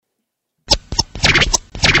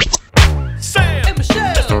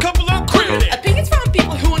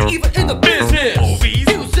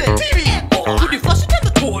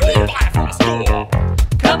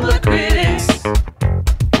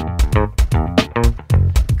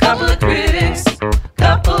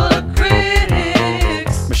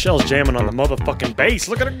Michelle's jamming on the motherfucking bass.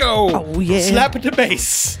 Look at her go. Oh, yeah. Slapping the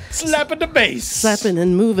bass. Slapping the bass. Slapping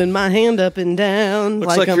and moving my hand up and down.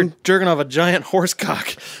 Looks like you're jerking off a giant horse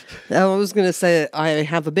cock. I was going to say I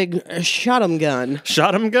have a big shot 'em gun.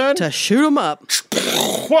 Shot 'em gun? To shoot 'em up.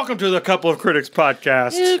 Welcome to the Couple of Critics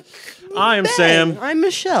podcast. I am Sam. I'm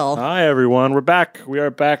Michelle. Hi, everyone. We're back. We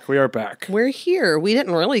are back. We are back. We're here. We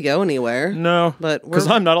didn't really go anywhere. No, but because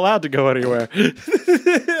I'm not allowed to go anywhere.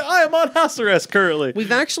 I am on house arrest currently.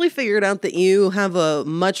 We've actually figured out that you have a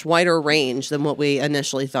much wider range than what we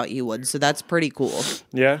initially thought you would, so that's pretty cool.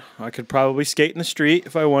 Yeah, I could probably skate in the street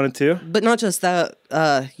if I wanted to. But not just that,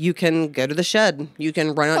 you can go to the shed. You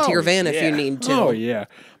can run out to your van if you need to. Oh, yeah.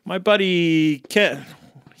 My buddy Ken,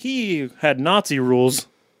 he had Nazi rules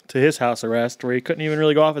to his house arrest where he couldn't even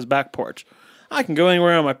really go off his back porch. I can go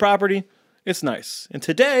anywhere on my property. It's nice. And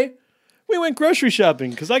today, we went grocery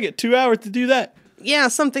shopping because I get 2 hours to do that. Yeah,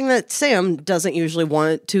 something that Sam doesn't usually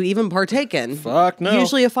want to even partake in. Fuck no.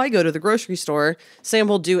 Usually if I go to the grocery store, Sam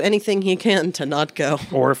will do anything he can to not go.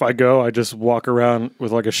 Or if I go, I just walk around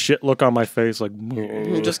with like a shit look on my face, like...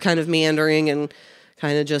 Just kind of meandering and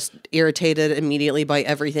kind of just irritated immediately by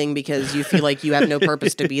everything because you feel like you have no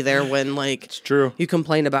purpose to be there when, like... It's true. You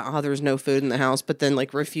complain about how there's no food in the house, but then,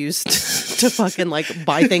 like, refuse to fucking, like,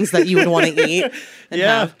 buy things that you would want to eat. And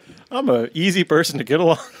have. I'm an easy person to get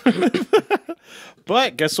along with.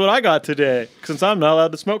 But guess what I got today? Since I'm not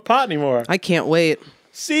allowed to smoke pot anymore. I can't wait.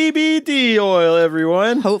 CBD oil,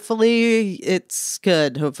 everyone. Hopefully it's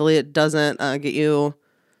good. Hopefully it doesn't get you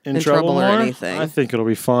in trouble or anything. I think it'll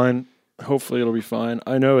be fine. Hopefully it'll be fine.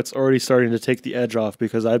 I know it's already starting to take the edge off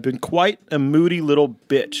because I've been quite a moody little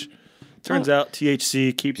bitch. Turns out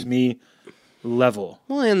THC keeps me level.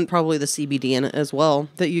 Well, and probably the CBD in it as well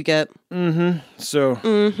that you get. So,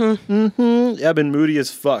 I've been moody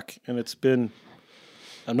as fuck, and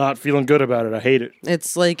I'm not feeling good about it. I hate it.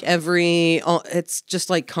 It's like it's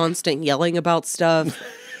just like constant yelling about stuff.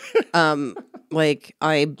 Like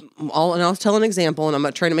I'll tell an example, and I'm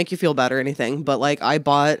not trying to make you feel bad or anything, but like I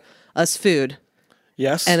bought us food.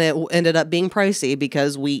 Yes. And it ended up being pricey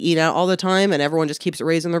because we eat out all the time and everyone just keeps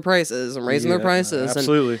raising their prices and raising their prices.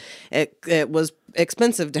 Absolutely. And it was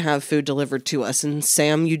expensive to have food delivered to us. And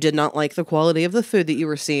Sam, you did not like the quality of the food that you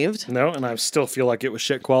received. No, and I still feel like it was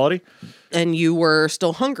shit quality. And you were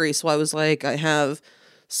still hungry. So I was like, I have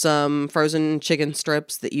some frozen chicken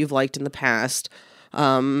strips that you've liked in the past.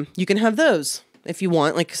 You can have those if you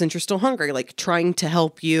want, like, since you're still hungry, like trying to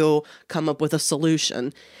help you come up with a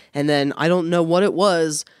solution. And then I don't know what it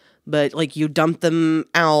was, but like you dump them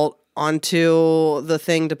out onto the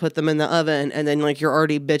thing to put them in the oven. And then like you're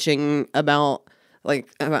already bitching about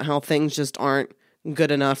how things just aren't good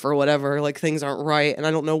enough or whatever. Like things aren't right. And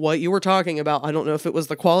I don't know what you were talking about. I don't know if it was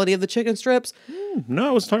the quality of the chicken strips. No,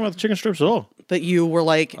 I wasn't talking about the chicken strips at all. But you were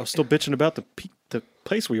like... I was still bitching about the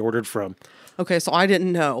place we ordered from. Okay, so I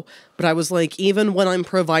didn't know, but I was like, even when I'm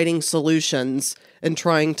providing solutions and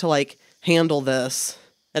trying to like handle this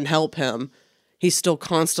and help him, he's still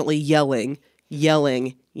constantly yelling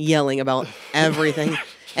about everything.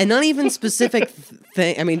 And not even specific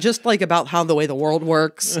thing. I mean, just like about how the way the world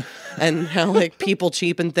works and how like people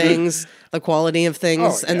cheapen things, the quality of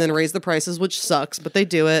things, and then raise the prices, which sucks, but they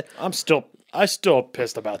do it. I still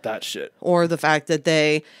pissed about that shit. Or the fact that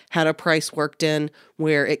they had a price worked in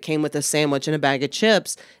where it came with a sandwich and a bag of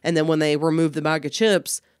chips, and then when they removed the bag of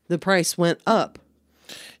chips, the price went up.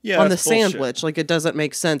 Yeah, on the that's bullshit. sandwich. Like, it doesn't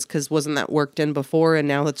make sense because wasn't that worked in before, and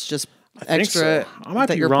now it's just extra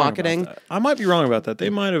that you're pocketing. I might be wrong about that. They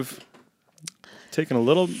might have taken a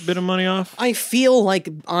little bit of money off. I feel like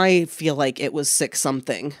it was 6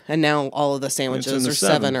 something, and now all of the sandwiches are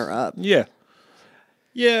 7 or up. Yeah.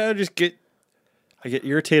 Yeah, I get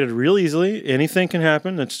irritated real easily. Anything can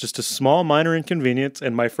happen. It's just a small, minor inconvenience.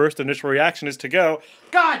 And my first initial reaction is to go,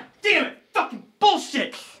 God damn it, fucking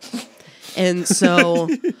bullshit. And so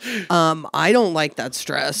I don't like that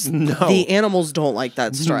stress. No. The animals don't like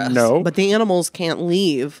that stress. No. But the animals can't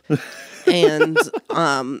leave. And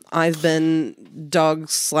I've been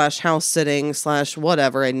dog/house sitting/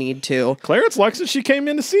 whatever I need to. Clarence likes it. She came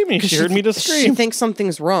in to see me. She heard me just scream. She thinks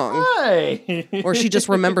something's wrong. Hey. Or she just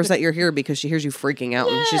remembers that you're here because she hears you freaking out.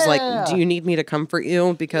 And she's like, do you need me to comfort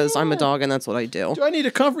you? Because I'm a dog and that's what I do. Do I need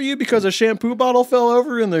to comfort you because a shampoo bottle fell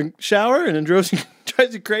over in the shower and it drives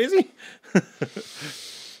you crazy?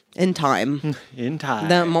 In time. In time.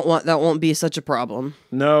 That won't be such a problem.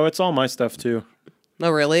 No, it's all my stuff too. Oh,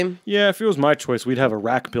 really? Yeah, if it was my choice, we'd have a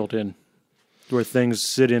rack built in where things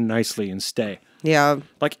sit in nicely and stay. Yeah.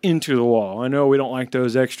 Like into the wall. I know we don't like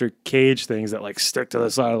those extra cage things that like stick to the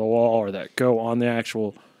side of the wall or that go on the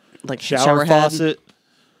actual like shower head. faucet.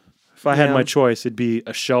 If I had Yeah. my choice, it'd be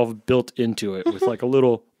a shelf built into it with like a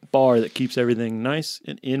little bar that keeps everything nice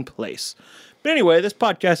and in place. But anyway, this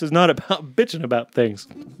podcast is not about bitching about things.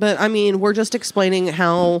 But I mean, we're just explaining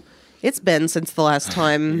how it's been since the last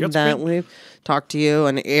time It's that been- we've talked to you,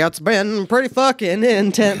 and it's been pretty fucking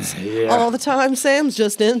intense. All the time, Sam's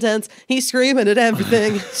just intense. He's screaming at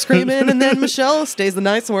everything, screaming, and then Michelle stays the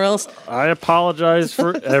night somewhere else. I apologize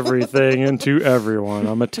for everything and to everyone.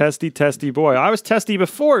 I'm a testy boy. I was testy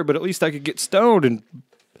before, but at least I could get stoned and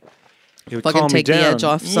it would Fucking calm me take the down. edge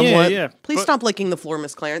off somewhat. Yeah. Please But- stop licking the floor,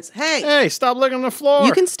 Miss Clarence. Hey, Hey, stop licking the floor.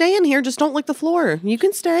 you can stay in here, just don't lick the floor. You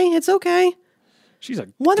can stay. It's okay. She's a.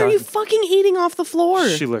 What are you fucking eating off the floor?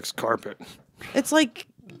 She licks carpet. It's like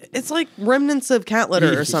remnants of cat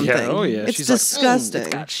litter or something. Yeah, oh yeah. It's She's disgusting. Like,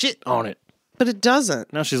 it's got shit on it. But it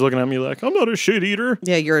doesn't. Now she's looking at me like, I'm not a shit eater.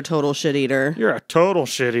 Yeah, you're a total shit eater. You're a total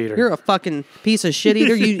shit eater. You're a fucking piece of shit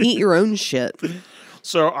eater. You eat your own shit.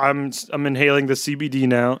 So I'm inhaling the CBD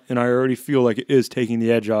now, and I already feel like it is taking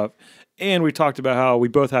the edge off. And we talked about how we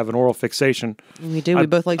both have an oral fixation. We do. We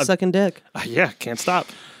both like sucking dick. Yeah, can't stop.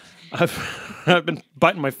 I've been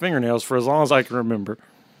biting my fingernails for as long as I can remember.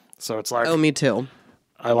 So it's like Oh, me too.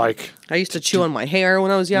 I like. I used to chew on my hair when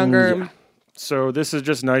I was younger. Yeah. So this is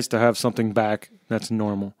just nice to have something back that's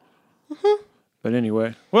normal. But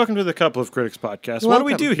anyway, welcome to the Couple of Critics podcast. What do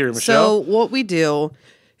we Welcome. do here, Michelle? So what we do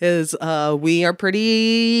is we are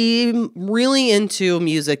really into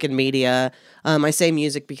music and media. I say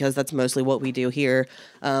music because that's mostly what we do here.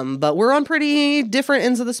 But we're on pretty different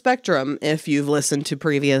ends of the spectrum. If you've listened to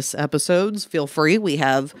previous episodes, feel free. We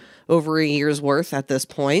have over a year's worth at this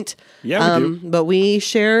point. Yeah, we do. But we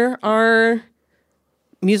share our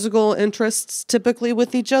musical interests typically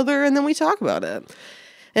with each other, and then we talk about it.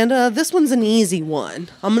 And this one's an easy one.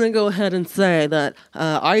 I'm going to go ahead and say that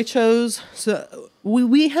I chose... So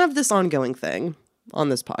we have this ongoing thing on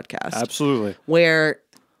this podcast Absolutely. where,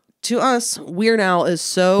 to us, Weird Al is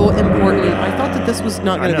so important. I thought that this was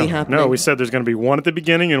not going to be happening. No, we said there's going to be one at the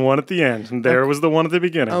beginning and one at the end. And there was the one at the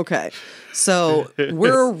beginning. Okay. So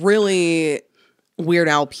we're really Weird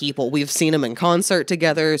Al people. We've seen him in concert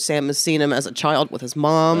together. Sam has seen him as a child with his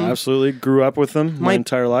mom. Absolutely. Grew up with them my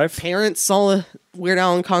entire life. Parents saw Weird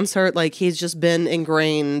Al in concert. Like, he's just been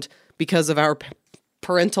ingrained because of our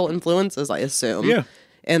parental influences, I assume, Yeah.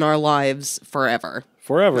 in our lives forever.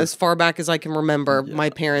 Forever. As far back as I can remember, my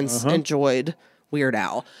parents enjoyed Weird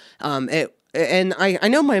Al. And I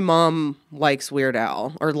know my mom likes Weird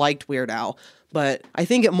Al, or liked Weird Al, but I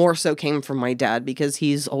think it more so came from my dad because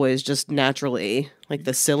he's always just naturally like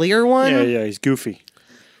the sillier one. Yeah, he's goofy.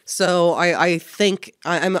 So I think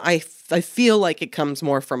I feel like it comes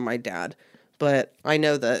more from my dad, but I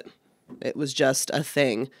know that it was just a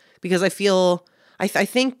thing because I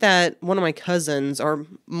think that one of my cousins or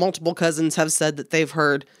multiple cousins have said that they've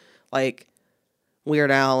heard like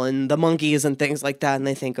Weird Al and the Monkees and things like that, and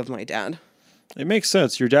they think of my dad. It makes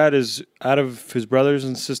sense. Your dad is, out of his brothers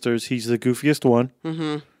and sisters, he's the goofiest one.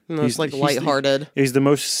 Most like lighthearted. He's the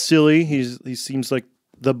most silly. He seems like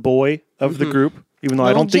the boy of the group, even though I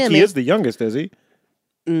Little don't think Jimmy. he is the youngest, is he?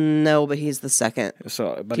 No, but he's the second.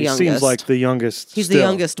 So, but The he seems youngest. like the youngest. He's still. the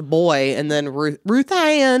youngest boy, and then Ruth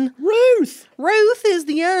Ann. Ruth. Ruth is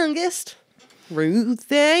the youngest. Ruth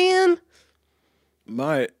Ann.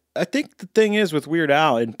 I think the thing is with Weird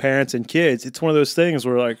Al and parents and kids, it's one of those things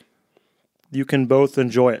where like you can both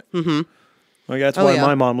enjoy it. Mm-hmm. Like that's why yeah.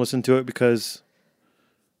 my mom listened to it, because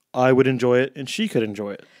I would enjoy it and she could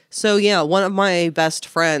enjoy it. So yeah, one of my best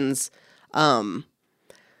friends, and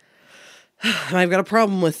I've got a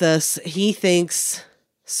problem with this. He thinks,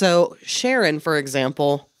 so Sharon, for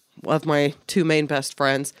example, one of my two main best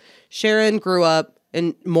friends, Sharon grew up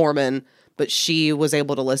in Mormon, but she was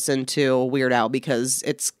able to listen to Weird Al because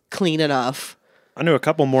it's clean enough. I knew a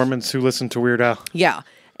couple Mormons who listened to Weird Al. Yeah.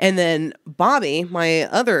 And then Bobby, my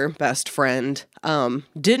other best friend,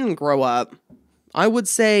 didn't grow up. I would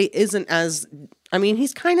say isn't as, I mean,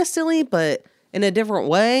 he's kind of silly, but in a different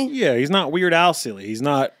way. Yeah, he's not Weird Al silly. He's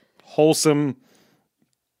not wholesome,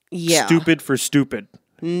 Yeah. stupid for stupid,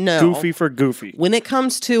 No. goofy for goofy. When it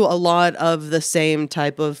comes to a lot of the same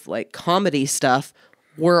type of like comedy stuff,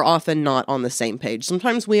 we're often not on the same page.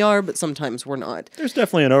 Sometimes we are, but sometimes we're not. There's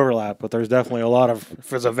definitely an overlap, but there's definitely a lot of, if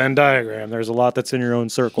there's a Venn diagram, there's a lot that's in your own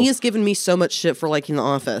circle. He has given me so much shit for liking The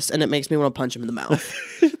Office, and it makes me want to punch him in the mouth.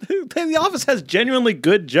 The Office has genuinely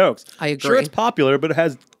good jokes. I agree. Sure, it's popular, but it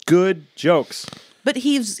has good jokes. But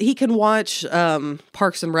he can watch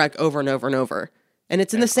Parks and Rec over and over and over. And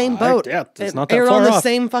it's in the same boat. yeah, it's It not that aired far on the off.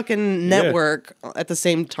 same fucking network at the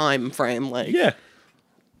same time frame. Like, Yeah.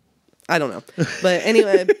 I don't know. But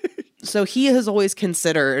anyway, so he has always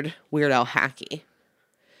considered Weird Al hacky.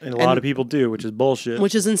 And a lot of people do, which is bullshit.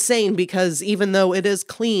 which is insane because even though it is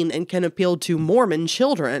clean and can appeal to Mormon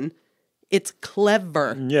children, it's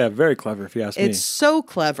clever. Yeah, very clever if you ask me. It's so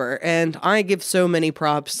clever, and I give so many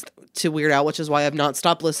props to Weird Al, which is why I've not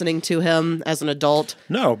stopped listening to him as an adult.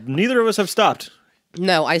 No, neither of us have stopped.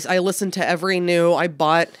 No, I listened to every new. I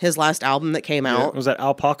bought his last album that came out. Was that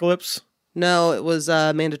Alpocalypse? No, it was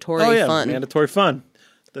Mandatory Oh, yeah, Fun. Mandatory Fun.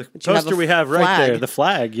 The you have poster a we have right flag. there, the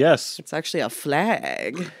flag, yes. It's actually a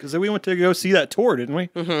flag. Because we went to go see that tour, didn't we?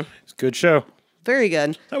 Mm-hmm. It's a good show. Very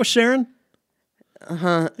good. That was Sharon. And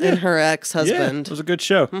her Yeah, ex-husband. it was a good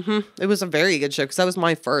show. It was a very good show because that was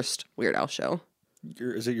my first Weird Al show.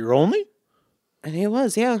 Is it your only? I think it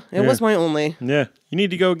was, yeah. It was my only. Yeah, you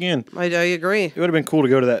need to go again. I agree. It would have been cool to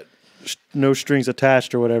go to that No Strings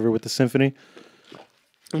Attached or whatever with the symphony.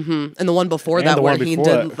 And the one before And that the where one he before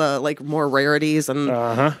did that. the like more rarities and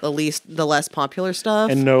the less popular stuff.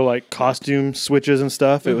 And no like costume switches and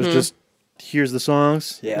stuff. It was just, here's the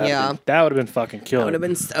songs. Yeah. That would have been fucking killer. That would have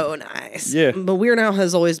been so nice. Yeah. But Weird Al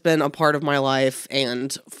has always been a part of my life.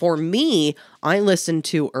 And for me, I listened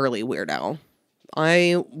to early Weird Al.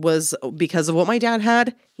 Because of what my dad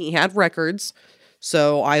had, he had records.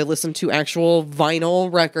 So I listened to actual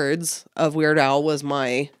vinyl records of Weird Al was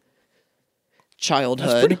my childhood.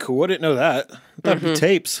 That's pretty cool. I didn't know that. I thought it'd be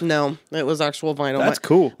tapes. No, it was actual vinyl. That's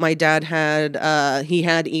cool. My dad had, he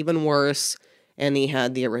had Even Worse, and he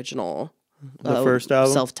had the original. The first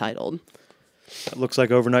album? Self-titled. That looks like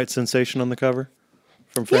Overnight Sensation on the cover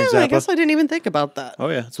from Frank Yeah, Zappa. I guess I didn't even think about that. Oh,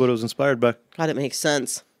 yeah. That's what it was inspired by. God, it makes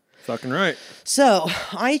sense. Fucking right. So,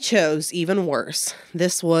 I chose Even Worse.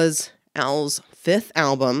 This was Al's fifth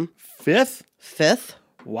album. Fifth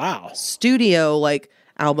Wow. studio,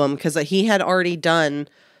 album, because he had already done,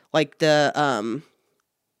 the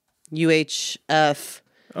UHF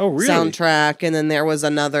Oh, really? soundtrack, and then there was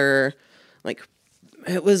another,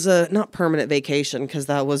 it was not Permanent Vacation, because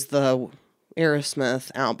that was the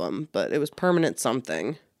Aerosmith album, but it was Permanent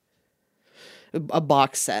something. A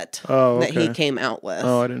box set that he okay. came out with.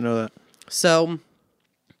 Oh, I didn't know that. So,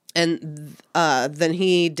 and then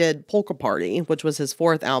he did Polka Party, which was his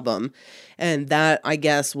fourth album, and that, I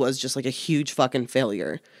guess, was just a huge fucking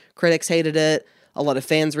failure. Critics hated it. A lot of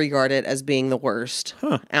fans regard it as being the worst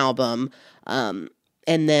album. And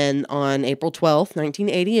then on April 12th,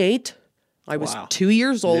 1988, I was Wow. 2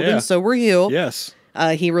 years old, Yeah. and so were you. Yes.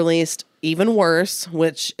 He released Even Worse,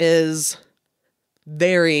 which is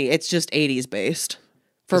it's just 80s based.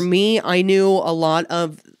 For me, I knew a lot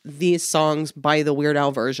of these songs by the Weird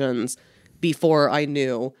Al versions before I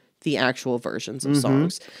knew the actual versions of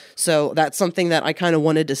songs. So that's something that I kind of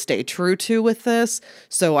wanted to stay true to with this.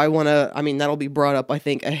 So that'll be brought up, I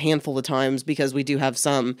think, a handful of times because we do have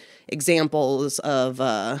some examples of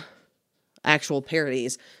actual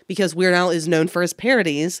parodies. Because Weird Al is known for his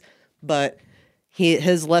parodies, but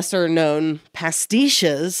his lesser known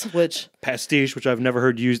pastiches, which Pastiche, which I've never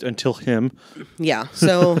heard used until him. yeah.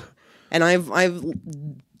 So, and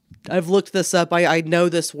I've looked this up. I know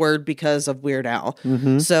this word because of Weird Al.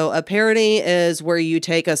 So a parody is where you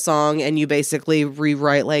take a song and you basically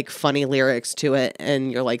rewrite funny lyrics to it,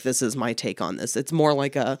 and you're like, "This is my take on this." It's more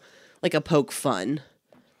like a poke fun.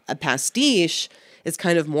 A pastiche is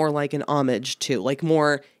kind of more like an homage to,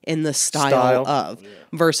 more in the style of,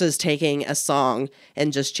 versus taking a song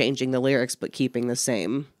and just changing the lyrics but keeping the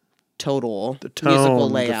same total Tone, musical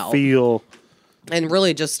layout. the feel. And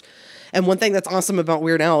really and one thing that's awesome about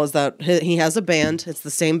Weird Al is that he has a band. It's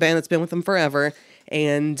the same band that's been with him forever.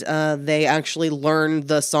 And they actually learn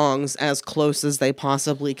the songs as close as they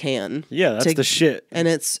possibly can. Yeah, that's the shit. And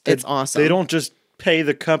it's awesome. They don't just pay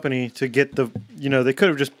the company to get they could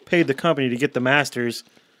have just paid the company to get the masters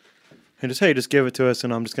and just give it to us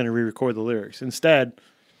and I'm just going to re-record the lyrics. Instead,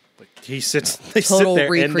 they sit there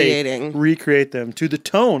recreating. and they recreate them to the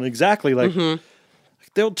tone exactly.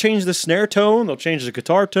 They'll change the snare tone, they'll change the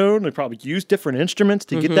guitar tone, they probably use different instruments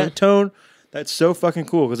to get that tone. That's so fucking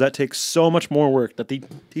cool because that takes so much more work that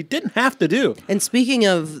he didn't have to do. And speaking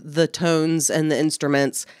of the tones and the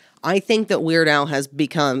instruments, I think that Weird Al has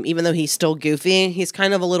become, even though he's still goofy, he's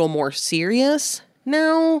kind of a little more serious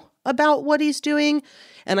now about what he's doing.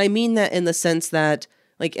 And I mean that in the sense that,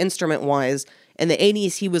 instrument-wise, in the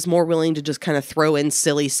 80s, he was more willing to just kind of throw in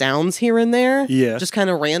silly sounds here and there. Yeah. Just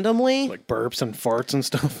kind of randomly. Like burps and farts and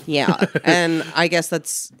stuff. Yeah. And I guess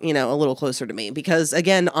that's, a little closer to me. Because,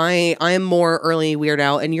 again, I'm more early Weird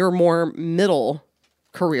Al, and you're more middle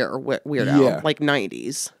career Weird Al, Yeah.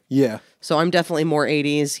 90s. Yeah. So I'm definitely more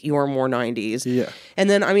 80s, you're more 90s. Yeah. And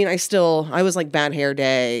then, I was Bad Hair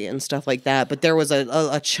Day and stuff like that, but there was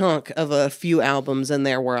a chunk of a few albums in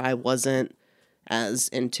there where I wasn't as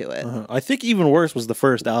into it. I think Even Worse was the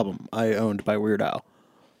first album I owned by Weird Al.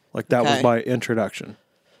 Like, that was Okay. my introduction.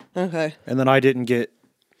 Okay. And then I didn't get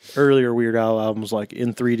earlier Weird Al albums like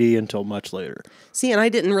in 3D until much later. See, and I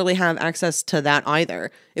didn't really have access to that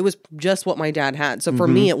either. It was just what my dad had. So for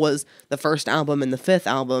me, it was the first album and the fifth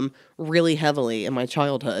album really heavily in my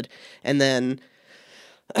childhood. And then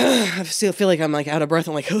I still feel like I'm like out of breath.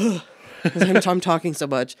 I'm like, ugh, 'cause I'm talking so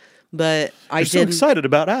much. But I I'm so did. excited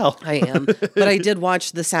about Al. I am. But I did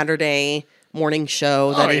watch the Saturday morning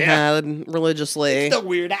show that he had religiously. The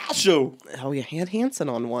Weird Al Show. Oh, yeah. He had Hanson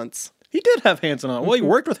on once. He did have Hanson on. Well, he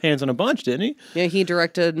worked with Hanson a bunch, didn't he? Yeah, he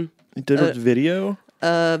directed He did a video.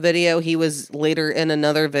 a video. He was later in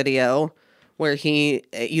another video where you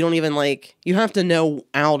don't even like, you have to know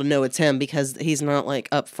Al to know it's him because he's not like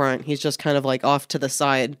up front. He's just kind of like off to the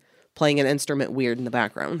side playing an instrument weird in the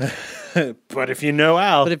background. But if you know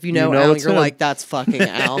Al, But if you know Al, it's you're him. like, that's fucking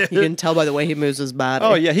Al. You can tell by the way he moves his body.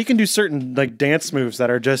 Oh yeah, he can do certain like dance moves that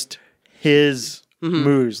are just his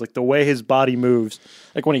moves, like the way his body moves.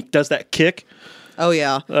 Like when he does that kick Oh,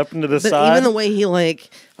 yeah. up into the But side. even the way he like,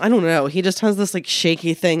 I don't know, he just has this like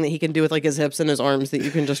shaky thing that he can do with like his hips and his arms that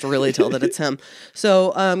you can just really tell that it's him.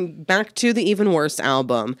 So back to the Even Worse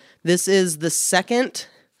album. This is the second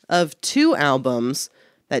of two albums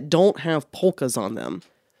that don't have polkas on them.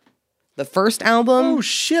 The first album, oh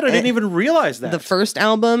shit, I didn't even realize that. the first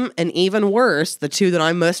album, and Even Worse, the two that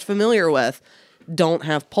I'm most familiar with, don't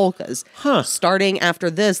have polkas. Huh. Starting after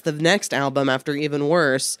this, the next album after Even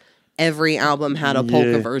Worse, every album had a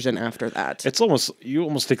polka Yeah. version after that. It's almost, you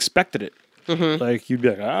almost expected it. Like you'd be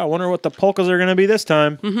like, I wonder what the polkas are going to be this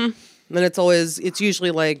time. And it's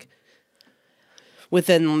usually like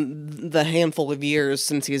within the handful of years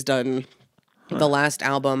since he's done the last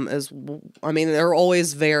album they're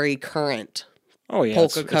always very current. Oh yeah,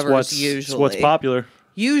 Polka it's covers what's, it's what's usually. popular.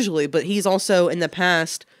 Usually, but he's also in the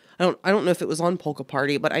past, I don't know if it was on Polka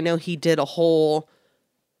Party, but I know he did a whole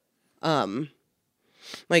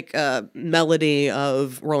melody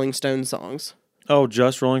of Rolling Stone songs. Oh,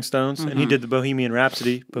 just Rolling Stones, and he did the Bohemian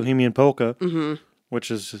Rhapsody, Bohemian Polka, which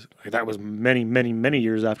is that was many, many, many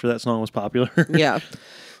years after that song was popular. Yeah.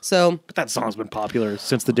 So But that song's been popular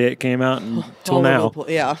since the day it came out until all now. over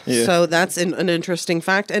yeah. So that's an interesting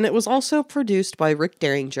fact. And it was also produced by Rick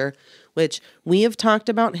Derringer, which we have talked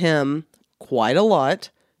about him quite a lot.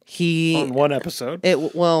 On one episode.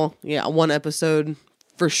 One episode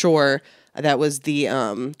for sure. That was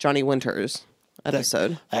the Johnny Winters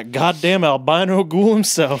episode. That goddamn albino ghoul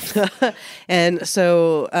himself. And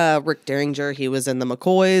so Rick Derringer, he was in the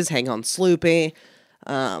McCoys, Hang On Sloopy.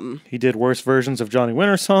 He did worse versions of Johnny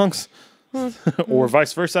Winter songs. Or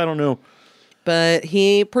vice versa, I don't know. But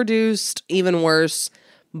he produced Even Worse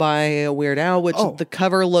by Weird Al, which the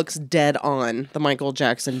cover looks dead on the Michael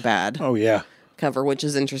Jackson Bad Oh, yeah. cover, which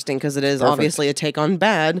is interesting because it is obviously a take on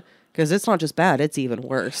Bad, because it's not just bad, it's even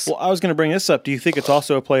worse. Well, I was going to bring this up. Do you think it's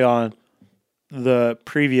also a play on the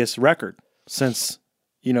previous record? Since,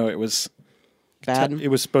 it was Bad. it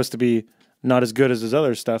was supposed to be not as good as his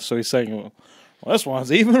other stuff. So he's saying, well, this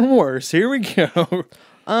one's even worse. Here we go.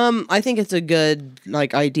 I think it's a good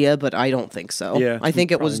idea, but I don't think so. Yeah, I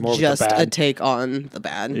think it was probably more with the just a Bad. take on the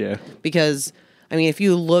Bad. Yeah. Because if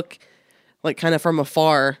you look kind of from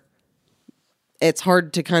afar, it's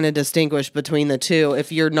hard to kind of distinguish between the two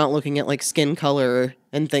if you're not looking at skin color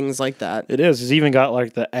and things like that. It is. He's even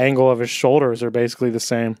got the angle of his shoulders are basically the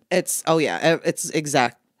same. It's it's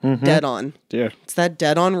exact. Dead on. Yeah. It's that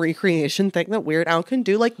dead on recreation thing that Weird Al can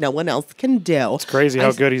do like no one else can do. It's crazy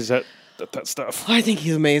how good he's at that stuff. I think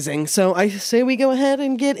he's amazing. So I say we go ahead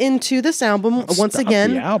and get into this album. Once Stop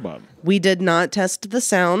again, the album. we did not test the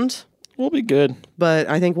sound, We'll be good. but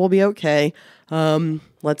I think we'll be okay.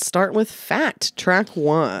 Let's start with Fat, track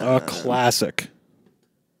 1. A classic.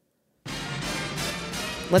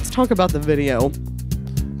 Let's talk about the video.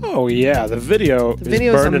 Oh yeah, the video is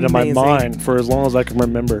video's burned into my amazing. mind for as long as I can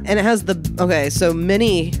remember. And it has so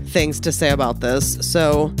many things to say about this.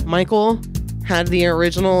 So Michael had the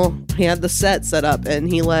original, he had the set up, and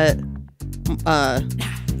he let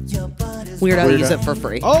Weird Al use it for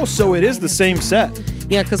free. Oh, so it is the same set.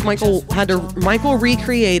 Yeah, because Michael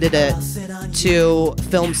recreated it to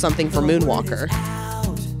film something for Moonwalker,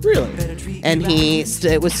 Really? and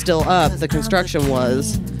it was still up. The construction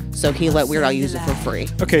was, so he let Weird Al use it for free.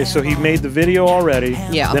 Okay, so he made the video already.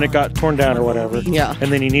 Yeah. Then it got torn down or whatever. Yeah.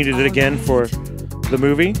 And then he needed it again for the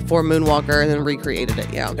movie, For Moonwalker, and then recreated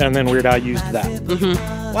it. Yeah. and then Weird Al used that.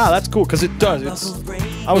 Mm-hmm. Wow, that's cool because it does.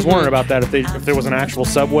 I was wondering about that if there was an actual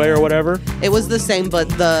subway or whatever. It was the same, but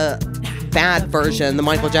the bad version, the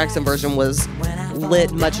Michael Jackson version, was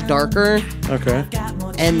lit much darker, Okay.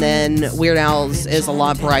 and then Weird Al's is a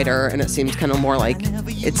lot brighter, and it seems kind of more like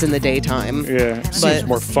it's in the daytime. Yeah. It seems But-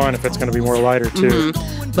 more fun if it's going to be more lighter, too.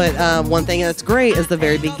 But one thing that's great is the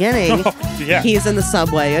very beginning. Yeah. He's in the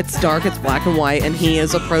subway. It's dark. It's black and white, and he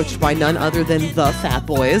is approached by none other than the Fat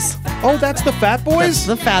Boys. Oh, that's the Fat Boys?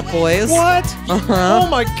 The Fat Boys. What? Uh-huh. Oh,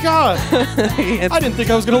 my God. I didn't think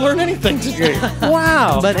I was going to learn anything today.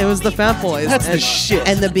 Wow. But it was the Fat Boys. That's the shit.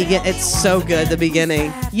 And it's so good. The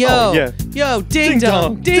beginning. Yo, Oh, yeah. yo, ding Ding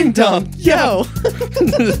dong, dong, ding ding dong, dong. yo.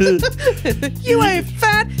 You ain't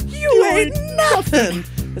fat. You ain't nothing.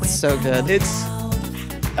 It's so good.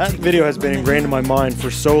 That video has been ingrained in my mind for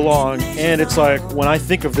so long, and it's like when I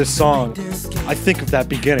think of this song, I think of that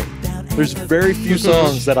beginning. There's very few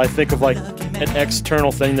songs that I think of like an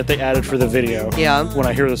external thing that they added for the video. Yeah. When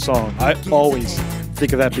I hear the song, I always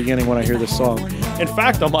think of that beginning when I hear this song. In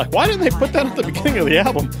fact, I'm like, why didn't they put that at the beginning of the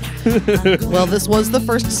album? Well, this was the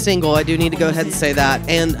first single. I do need to go ahead and say that.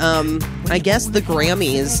 And I guess the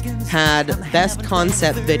Grammys had Best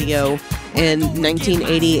Concept Video in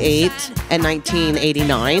 1988 and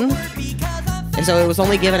 1989. And so it was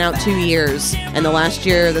only given out 2 years. And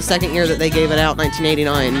the second year that they gave it out,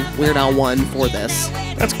 1989, Weird Al won for this.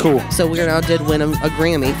 That's cool. So Weird Al did win a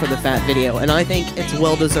Grammy for the Fat video. And I think it's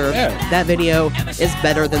well deserved. Yeah. That video is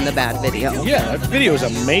better than the Bad video. Yeah, that video is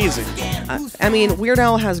amazing. I mean, Weird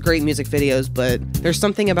Al has great music videos, but there's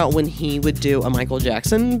something about when he would do a Michael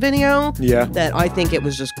Jackson video Yeah. that I think it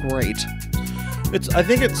was just great. I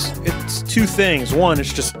think it's two things. One,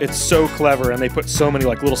 it's so clever, and they put so many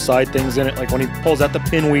like little side things in it. Like when he pulls out the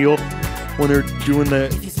pinwheel, when they're doing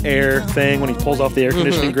the air thing, when he pulls off the air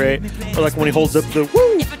conditioning grate, or like when he holds up the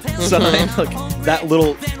woo sign, like that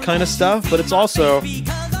little kind of stuff. But it's also,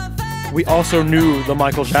 we also knew the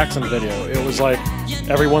Michael Jackson video. It was like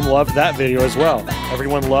everyone loved that video as well.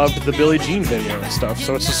 Everyone loved the Billie Jean video and stuff.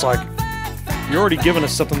 So it's just like you're already giving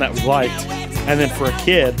us something that we liked, and then for a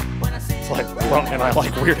kid. Like, well, and I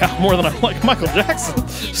like Weird Al more than I like Michael Jackson.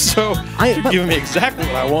 So you're giving me exactly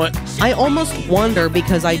what I want. I almost wonder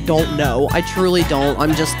because I don't know. I truly don't.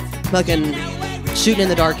 I'm just fucking shooting in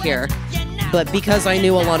the dark here. But because I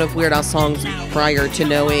knew a lot of Weird Al songs prior to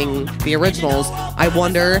knowing the originals, I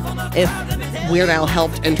wonder if Weird Al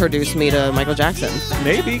helped introduce me to Michael Jackson.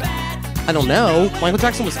 Maybe. I don't know. Michael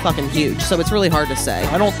Jackson was fucking huge, so it's really hard to say.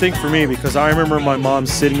 I don't think for me, because I remember my mom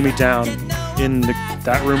sitting me down in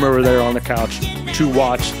that room over there on the couch to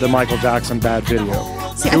watch the Michael Jackson Bad video.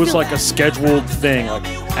 See, it was like a scheduled thing. Like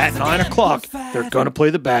at 9 o'clock, they're gonna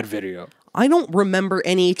play the Bad video. I don't remember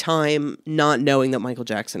any time not knowing that Michael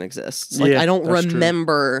Jackson exists. Like, Yeah, I don't that's true.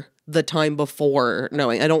 remember the time before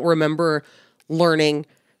knowing. I don't remember learning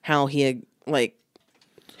how he had, like,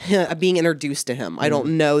 being introduced to him. I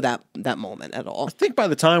don't know that moment at all. I think by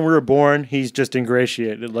the time we were born, he's just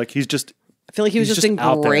ingratiated. Like he's just. I feel like he was just out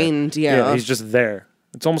there. ingrained. Yeah, he's just there.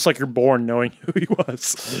 It's almost like you're born knowing who he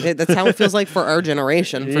was. That's how it feels like for our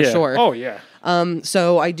generation, for Yeah. sure. Oh yeah.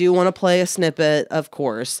 So I do want to play a snippet, of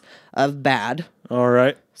course, of Bad, All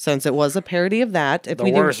right. since it was a parody of that. If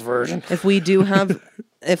The worst version. If we do have,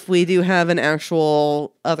 an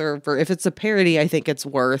actual if it's a parody, I think it's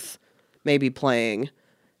worth maybe playing.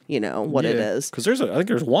 You know what it is. Because I think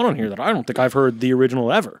there's one on here that I don't think I've heard the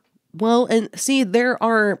original ever. Well, and see, there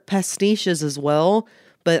are pastiches as well,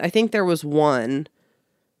 but I think there was one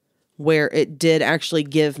where it did actually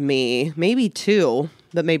give me, maybe two,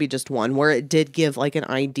 but maybe just one, where it did give like an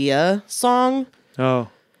idea song. Oh.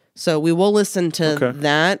 So we will listen to Okay.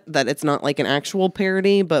 that it's not like an actual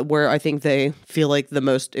parody, but where I think they feel like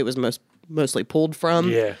it was mostly pulled from.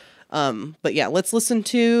 Yeah. But yeah, let's listen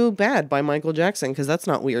to Bad by Michael Jackson, because that's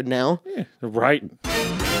not weird now. Yeah. Right.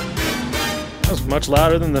 That was much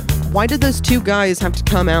louder than the. Why did those two guys have to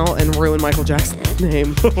come out and ruin Michael Jackson's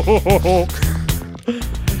name?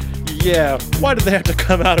 Yeah. Why did they have to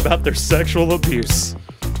come out about their sexual abuse?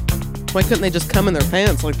 Why couldn't they just come in their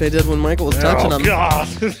pants like they did when Michael was touching them? God.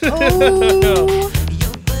 Oh.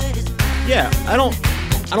 Yeah. I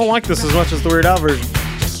don't like this as much as the Weird Al version.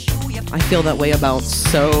 I feel that way about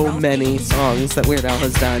so many songs that Weird Al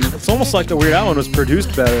has done. It's almost like the Weird Al one was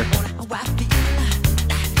produced better.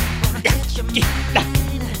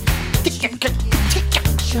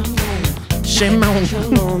 Shame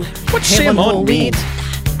on. What's shame on me?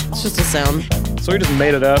 It's just a sound. So he just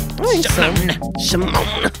made it up. Shimon.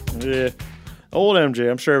 Yeah. Old MJ.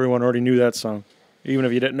 I'm sure everyone already knew that song, even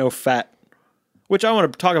if you didn't know Fat. Which I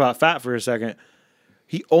want to talk about Fat for a second.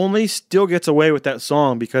 He only still gets away with that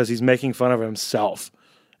song because he's making fun of himself.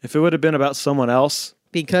 If it would have been about someone else,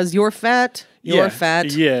 Because you're fat. You're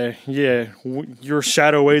fat. Yeah. Your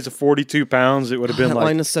shadow weighs 42 pounds. It would have been That like,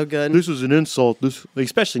 line is so good. this is an insult. This,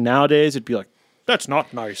 especially nowadays, it'd be like, that's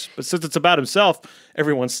not nice. But since it's about himself,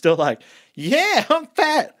 everyone's still like, yeah, I'm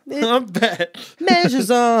fat. I'm fat. Measures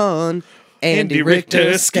on Andy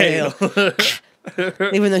Richter's scale.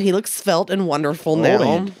 Even though he looks svelte and wonderful now,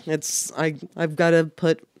 man. I've got to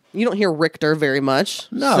put. You don't hear Richter very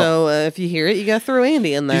much. No. So if you hear it, you got to throw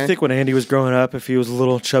Andy in Do there. you think when Andy was growing up, if he was a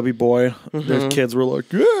little chubby boy, the kids were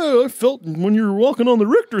like, yeah, I felt when you were walking on the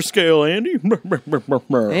Richter scale, Andy.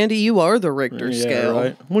 Andy, you are the Richter scale.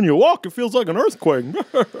 Right. When you walk, it feels like an earthquake.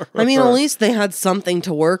 I mean, at least they had something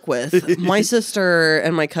to work with. My sister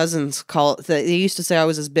and my cousins they used to say I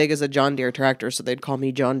was as big as a John Deere tractor, so they'd call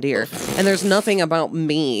me John Deere. And there's nothing about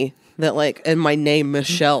me that, like, and my name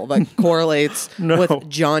Michelle that correlates with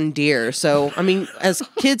John Deere. So, I mean, as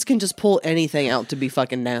kids can just pull anything out to be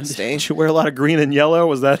fucking nasty. Did you wear a lot of green and yellow?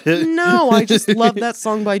 Was that it? No, I just love that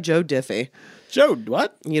song by Joe Diffie. Joe,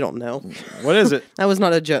 what? You don't know. What is it? That was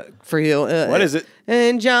not a joke for you. What is it?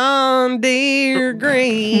 And John Deere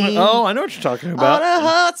Green. Oh, I know what you're talking On about. a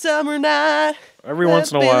hot summer night. Every once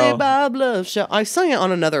in a Billy while. Bob Love Show. I sung it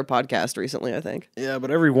on another podcast recently, I think. Yeah, but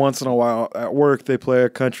every once in a while at work, they play a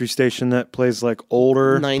country station that plays like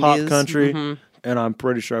older 90s, pop country. And I'm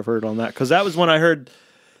pretty sure I've heard on that. Because that was when I heard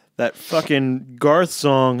that fucking Garth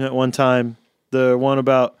song at one time. The one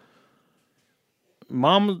about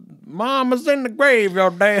Mama's in the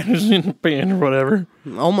graveyard, Dad is in the pen, or whatever.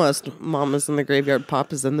 Almost. Mama's in the graveyard,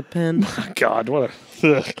 Papa's in the pen. God, what a...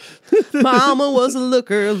 Mama was a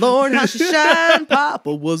looker, Lord, how she shined.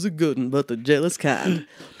 Papa was a good one, but the jealous kind.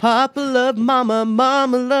 Papa loved Mama,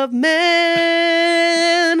 Mama loved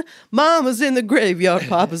man. Mama's in the graveyard,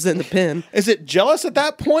 Papa's in the pen. Is it jealous at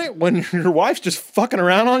that point when your wife's just fucking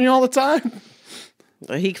around on you all the time?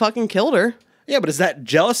 He fucking killed her. Yeah, but is that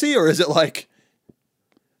jealousy or is it like...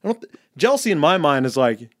 jealousy in my mind is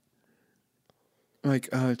like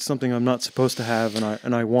it's something I'm not supposed to have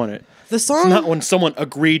and I want it. The It's song... not when someone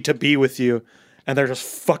agreed to be with you and they're just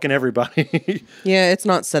fucking everybody. Yeah, it's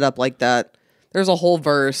not set up like that. There's a whole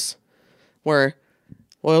verse where,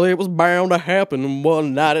 well, it was bound to happen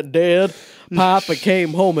one night it did. Papa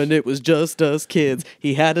came home and it was just us kids.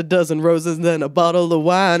 He had a dozen roses and then a bottle of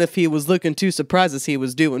wine. If he was looking too surprised as he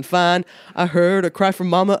was doing fine. I heard a cry from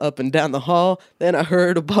Mama up and down the hall. Then I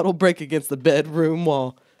heard a bottle break against the bedroom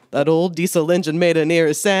wall. That old diesel engine made an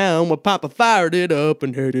eerie sound when Papa fired it up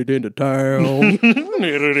and headed into town.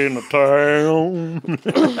 Headed into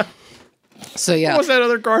town. So yeah, What was that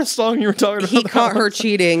other Garth song you were talking about? he caught her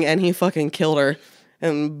cheating and he fucking killed her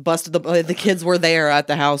and busted the kids were there at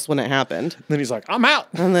the house when it happened. Then he's like, I'm out.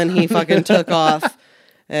 And then he fucking took off.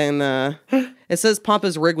 And it says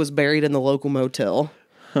Papa's rig was buried in the local motel.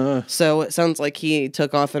 So it sounds like he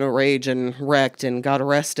took off in a rage and wrecked and got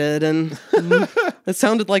arrested. And it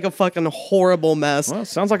sounded like a fucking horrible mess. Well,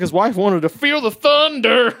 sounds like his wife wanted to feel the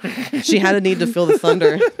thunder. She had a need to feel the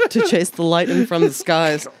thunder to chase the lightning from the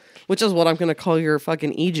skies. Which is what I'm going to call your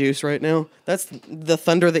fucking e-juice right now. That's the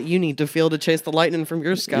thunder that you need to feel to chase the lightning from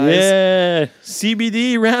your skies. Yeah,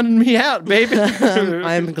 CBD rounding me out, baby.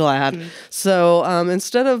 I'm glad. So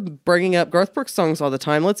instead of bringing up Garth Brooks songs all the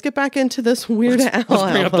time, let's get back into this Weird Al Let's bring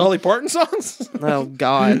up album. Dolly Parton songs. Oh,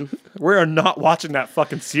 God. We are not watching that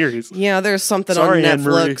fucking series. Yeah, there's something Sorry, on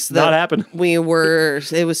Anne-Marie. Netflix Not that happening.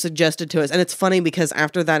 it was suggested to us. And it's funny because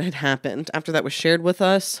after that had happened, after that was shared with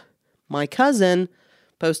us, my cousin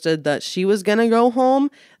posted that she was going to go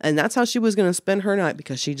home and that's how she was going to spend her night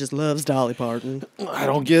because she just loves Dolly Parton. I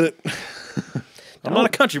don't get it. I'm not a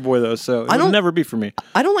country boy, though, so it would never be for me.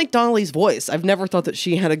 I don't like Dolly's voice. I've never thought that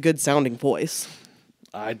she had a good sounding voice.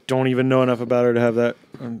 I don't even know enough about her to have that.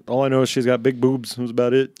 All I know is she's got big boobs. That's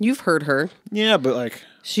about it. You've heard her. Yeah, but like...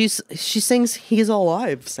 She sings, "He's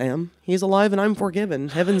alive, Sam. He's alive and I'm forgiven.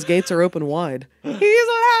 Heaven's gates are open wide. He's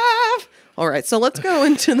alive." All right, so let's go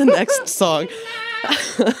into the next song.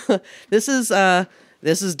 This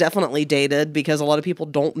is definitely dated because a lot of people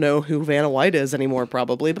don't know who Vanna White is anymore,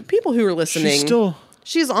 probably. But people who are listening,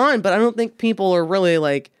 she's on, but I don't think people are really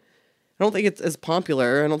like. I don't think it's as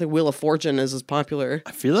popular. I don't think Wheel of Fortune is as popular.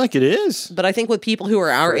 I feel like it is. But I think with people who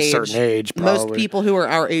are our For a age, certain age, most probably. people who are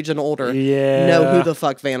our age and older Yeah. know who the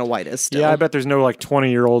fuck Vanna White is still. Yeah, I bet there's no like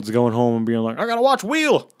 20-year-olds going home and being like, I gotta watch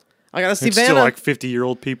Wheel. I gotta see It's Vanna. still like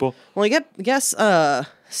 50-year-old people. Well, I guess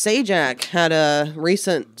Sajak had a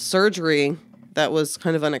recent surgery that was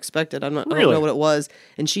kind of unexpected. I don't Really? know what it was,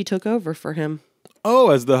 and she took over for him.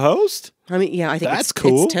 Oh, as the host? I mean, yeah, I think That's it's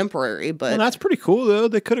cool. It's temporary, but Well, that's pretty cool, though.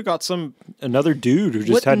 They could have got another dude who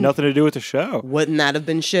just had Wouldn't- nothing to do with the show. wouldn't that have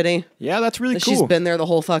been shitty? Yeah, that's really That cool. she's been there the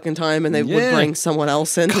whole fucking time, and they would Yeah. bring someone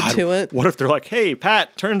else in to do it. What if they're like, hey,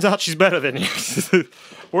 Pat, turns out she's better than you.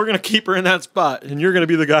 We're going to keep her in that spot, and you're going to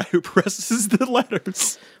be the guy who presses the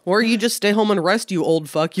letters. Or you just stay home and rest, you old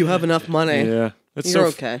fuck. You have enough money. Yeah. It's You're so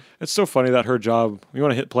okay. It's so funny that her job, you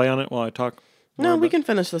want to hit play on it while I talk? No, we can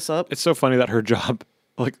finish this up. It's so funny that her job,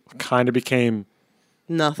 like, kind of became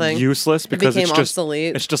Nothing. useless because became it's just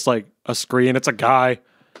obsolete. It's just like a screen. It's a guy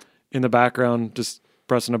in the background just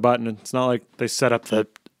pressing a button. It's not like they set up the.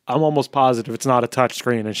 I'm almost positive it's not a touch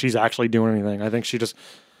screen and she's actually doing anything. I think she just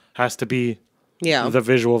has to be Yeah. the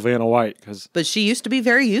visual Vanna White because But she used to be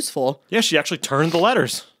very useful. yeah, she actually turned the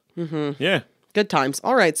letters. Mm-hmm. Yeah, Good times.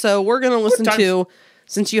 All right, so we're going to listen times. to,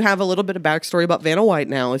 since you have a little bit of backstory about Vanna White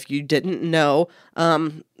now, if you didn't know,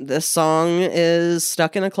 this song is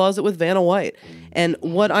Stuck in a Closet with Vanna White. And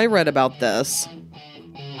what I read about this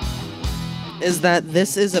is that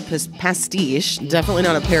this is a pastiche, definitely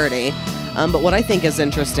not a parody. But what I think is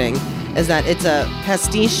interesting is that it's a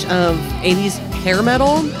pastiche of 80s hair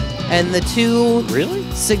metal, and the two really?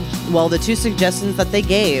 the two suggestions that they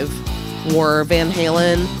gave were Van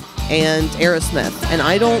Halen and Aerosmith. And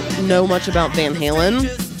I don't know much about Van Halen,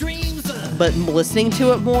 but listening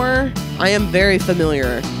to it more, I am very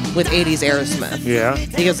familiar with 80s Aerosmith Yeah.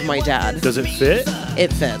 because of my dad. Does it fit?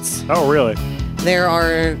 It fits. Oh, really? There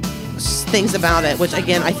are things about it, which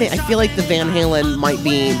again, I feel like the Van Halen might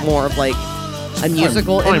be more of like a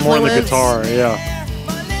musical Probably influence. more on the guitar. Yeah.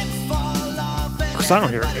 Because I don't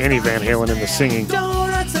hear any Van Halen in the singing.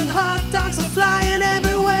 Donuts and hot dogs are flying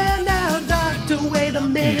everywhere now, doctor. Wait a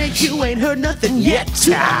minute, you ain't heard nothing yet.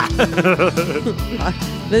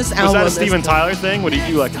 This Was album that a is- Steven Tyler thing? What do you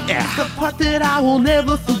do? Like, yeah. The part that I will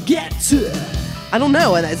never forget. I don't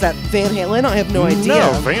know. Is that Van Halen? I have no idea.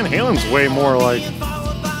 No, Van Halen's way more like.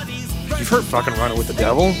 You've heard fucking Run It With the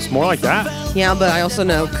Devil. It's more like that. Yeah, but I also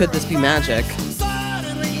know, could this be magic?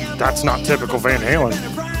 That's not typical Van Halen.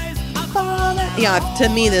 Yeah, to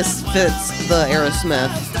me, this fits the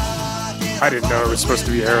Aerosmith. I didn't know it was supposed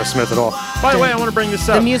to be Aerosmith at all. By the way, I want to bring this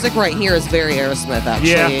up. The music right here is very Aerosmith,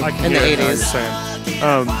 actually, Yeah, I can in the hear it now, 80s.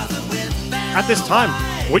 you're saying. At this time,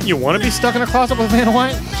 wouldn't you want to be stuck in a closet with Vanna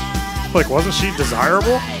White? Like, wasn't she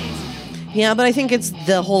desirable? Yeah, but I think it's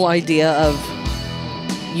the whole idea of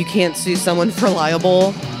you can't sue someone for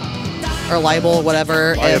libel or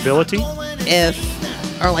whatever. Liability?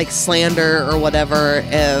 Or like slander or whatever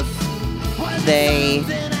if they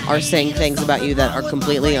are saying things about you that are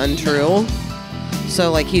completely untrue.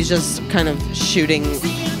 So like he's just kind of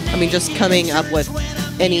just coming up with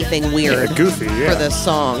anything weird Yeah, goofy, yeah. for this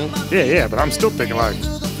song. Yeah, but I'm still thinking, like,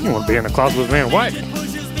 you want to be in a closet with Vanna White.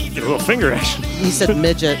 Get a little finger action. He said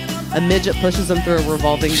midget. A midget pushes him through a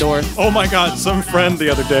revolving door. Oh my god, some friend the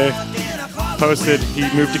other day posted he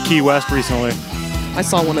moved to Key West recently. I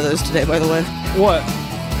saw one of those today, by the way. What?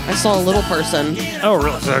 I saw a little person, Oh,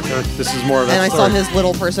 really? Okay, this is more of that and I saw story. his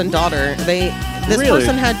little person daughter. This Really?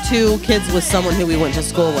 person had 2 kids with someone who we went to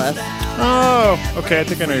school with. Oh, okay, I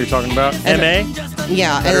think I know who you're talking about. And- M.A.?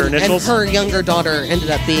 Yeah, Her and initials? her younger daughter ended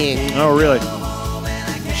up being Oh, really?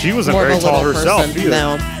 She wasn't more very of a tall little herself person. either.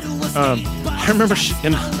 No. I remember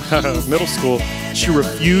in middle school, she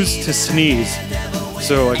refused to sneeze.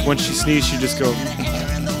 So, like, when she sneezed, she'd just go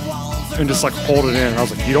and just, like, hold it in. And I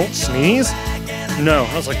was like, you don't sneeze? No.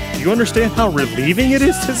 I was like, do you understand how relieving it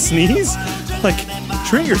is to sneeze? Like,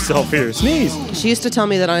 treat yourself here. Sneeze. She used to tell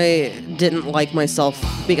me that I didn't like myself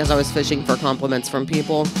because I was fishing for compliments from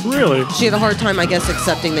people. Really? She had a hard time, I guess,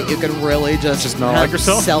 accepting that you could really just not have like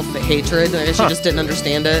yourself? self-hatred. She Huh. just didn't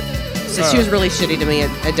understand it. So she was really shitty to me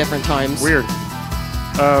at different times. Weird.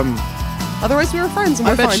 Otherwise, we were friends and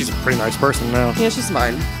I we're bet fine. she's a pretty nice person now. Yeah, she's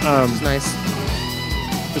fine. She's nice.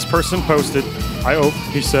 This person posted,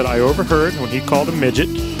 he said, I overheard when he called a midget,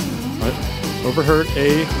 I overheard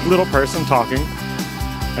a little person talking,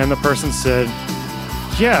 and the person said,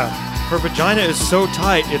 yeah, her vagina is so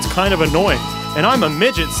tight, it's kind of annoying. And I'm a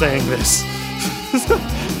midget saying this.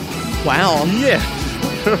 Wow. Yeah.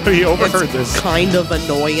 He overheard It's this. kind of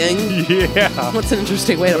annoying. Yeah. That's an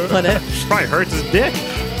interesting way to put it. Probably hurts his dick.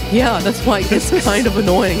 Yeah, that's why it's kind of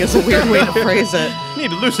annoying. It's a weird way to phrase it. You need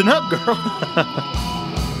to loosen up, girl.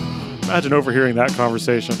 Imagine overhearing that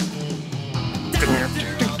conversation.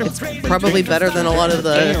 Probably better than a lot of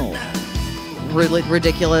the really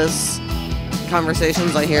ridiculous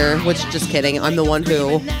conversations I hear, which, just kidding, I'm the one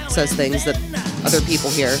who says things that other people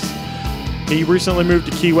hear. He recently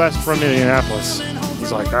moved to Key West from Indianapolis.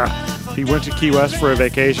 He's like, he went to Key West for a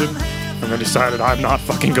vacation, and then decided I'm not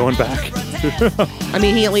fucking going back. I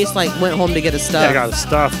mean, he at least like went home to get his stuff. I got his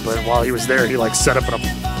stuff, but while he was there, he like set up a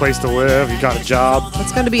place to live. He got a job.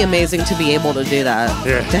 It's going to be amazing to be able to do that.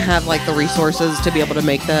 Yeah. To have like the resources to be able to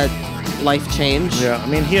make that life change. Yeah, I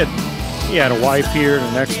mean, he had a wife here,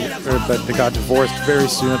 and but they got divorced very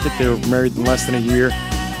soon. I think they were married in less than a year.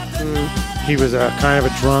 He was kind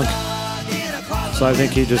of a drunk, so I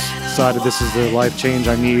think he just decided this is the life change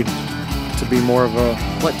I need to be more of a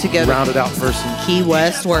To go rounded out person. to Key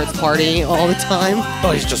West where it's partying all the time.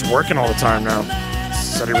 Oh, he's just working all the time now.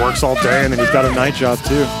 Said he works all day, and then he's got a night job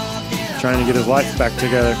too, trying to get his life back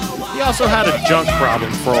together. He also had a junk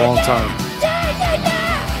problem for a long time.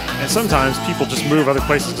 And sometimes people just move other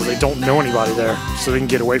places because they don't know anybody there, so they can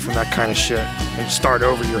get away from that kind of shit and start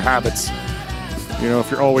over your habits. You know,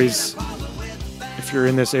 if you're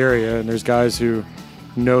in this area and there's guys who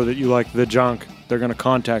know that you like the junk, they're going to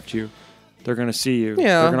contact you. They're going to see you.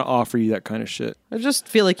 Yeah. They're going to offer you that kind of shit. I just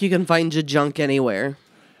feel like you can find your junk anywhere.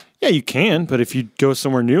 Yeah, you can, but if you go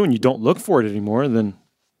somewhere new and you don't look for it anymore, then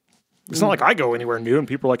it's not like I go anywhere new and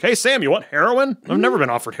people are like, hey, Sam, you want heroin? I've never been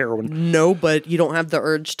offered heroin. No, but you don't have the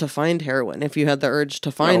urge to find heroin. If you had the urge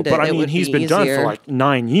to find But it, I it mean, would he's be been done easier. for like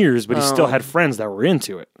 9 years, but he still had friends that were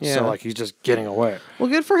into it. Yeah. So like he's just getting away. Well,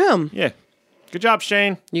 good for him. Yeah. Good job,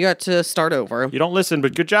 Shane. You got to start over. You don't listen,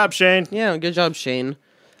 but good job, Shane. Yeah, good job, Shane.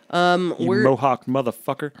 You mohawk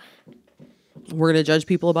motherfucker. We're gonna judge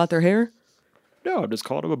people about their hair. No, I just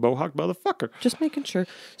called him a mohawk motherfucker. Just making sure.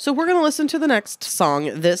 So we're gonna listen to the next song.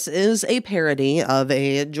 This is a parody of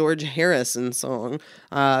a George Harrison song.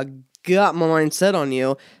 Got my mind set on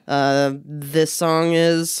you. This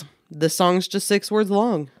song's just 6 words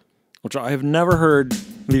long. Which I have never heard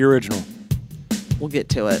the original. We'll get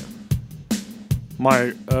to it.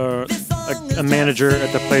 My a manager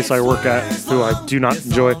at the place I work at, who I do not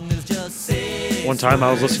enjoy. One time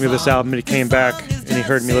I was listening to this album and he came back and he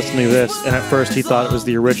heard me listening to this, and at first he thought it was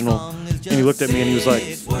the original. And he looked at me and he was like,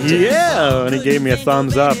 yeah! And he gave me a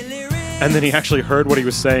thumbs up. And then he actually heard what he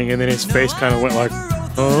was saying, and then his face kind of went like,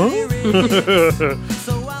 huh?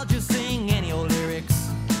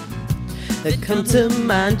 Come to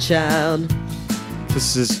my child.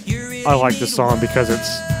 I like this song because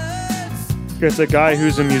it's a guy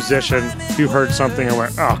who's a musician who heard something and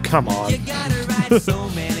went, oh, come on.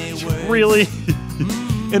 Really?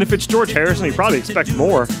 And if it's George Harrison, you probably expect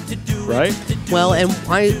more, right? Well, and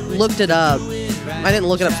I looked it up. I didn't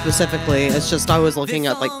look it up specifically. It's just I was looking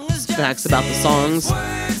at like facts about the songs,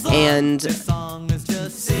 and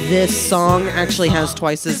this song actually has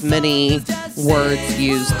twice as many words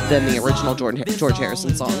used than the original George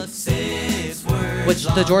Harrison song. Which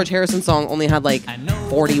the George Harrison song only had like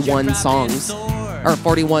 41 songs, or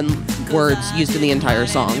 41 words used in the entire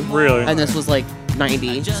song. Really? And this was like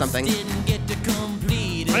 90 something.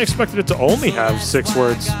 I expected it to only have 6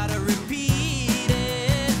 words. I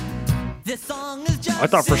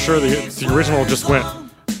thought for sure the original just went,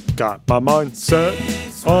 got my mind set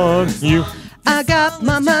on you. I got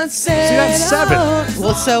my mind set. See, that's 7.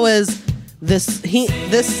 Well, so is this.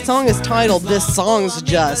 This song is titled "This Song's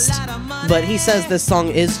Just," but he says this song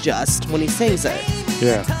is just when he sings it.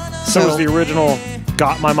 Yeah. So is the original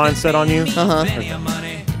got my mind set on you? Uh-huh.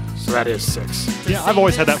 So that is 6. Yeah, I've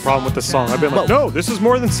always had that problem with this song. I've been like, no, this is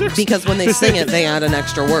more than 6. Because when they sing it, they add an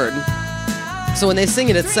extra word. So when they sing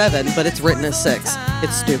it, it's 7, but it's written as 6.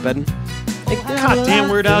 It's stupid. God damn,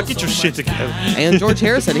 Weird Al, get your shit together. And George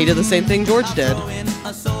Harrison, he did the same thing George did.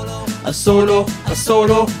 A solo, Han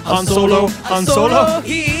Solo, Han Solo.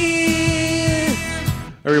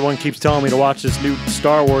 Everyone keeps telling me to watch this new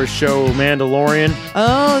Star Wars show, Mandalorian.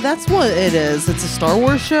 Oh, that's what it is. It's a Star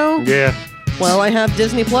Wars show? Yeah. Well, I have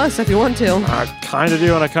Disney Plus if you want to. I kind of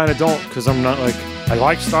do and I kind of don't, because I'm not like, I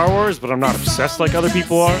like Star Wars, but I'm not obsessed like other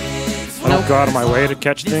people are. I don't go out of my way to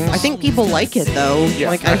catch things. I think people like it though.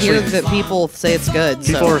 Yeah, like I actually, hear that people say it's good.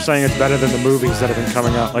 People so. are saying it's better than the movies that have been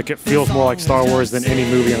coming out. Like, it feels more like Star Wars than any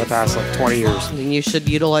movie in the past, like, 20 years. And you should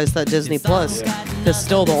utilize that Disney Plus. Because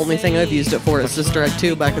still the only thing I've used it for is Sister Act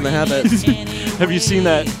 2 back in the habit. Have you seen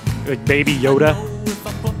that, like, Baby Yoda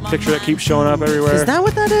picture that keeps showing up everywhere? Is that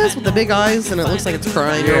what that is? With the big eyes and it looks like it's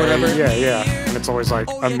crying or whatever? Yeah. And it's always like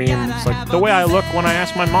a meme. It's like, the way I look when I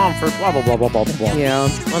ask my mom for blah, blah, blah, blah, blah, blah. Yeah,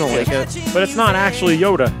 I don't like it. But it's not actually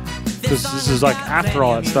Yoda. This is like after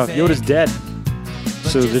all that stuff. Yoda's dead.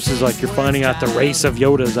 So this is like you're finding out the race of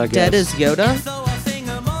Yodas, I guess. Dead is Yoda?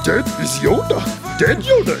 Dead is Yoda. Dead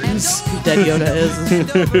Yoda is. Dead Yoda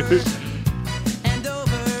is.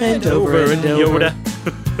 And over and over. Yoda.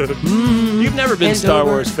 You've never been a Star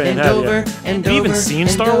Wars fan, have you? Have you even seen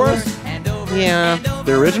Star Wars? Yeah.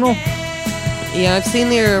 The original? Yeah, I've seen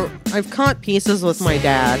the I've caught pieces with my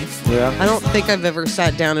dad. Yeah. I don't think I've ever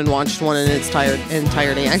sat down and watched one in its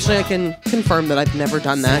entirety. Actually, I can confirm that I've never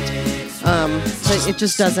done that. But it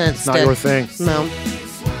just doesn't stick. Not your thing. No.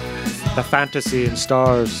 The fantasy and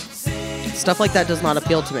stars. Stuff like that does not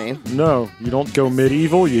appeal to me. No, you don't go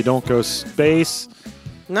medieval. You don't go space.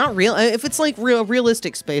 Not real. If it's like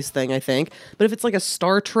realistic space thing, I think. But if it's like a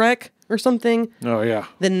Star Trek or something, Oh yeah.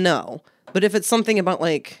 then no. But if it's something about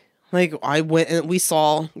like I went and we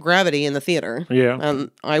saw Gravity in the theater. Yeah. And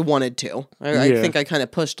I wanted to. I Yeah. think I kind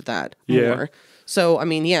of pushed that Yeah. more. So I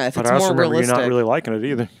mean, yeah, if But it's I also more remember realistic, you not really liking it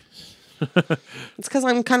either. it's because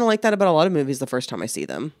I'm kind of like that about a lot of movies the first time I see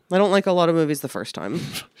them. I don't like a lot of movies the first time.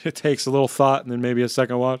 It takes a little thought and then maybe a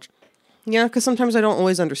second watch. Yeah, because sometimes I don't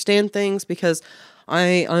always understand things because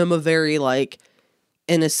I'm a very like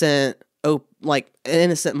innocent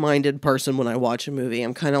minded person when I watch a movie.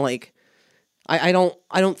 I'm kind of like I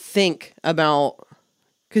don't think about,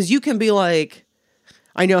 because you can be like,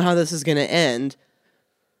 I know how this is gonna end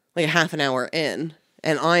like a half an hour in,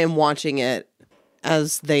 and I am watching it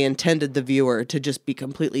as they intended the viewer to just be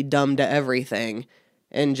completely dumb to everything.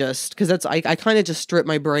 And just because I kind of just strip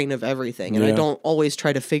my brain of everything, and I Yeah. don't always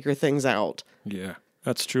try to figure things out. Yeah,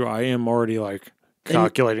 that's true. I am already like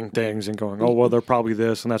calculating things and going, oh, well, they're probably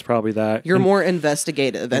this and that's probably that. You're and, more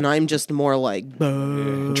investigative, and I'm just more like,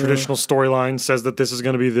 and traditional storyline says that this is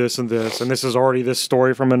going to be this, and this is already this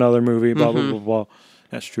story from another movie, blah, blah, blah, blah.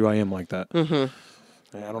 That's true. I am like that.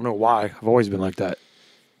 Mm-hmm. I don't know why. I've always been like that.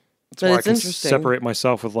 That's But why I it's can interesting. separate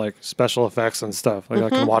myself with like special effects and stuff. Like I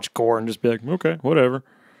can watch gore and just be like, okay, whatever.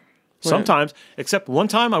 Sometimes, except one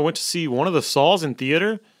time I went to see one of the Saws in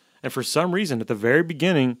theater, and for some reason at the very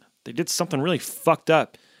beginning, they did something really fucked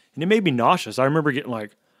up. And it made me nauseous. I remember getting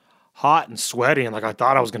like hot and sweaty and like I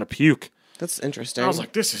thought I was going to puke. that's interesting. I was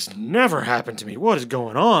like, this has never happened to me. What is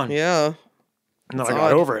going on? yeah. And then I It's got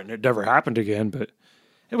odd. over it and it never happened again. But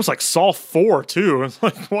it was like Saw 4 too. It's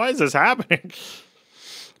like, why is this happening?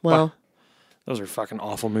 Well, Those are fucking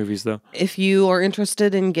awful movies though. if you are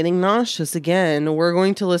interested in getting nauseous again, we're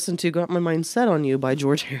going to listen to Got My Mind Set on You by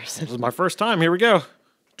George Harrison. This is my first time. Here we go.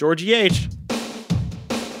 Georgie H.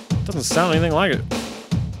 Doesn't sound anything like it.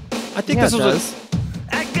 I think Yeah, this it was does.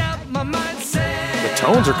 I got my mind set. the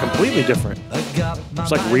tones are completely different.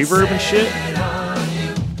 It's like reverb and shit.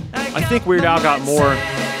 I think Weird Al got more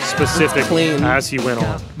specific Clean. as he went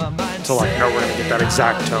on to like, no, we're gonna get that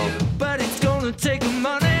exact tone. But it's gonna take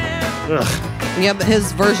money. Ugh. Yeah, but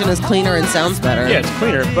his version is cleaner and sounds better. Yeah, it's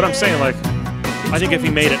cleaner, but I'm saying like, I think if he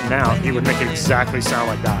made it now, he would make it exactly sound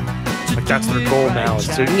like that. Like that's their goal now is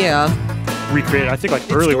to Yeah. recreate. I think like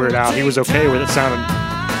early Weird Al, he was okay with it sounding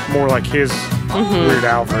more like his Weird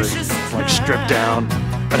Al version, like stripped down,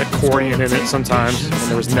 an accordion in it sometimes, and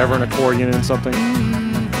there was never an accordion in something.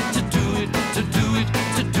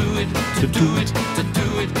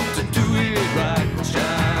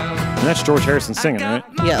 And that's George Harrison singing, right?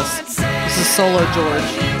 Yes. This is solo George.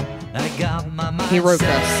 I got my mind He wrote this.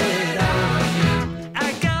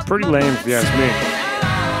 I got Pretty lame if you ask me.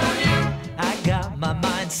 I got my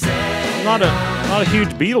mind set. Not a huge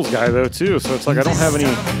Beatles guy though too, so it's like I don't have any. Do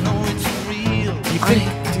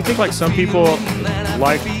you think like some people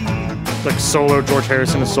like solo George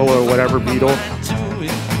Harrison and solo whatever Beatle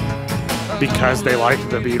because they like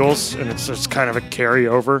the Beatles and it's just kind of a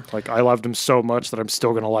carryover? Like I loved them so much that I'm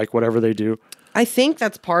still gonna like whatever they do. I think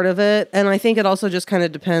that's part of it, and I think it also just kind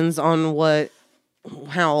of depends on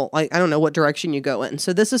how I don't know what direction you go in.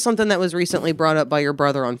 So this is something that was recently brought up by your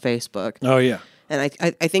brother on Facebook, Oh yeah. and I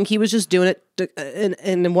think he was just doing it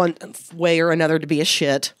in one way or another to be a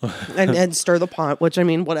shit and stir the pot. Which I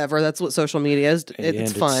mean, whatever. That's what social media is.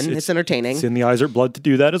 It's And fun. It's entertaining. It's in the Eisert blood to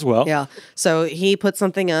do that as well. Yeah. So he put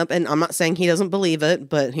something up, and I'm not saying he doesn't believe it,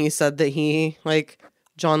 but he said that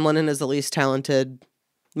John Lennon is the least talented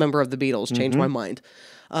member of the Beatles. Changed my mind.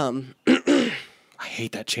 I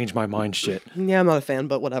hate that change my mind shit. Yeah, I'm not a fan,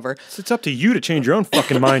 but whatever. It's up to you to change your own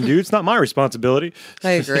fucking mind, dude. It's not my responsibility.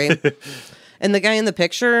 I agree. And the guy in the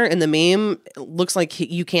picture in the meme looks like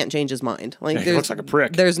you can't change his mind. Like He looks like a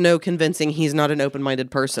prick. There's no convincing he's not an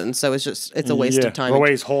open-minded person. So it's a waste of time. The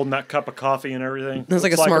way he's holding that cup of coffee and everything. There's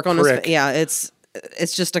like a Looks smirk on his prick. face. Yeah, it's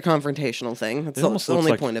just a confrontational thing. That's It the almost looks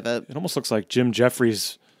only like- point of it. It almost looks like Jim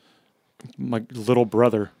Jeffries, my little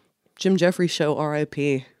brother. Jim Jeffries show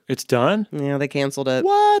R.I.P. It's done? Yeah, they canceled it.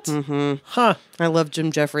 What? Mm-hmm. Huh. I love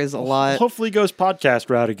Jim Jeffries a lot. Hopefully he goes podcast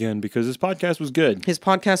route again because his podcast was good. His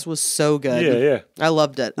podcast was so good. Yeah. I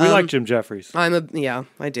loved it. We like Jim Jeffries. I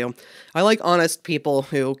do. I like honest people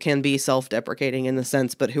who can be self-deprecating in the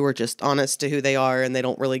sense, but who are just honest to who they are and they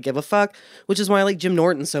don't really give a fuck, which is why I like Jim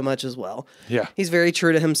Norton so much as well. Yeah. He's very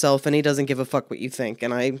true to himself and he doesn't give a fuck what you think,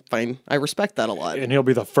 and I respect that a lot. And he'll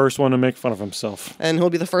be the first one to make fun of himself. And he'll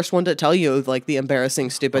be the first one to tell you like the embarrassing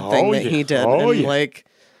stupid thing that he did and like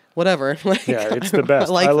whatever. Like, yeah, it's the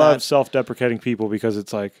best. I love self-deprecating people because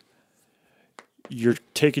it's like you're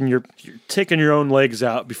taking your own legs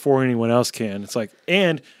out before anyone else can. It's like,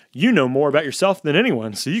 and you know more about yourself than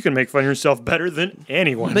anyone, so you can make fun of yourself better than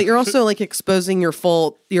anyone. But you're also like exposing your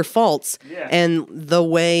faults, and the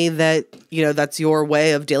way that that's your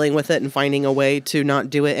way of dealing with it and finding a way to not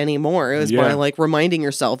do it anymore is by like reminding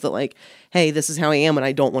yourself that like, hey, this is how I am, and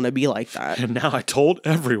I don't want to be like that. And now I told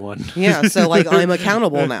everyone. Yeah, so like I'm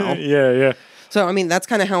accountable now. Yeah. So I mean, that's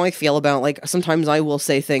kind of how I feel about like sometimes I will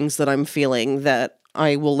say things that I'm feeling that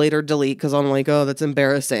I will later delete because I'm like, oh, that's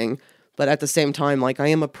embarrassing. But at the same time, like I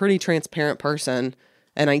am a pretty transparent person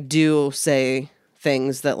and I do say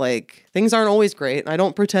things that like things aren't always great. I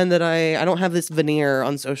don't pretend that I don't have this veneer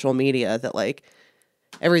on social media that like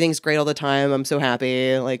everything's great all the time. I'm so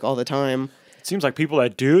happy like all the time. It seems like people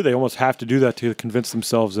that do, they almost have to do that to convince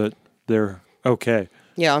themselves that they're okay.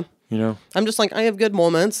 Yeah. You know? I'm just like, I have good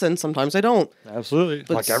moments and sometimes I don't. Absolutely.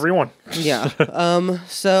 But like everyone. Yeah.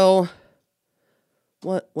 So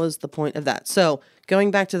what was the point of that? So going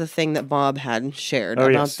back to the thing that Bob had shared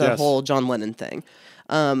about the whole John Lennon thing.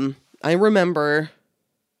 I remember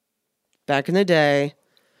back in the day,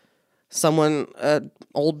 someone, an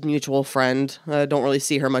old mutual friend, I don't really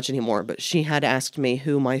see her much anymore, but she had asked me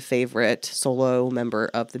who my favorite solo member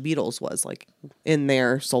of the Beatles was, like in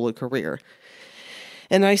their solo career.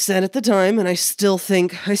 And I said at the time, and I still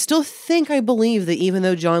think I believe that even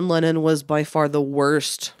though John Lennon was by far the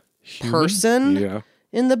worst person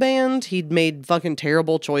in the band, he'd made fucking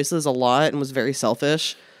terrible choices a lot and was very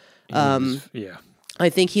selfish. I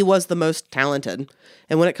think he was the most talented.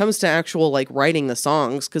 And when it comes to actual like writing the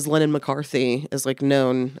songs, because Lennon McCarthy is like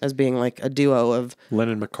known as being like a duo of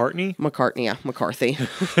Lennon McCartney? McCartney, yeah, McCarthy.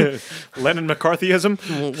 Lennon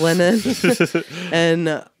McCarthyism? Lennon.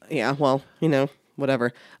 And yeah, well, you know,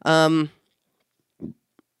 whatever. Silence.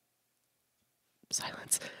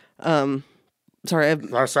 Sorry.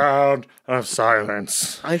 The sound of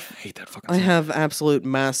silence. I hate that fucking song. I have absolute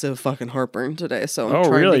massive fucking heartburn today, so I'm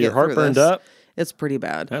trying really? to get Your heartburned through this. up? It's pretty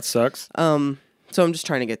bad. That sucks. So I'm just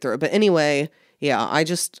trying to get through it. But anyway, yeah,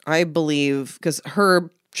 I believe, because her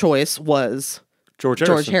choice was George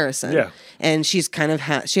Harrison. Yeah. And she's kind of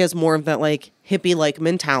she has more of that like hippie-like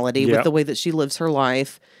mentality with the way that she lives her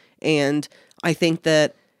life. And I think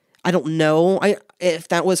that, I don't know if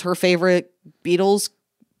that was her favorite Beatles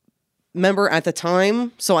member at the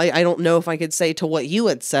time, so I don't know if I could say to what you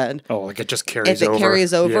had said. Oh, like it just carries over. If it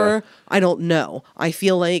carries over, yeah. I don't know. I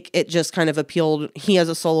feel like it just kind of appealed, he as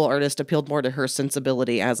a solo artist appealed more to her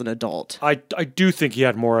sensibility as an adult. I do think he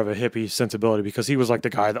had more of a hippie sensibility because he was like the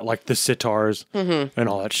guy that liked the sitars and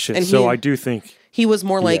all that shit. And so I do think... He was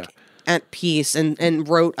more like at peace and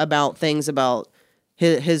wrote about things about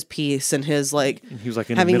his peace and his like... He was like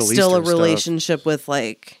in having Middle still Eastern a relationship with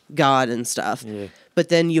like God and stuff. Yeah. But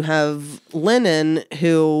then you have Lennon,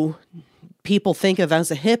 who people think of as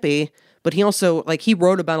a hippie, but he also, like, he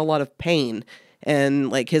wrote about a lot of pain and,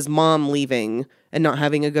 like, his mom leaving and not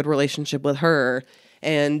having a good relationship with her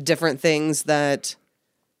and different things that,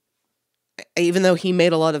 even though he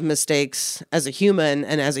made a lot of mistakes as a human,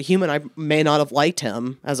 and as a human, I may not have liked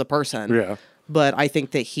him as a person. Yeah. But I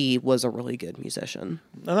think that he was a really good musician.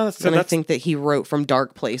 And I think that he wrote from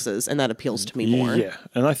dark places, and that appeals to me more. Yeah.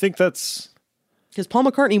 And I think that's... Because Paul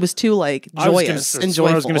McCartney was too like joyous and joyful.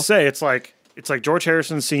 What I was going to say. It's like George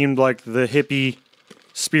Harrison seemed like the hippie,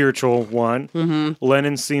 spiritual one. Mm-hmm.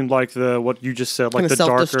 Lennon seemed like what you just said, like the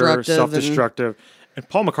darker, self-destructive. And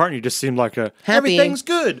Paul McCartney just seemed like everything's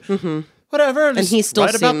good, whatever. And he still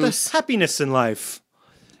seems about the happiness in life,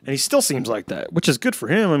 and he still seems like that, which is good for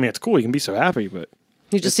him. I mean, it's cool. He can be so happy, but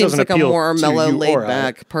he just seems like a more mellow,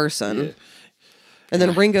 laid-back person. Yeah. And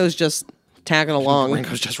then Ringo's just tagging along.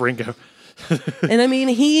 Ringo's just Ringo. And I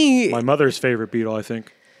mean, my mother's favorite Beatle, I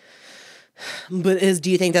think. But do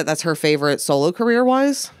you think that that's her favorite solo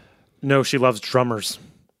career-wise? No, she loves drummers.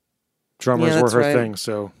 Drummers were her thing,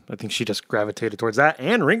 so I think she just gravitated towards that.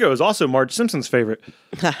 And Ringo is also Marge Simpson's favorite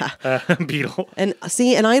Beatle.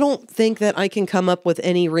 And I don't think that I can come up with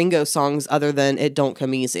any Ringo songs other than "It Don't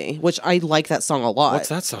Come Easy," which I like that song a lot. What's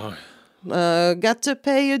that song? Got to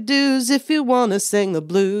pay your dues if you want to sing the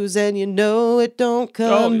blues, and you know it don't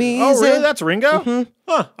come easy. Oh, really? That's Ringo?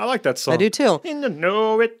 Huh, I like that song. I do too. In the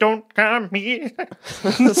know it don't come easy.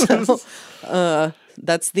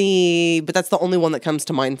 That's the only one that comes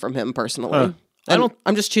to mind from him personally.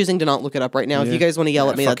 I'm just choosing to not look it up right now. If you guys want to yell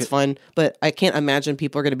at me, that's fine. But I can't imagine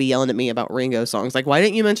people are going to be yelling at me about Ringo songs. Like, why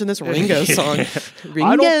didn't you mention this Ringo song?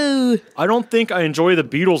 Ringo. I don't think I enjoy the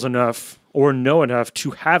Beatles enough or know enough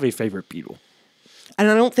to have a favorite Beatle. And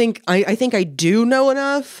I don't think I think I do know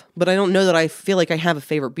enough, but I don't know that I feel like I have a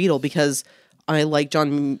favorite Beatle because I like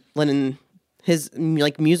John Lennon, his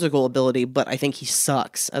like musical ability, but I think he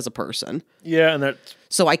sucks as a person. Yeah, and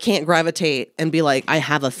So I can't gravitate and be like, I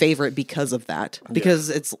have a favorite because of that. Because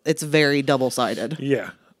it's very double-sided.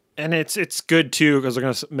 yeah. And it's good too, because I'm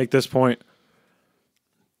going to make this point.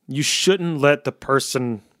 You shouldn't let the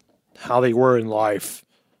person, how they were in life,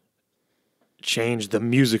 change the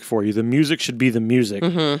music for you. The music should be the music.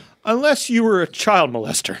 Unless you were a child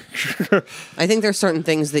molester. I think there's certain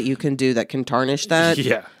things that you can do that can tarnish that.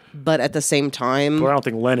 Yeah. But at the same time, But I don't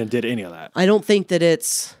think Lennon did any of that. I don't think that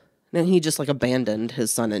it's... And he just like abandoned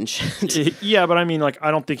his son and shit. Yeah, but I mean, like, I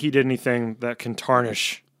don't think he did anything that can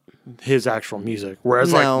tarnish his actual music.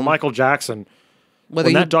 Whereas, No. like, Michael Jackson, Whether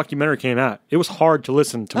when you that documentary came out, it was hard to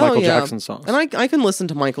listen to Michael Jackson songs. And I can listen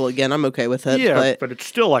to Michael again. I'm okay with it. Yeah, but it's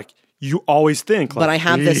still like, you always think. Like, but I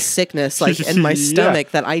have this sickness like in my Yeah.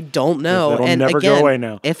 stomach that I don't know. That'll and never again, go away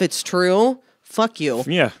now. If it's true, fuck you.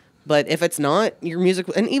 Yeah. But if it's not, your music,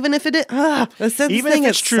 and even if it is, that's the Even thing,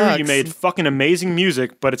 if it's it true, sucks. you made fucking amazing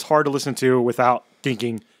music, but it's hard to listen to without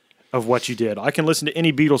thinking of what you did. I can listen to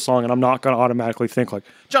any Beatles song and I'm not going to automatically think like,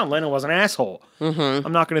 John Lennon was an asshole.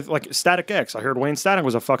 I'm not going to, like, Static X. I heard Wayne Static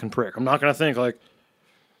was a fucking prick. I'm not going to think like,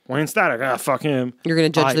 Wayne Static, fuck him. You're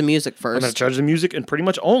going to judge the music I'm going to first. judge the music and pretty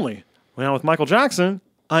much only. Now with Michael Jackson,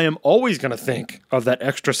 I am always going to think of that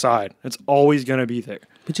extra side. It's always going to be there.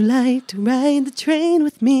 Would you like to ride the train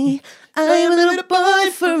with me? I am a little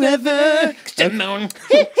boy forever.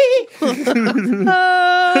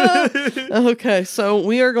 Okay, so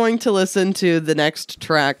we are going to listen to the next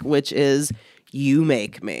track, which is You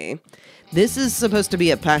Make Me. This is supposed to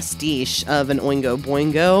be a pastiche of an Oingo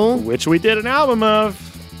Boingo. Which we did an album of.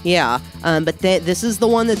 Yeah, but this is the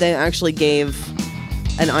one that they actually gave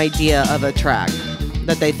an idea of a track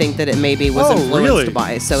that they think that it maybe was influenced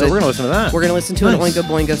by. So we're going to listen to that. We're going to listen to Nice. an Oingo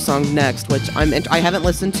Boingo song next, which I haven't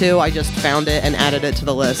listened to. I just found it and added it to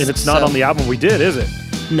the list. And it's not on the album we did, is it?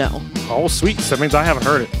 No, Oh, sweet. So that means I haven't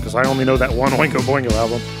heard it, because I only know that one Oingo Boingo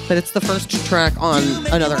album. but it's the first track on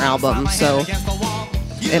another album, so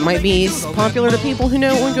it might be popular to people who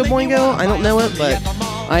know Oingo Boingo. I don't know it, but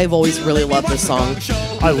I've always really loved this song.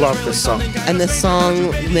 I love this song. And this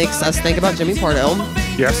song makes us think about Jimmy Pardo,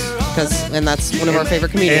 Yes. and that's one of our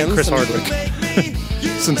favorite comedians. And Chris Hardwick.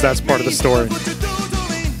 Since that's part of the story.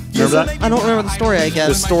 Remember that? I don't remember the story, I The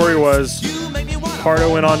guess. story was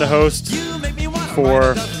Pardo went on to host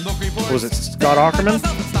for, what was it, Scott Aukerman?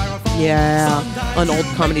 Yeah, an old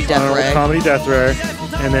comedy death On ray. Comedy Death Ray.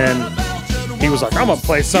 And then he was like, I'm going to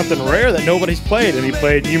play something rare that nobody's played. And he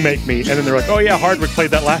played You Make Me. And then they're like, oh yeah, Hardwick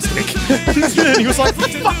played that last week. And he was like,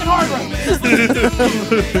 fucking Hardwick.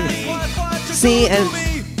 See, and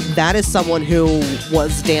that is someone who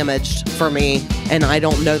was damaged for me, and I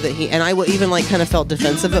don't know that and I even like kind of felt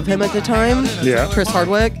defensive of him at the time. Yeah. Chris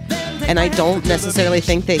Hardwick, and I don't necessarily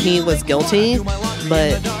think that he was guilty,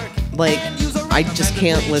 but like I just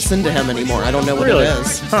can't listen to him anymore. I don't know what Really? it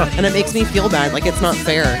is, Huh. and it makes me feel bad. Like it's not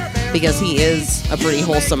fair because he is a pretty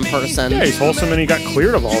wholesome person. Yeah, he's wholesome and he got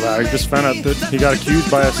cleared of all that. He just found out that he got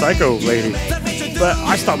accused by a psycho lady. But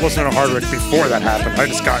I stopped listening to Hardwick before that happened. I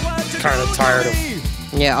just got kind of tired of.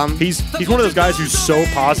 Yeah, He's one of those guys who's so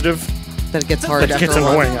positive that gets hard. that it after gets a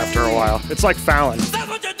while. annoying after a while. It's like Fallon.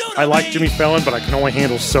 I like Jimmy Fallon, but I can only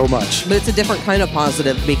handle so much. But it's a different kind of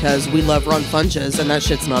positive because we love Ron Funches, and that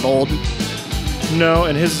shit's not old. No,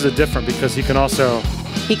 and his is a different because he can also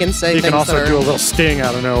He can say he things can also that are, do a little sting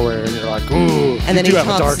out of nowhere, and you're like, ooh, and then you he do have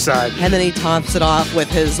tops, a dark side. And then he tops it off with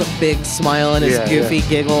his big smile and his Yeah, goofy yeah.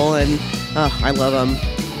 giggle, and I love him.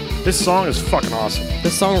 This song is fucking awesome.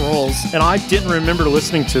 This song rules. And I didn't remember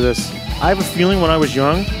listening to this. I have a feeling when I was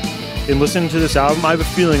young, in listening to this album, I have a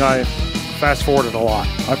feeling I fast forwarded a lot.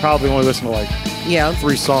 I probably only listened to like Yeah.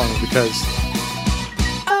 3 songs because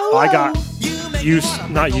I got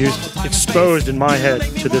exposed in my head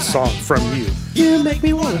to this song from you. You make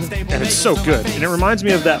me want. And it's so good. And it reminds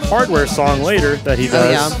me of that Hardware song later that he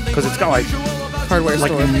does. yeah. Because it's got like Hardware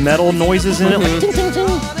store. metal noises in it. Like, ting, ting,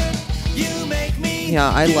 ting. Yeah,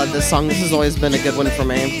 I love this song. This has always been a good one for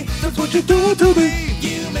me. That's what you're doing to me.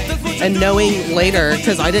 And knowing later,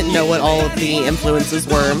 because I didn't know what all of the influences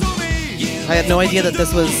were, I had no idea that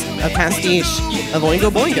this was a pastiche of Oingo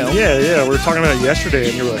Boingo. Yeah, we were talking about it yesterday,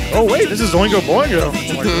 and you were like, oh, wait, this is Oingo Boingo.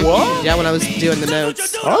 I'm like, what? Yeah, when I was doing the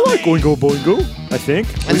notes. I like Oingo Boingo, I think.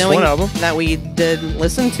 At And least knowing one album. that we did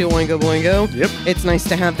listen to Oingo Boingo, Yep. it's nice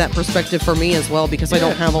to have that perspective for me as well, because I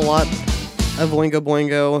don't have a lot of Oingo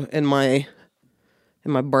Boingo in my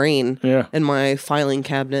brain. Yeah. In my filing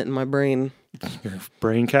cabinet in my brain. Your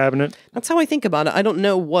brain cabinet. That's how I think about it. I don't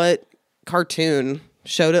know what cartoon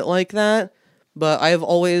showed it like that, but I've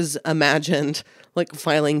always imagined like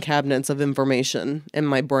filing cabinets of information in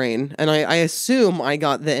my brain. And I assume I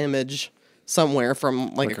got the image somewhere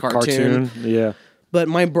from like a cartoon. Yeah. But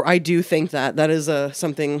I do think that is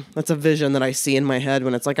something that's a vision that I see in my head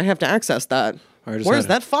when it's like I have to access that. I just Where's had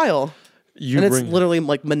that file? You And it's bring literally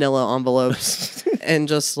like manila envelopes and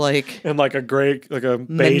just like and like a beige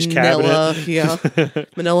manila, cabinet. yeah,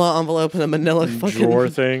 manila envelope and a manila fucking drawer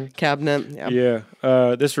thing. cabinet. Yeah.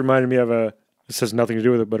 Yeah. This reminded me of this has nothing to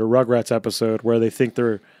do with it, but a Rugrats episode where they think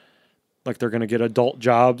they're going to get adult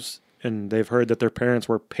jobs, and they've heard that their parents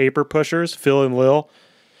were paper pushers, Phil and Lil,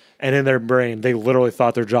 and in their brain they literally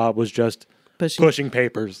thought their job was just pushing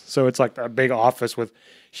papers. So it's like a big office with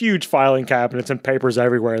huge filing cabinets and papers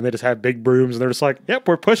everywhere, and they just have big brooms, and they're just like, yep,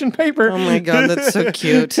 we're pushing paper. Oh my god, that's so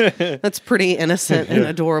cute. That's pretty innocent and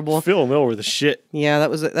adorable. Phil and Lil were the shit. Yeah,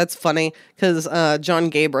 that's funny because John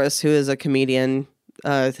Gabris, who is a comedian,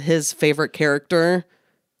 his favorite character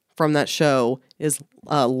from that show is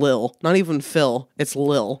Lil. Not even Phil, it's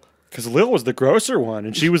Lil. Because Lil was the grosser one,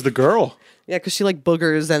 and she was the girl. Yeah, because she like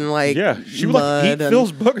boogers and like She would like eat and-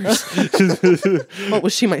 Phil's boogers. What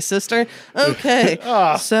was she, my sister? Okay,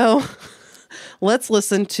 so let's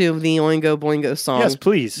listen to the Oingo Boingo song. Yes,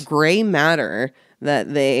 please. Gray Matter, that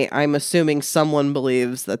I'm assuming someone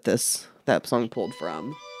believes that song pulled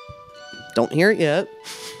from. Don't hear it yet.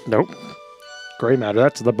 Nope. Gray matter.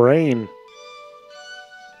 That's the brain.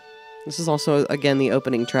 This is also, again, the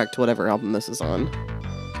opening track to whatever album this is on.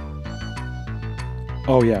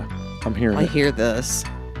 Oh yeah, I'm hearing I it. hear this.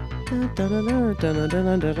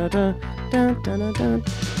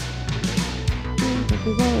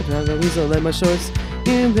 Weasel let my shorts.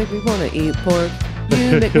 You make me wanna eat pork.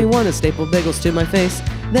 You make me wanna staple bagels to my face,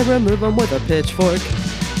 then remove them with a pitchfork.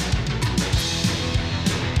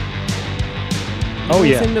 Oh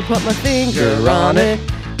yeah. Seem to put my finger on it.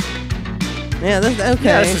 Yeah, that's okay.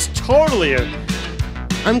 Yeah, this is totally a.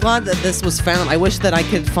 I'm glad that this was found. I wish that I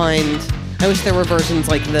could find. I wish there were versions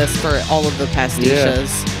like this for all of the pastiches.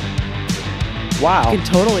 Wow. I can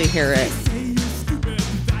totally hear it.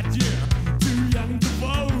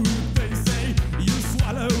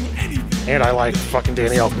 And I like fucking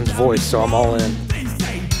Danny Elfman's voice, so I'm all in.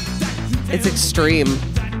 It's extreme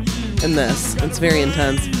in this. It's very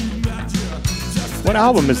intense. What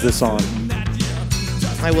album is this on?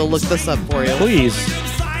 I will look this up for you. Please.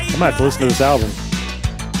 I might have to listen to this album.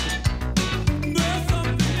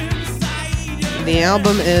 The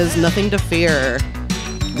album is Nothing to Fear.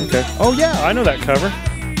 Okay. Oh yeah, I know that cover.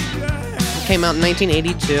 It came out in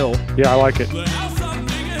 1982. Yeah, I like it.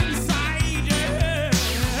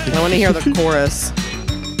 I want to hear the chorus.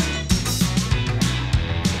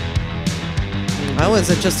 Oh, is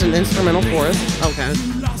it just an instrumental chorus? Okay. I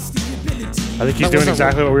think he's That doing wasn't-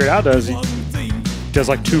 exactly what Weird Al does. He does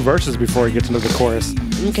like 2 verses before he gets into the chorus.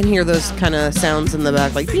 You can hear those kind of sounds in the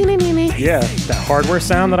back, like nee, nee, nee, nee. Yeah, that hardware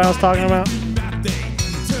sound that I was talking about.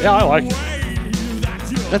 Yeah, I like it.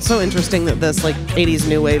 That's so interesting that this like 80s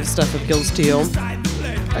new wave stuff appeals to you.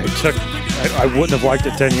 I wouldn't have liked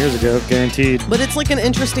it 10 years ago, guaranteed. But it's like an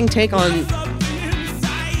interesting take on.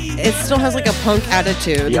 It still has like a punk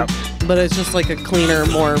attitude. Yep. But it's just like a cleaner,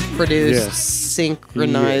 more produced, Yeah.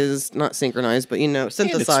 synchronized, not synchronized, but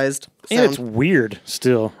synthesized And it's sound. weird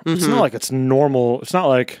still. It's not like it's normal. It's not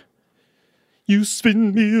like you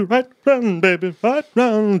spin me right round, baby, right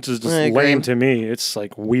round. It's just I agree. lame to me. It's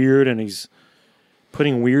like weird, and he's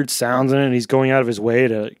putting weird sounds in it, and he's going out of his way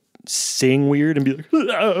to sing weird and be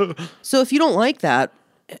like, So if you don't like that,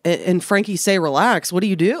 and Frankie say relax, what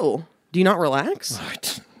do? Do you not relax?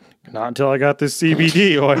 not until I got this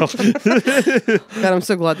CBD oil. God, I'm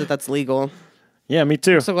so glad that that's legal. Yeah, me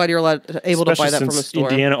too. So glad you're able to buy Especially that from a since store.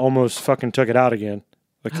 Indiana almost fucking took it out again.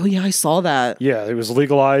 Like, Oh yeah, I saw that. yeah, it was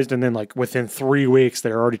legalized, and then like within 3 weeks,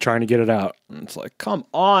 they're already trying to get it out. And it's like, come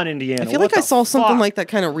on, Indiana. I feel what like I the saw something fuck? like that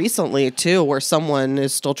kind of recently too, where someone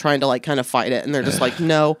is still trying to like kind of fight it, and they're just like,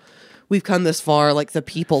 no, we've come this far. Like the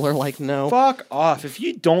people are like, no. Fuck off. If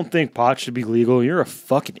you don't think pot should be legal, you're a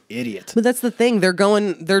fucking idiot. But that's the thing.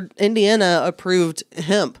 They're Indiana approved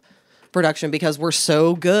hemp production because we're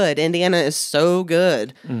so good. Indiana is so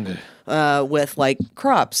good with like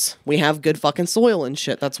crops. We have good fucking soil and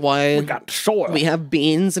shit. That's why We got soil. we have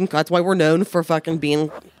beans, and that's why we're known for fucking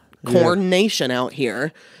being corn nation out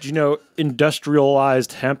here. Do you know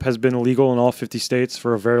industrialized hemp has been illegal in all 50 states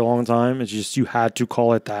for a very long time? It's just you had to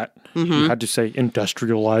call it that. You had to say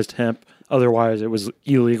industrialized hemp. Otherwise, it was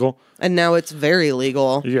illegal. And now it's very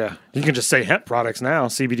legal. Yeah. You can just say hemp products now,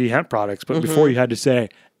 CBD hemp products. But before you had to say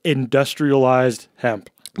industrialized hemp.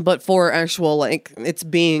 But for actual, like, it's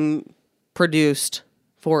being produced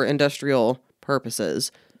for industrial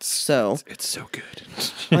purposes. So, It's so good.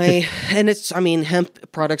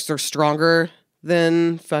 hemp products are stronger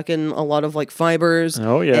than fucking a lot of like fibers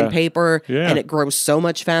Oh, yeah. and paper, Yeah. and it grows so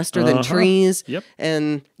much faster than trees. Yep.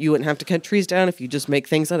 And you wouldn't have to cut trees down if you just make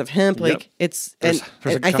things out of hemp. Yep. Like it's, There's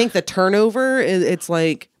and a I guy- think the turnover it's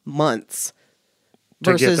like months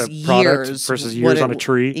To get versus the product years versus what years on a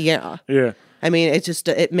tree. Yeah. Yeah. I mean, it just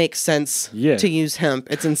it makes sense Yeah. to use hemp.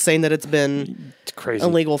 It's insane that it's been It's crazy.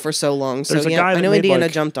 illegal for so long. So There's a yeah, guy I that know made, Indiana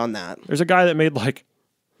like- jumped on that. There's a guy that made like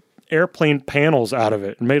airplane panels out of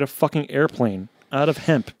it and made a fucking airplane out of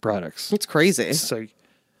hemp products. It's crazy. It's like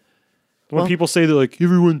when people say that like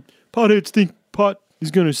everyone potheads think pot is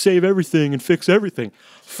going to save everything and fix everything.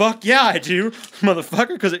 Fuck yeah, I do, motherfucker,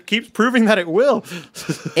 because it keeps proving that it will.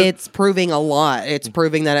 It's proving a lot. It's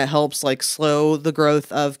proving that it helps like slow the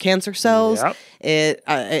growth of cancer cells. Yep.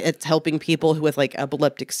 It's helping people with like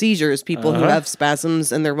epileptic seizures, people who have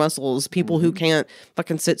spasms in their muscles, people who can't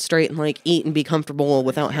fucking sit straight and like eat and be comfortable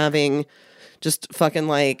without having just fucking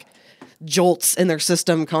like jolts in their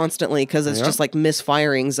system constantly because it's just like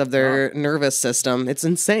misfirings of their nervous system. It's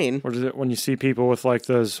insane. What is it when you see people with like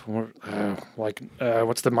those,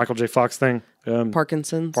 what's the Michael J. Fox thing?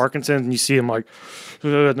 Parkinson's. Parkinson's, and you see them like,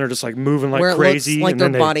 and they're just like moving like Where it crazy. looks like and their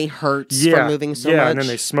then body hurts from moving so much. and then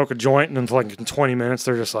they smoke a joint, and then like in 20 minutes,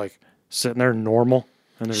 they're just like sitting there normal.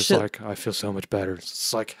 And they're just Shit. like, I feel so much better.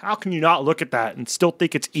 It's like, how can you not look at that and still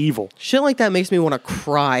think it's evil? Shit like that makes me want to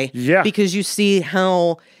cry. Yeah. Because you see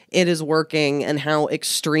how it is working and how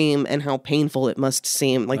extreme and how painful it must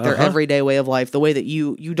seem. Like their everyday way of life, the way that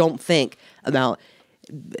you don't think about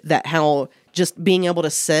that, how just being able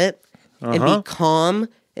to sit and be calm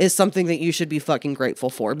is something that you should be fucking grateful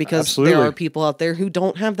for, because Absolutely. there are people out there who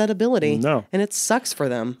don't have that ability. No. And it sucks for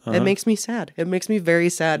them. It makes me sad. It makes me very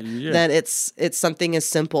sad that it's something as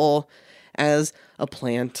simple as a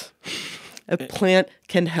plant. A plant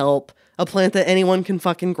can help. A plant that anyone can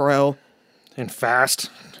fucking grow. And fast.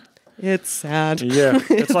 It's sad. Yeah,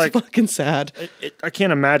 it's like- fucking sad. I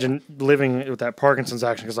can't imagine living with that Parkinson's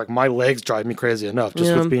action because like my legs drive me crazy enough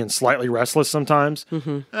just with being slightly restless sometimes.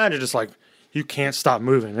 And you're just like, you can't stop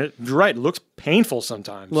moving. You're right. It looks painful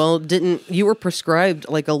sometimes. Well, you were prescribed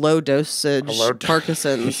like a low dosage low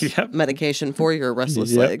Parkinson's Yep. medication for your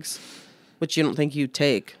restless Yep. legs, which you don't think you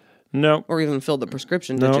take no. or even filled the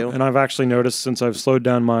prescription, No, did you? and I've actually noticed since I've slowed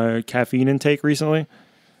down my caffeine intake recently,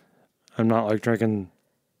 I'm not like drinking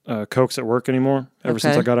Cokes at work anymore ever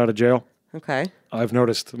since Okay. I got out of jail. Okay. I've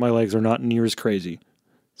noticed my legs are not near as crazy.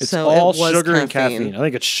 It's So all it was sugar and caffeine. caffeine. I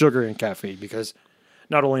think it's sugar and caffeine because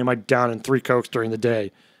not only am I down in 3 Cokes during the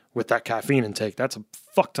day with that caffeine intake, that's a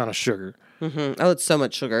fuck ton of sugar. Oh, it's so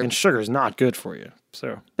much sugar. And sugar is not good for you.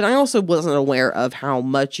 So, But I also wasn't aware of how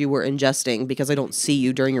much you were ingesting because I don't see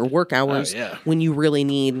you during your work hours yeah. when you really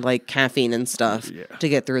need like caffeine and stuff to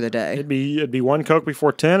get through the day. it'd be 1 Coke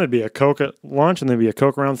before 10, it'd be a Coke at lunch, and then it'd be a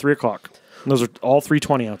Coke around 3 o'clock. And those are all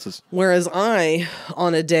 320 ounces. Whereas I,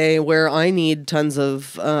 on a day where I need tons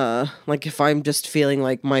of, like if I'm just feeling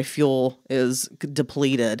like my fuel is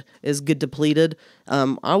depleted,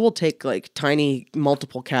 I will take like tiny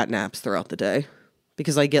multiple cat naps throughout the day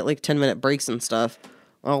because I get like 10-minute breaks and stuff.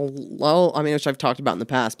 Which I've talked about in the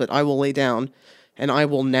past, but I will lay down and I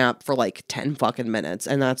will nap for like 10 fucking minutes,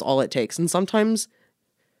 and that's all it takes. And sometimes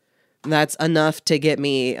that's enough to get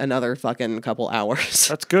me another fucking couple hours.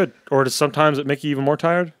 That's good. Or does sometimes it make you even more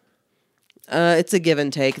tired? It's a give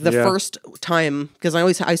and take. The Yeah. first time, because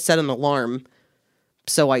I set an alarm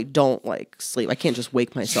so I don't like sleep. I can't just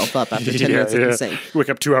wake myself up after 10 minutes of insane. Wake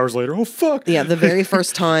up 2 hours later. Oh, fuck. Yeah, the very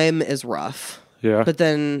first time is rough. Yeah.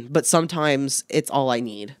 But sometimes it's all I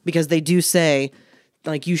need, because they do say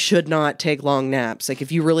like you should not take long naps. Like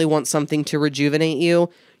if you really want something to rejuvenate you,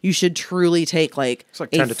 you should truly take like It's like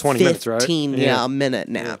 10 to 20 minutes, right? 15 Yeah. minute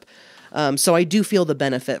nap. So I do feel the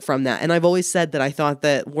benefit from that. And I've always said that I thought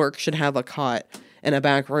that work should have a cot in a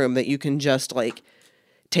back room that you can just like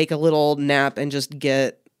take a little nap and just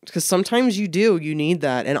get because sometimes you need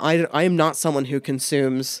that. And I am not someone who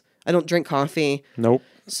consumes, I don't drink coffee. Nope.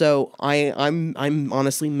 So I'm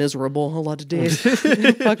honestly miserable a lot of days.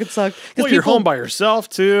 It fucking sucks. Well, you're home by yourself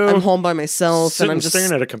too. I'm home by myself, Sitting and I'm just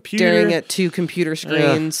staring at a computer. staring at 2 computer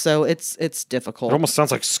screens. So it's difficult. It almost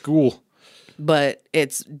sounds like school. But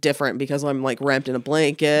it's different because I'm like wrapped in a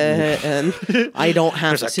blanket and I don't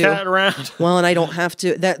have There's to. a cat around. Well, and I don't have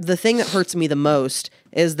to. The thing that hurts me the most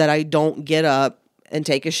is that I don't get up and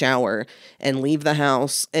take a shower and leave the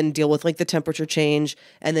house and deal with like the temperature change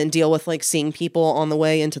and then deal with like seeing people on the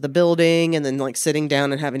way into the building and then like sitting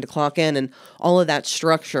down and having to clock in, and all of that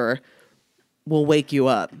structure will wake you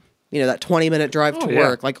up. You know, that 20-minute drive to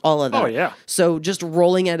work, like all of that. Oh, yeah. So just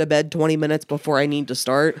rolling out of bed 20 minutes before I need to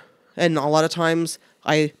start. And a lot of times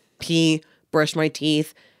I pee, brush my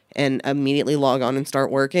teeth, and immediately log on and start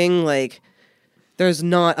working. Like, there's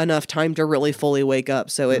not enough time to really fully wake up,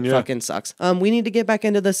 so it fucking sucks. We need to get back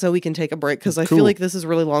into this so we can take a break, because I feel like this is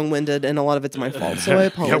really long-winded, and a lot of it's my fault, so I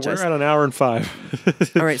apologize. Yeah, we're at an hour and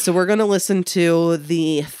 5. All right, so we're going to listen to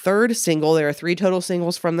the third single. There are 3 total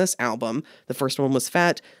singles from this album. The first one was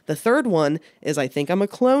Fat. The third one is I Think I'm a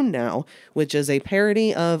Clone Now, which is a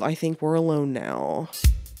parody of I Think We're Alone Now.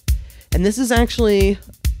 And this is actually,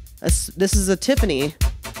 this is a Tiffany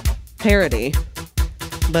parody,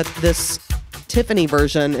 but this Tiffany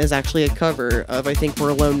version is actually a cover of I Think We're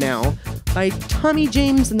Alone Now by Tommy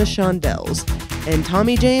James and the Shondells. And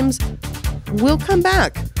Tommy James will come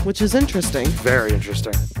back, which is interesting. Very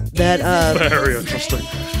interesting. That Very interesting.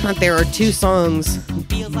 there are 2 songs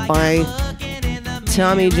by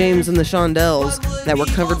Tommy James and the Shondells that were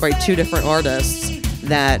covered by 2 different artists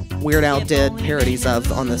that Weird Al did parodies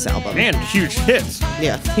of on this album. And huge hits.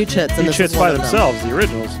 Yeah, huge hits. And Huge hits by themselves, the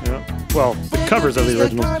originals. Yeah. Well, the covers of the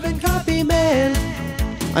originals.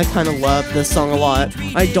 I kind of love this song a lot.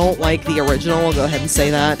 I don't like the original, I'll go ahead and say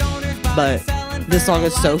that. But this song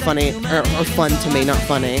is so funny, or fun to me, not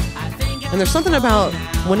funny. And there's something about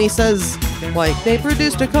when he says, like, they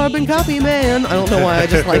produced a carbon copy, man. I don't know why, I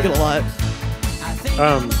just like it a lot.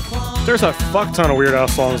 There's a fuck ton of Weird Al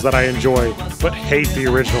songs that I enjoy, but hate the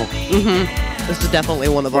original. This is definitely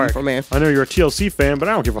one of them for me. I know you're a TLC fan, but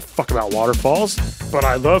I don't give a fuck about Waterfalls. But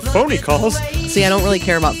I love Phony Calls. See, I don't really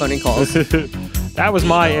care about phony calls. That was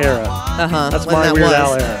my era. That's when my that Weird was.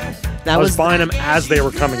 Al era. I was buying them as they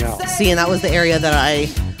were coming out. See, and that was the area that I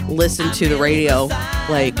listened to the radio,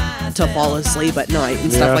 like, to fall asleep at night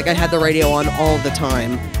and stuff. Like, I had the radio on all the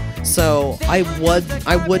time. So I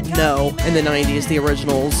would know in the 90s the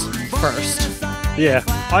originals first. Yeah,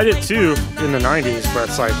 I did too in the 90s, but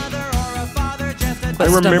it's like, But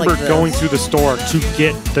I stuff remember like going this. to the store to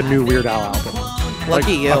get the new Weird Al album.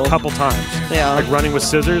 Lucky you. A couple times. Yeah. Like Running with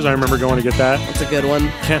Scissors, I remember going to get that. That's a good one.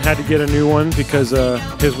 Kent had to get a new one because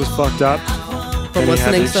his was fucked up. From And he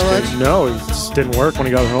had listening to so much? exchange- No, it just didn't work when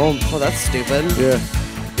he got home. Well, that's stupid. Yeah.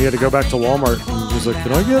 He had to go back to Walmart and he was like,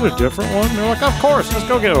 can I get a different one? And they're like, of course, let's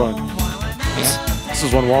go get one. This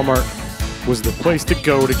is when Walmart was the place to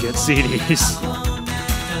go to get CDs.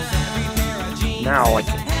 Now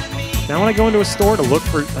when I go into a store to look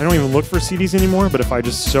for, I don't even look for CDs anymore, but if I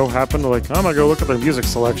just so happen to like, I'm gonna go look at the music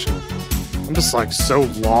selection, I'm just like so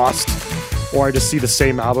lost. Or I just see the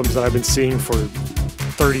same albums that I've been seeing for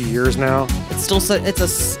 30 years now. It's still it's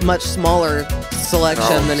a much smaller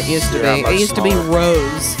selection than it used to yeah, be. much It used to be smaller.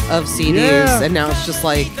 rows of CDs, Yeah. and now it's just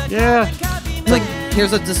like Yeah.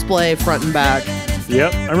 here's a display front and back.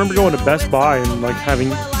 Yep. I remember going to Best Buy and like having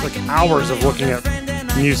like hours of looking at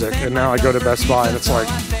music, and now I go to Best Buy and it's like,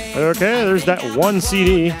 okay, there's that one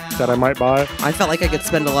CD that I might buy. I felt like I could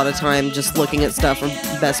spend a lot of time just looking at stuff from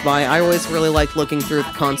Best Buy. I always really liked looking through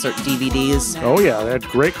concert DVDs. Oh yeah, they had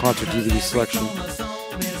great concert DVD selection.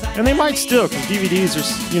 And they might still, because DVDs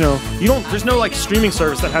are, there's no like streaming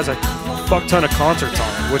service that has a fuck ton of concerts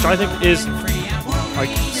on it, which I think is like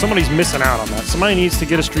somebody's missing out on that. Somebody needs to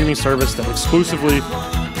get a streaming service that exclusively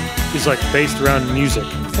is like based around music.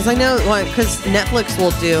 Because I know, because Netflix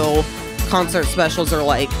will do concert specials or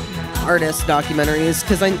like artist documentaries.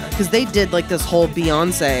 Because they did like this whole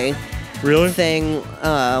Beyonce Really? thing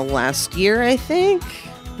last year, I think.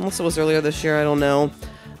 Unless it was earlier this year, I don't know.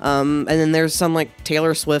 And then there's some like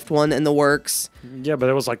Taylor Swift one in the works. Yeah, but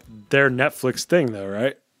it was like their Netflix thing though,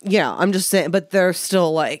 right? Yeah, I'm just saying, but they're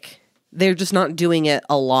still like, they're just not doing it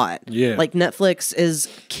a lot. Yeah. Like Netflix is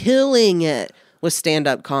killing it with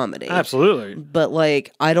stand-up comedy. Absolutely. But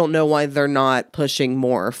like, I don't know why they're not pushing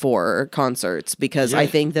more for concerts, because I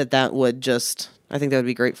think that would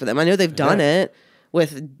be great for them. I know they've done it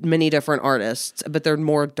with many different artists, but they're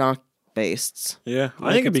more doc-based. Yeah, I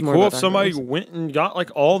Like, think it'd it's be more cool about if somebody documentaries. went and got like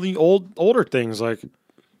all the older things, like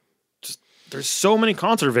just there's so many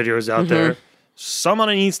concert videos out there.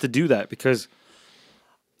 Somebody needs to do that because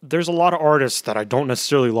there's a lot of artists that I don't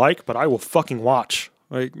necessarily like, but I will fucking watch.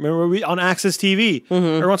 Like, remember we on Access TV?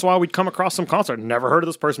 Every once in a while we'd come across some concert. Never heard of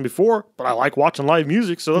this person before, but I like watching live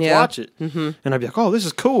music, so let's watch it. And I'd be like, oh, this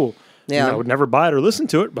is cool. Yeah. I would never buy it or listen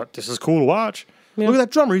to it, but this is cool to watch. Look at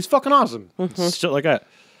that drummer. He's fucking awesome. Shit like that.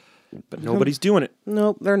 But nobody's doing it.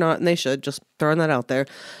 Nope, they're not, and they should. Just throwing that out there.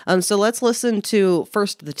 So let's listen to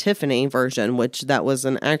first the Tiffany version, which that was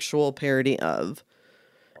an actual parody of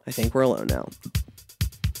I Think We're Alone Now.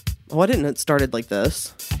 Oh, I didn't know it started like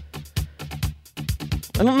this.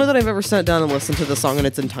 I don't know that I've ever sat down and listened to the song in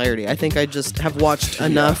its entirety. I think I just have watched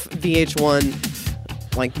enough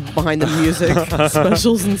VH1, like, behind the music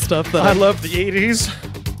specials and stuff. That I love the 80s.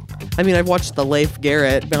 I mean, I've watched the Leif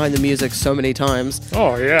Garrett behind the music so many times.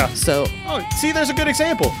 Oh, yeah. So, Oh, see, there's a good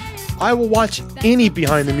example. I will watch any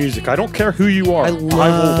behind the music. I don't care who you are. I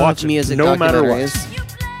love will watch music it, no matter what. documentaries.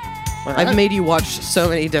 I've made you watch so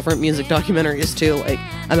many different music documentaries too, like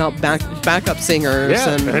about backup singers Yeah,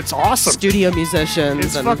 and it's awesome. studio musicians.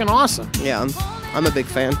 It's and, fucking awesome. yeah, I'm a big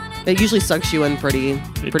fan. It usually sucks you in pretty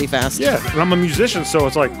fast. Yeah, and I'm a musician, so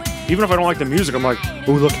it's like, even if I don't like the music, I'm like,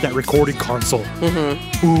 ooh, look at that recording console.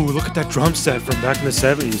 Ooh, look at that drum set from back in the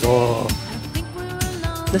 70s. Oh,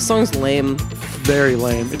 This song's lame. very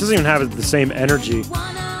lame. It doesn't even have the same energy.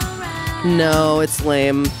 No, it's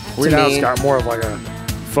lame. Weird to Al's me. got more of like a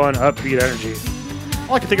fun, upbeat energy.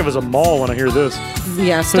 All I can think of is a mall when I hear this.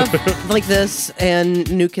 Yeah, stuff like this and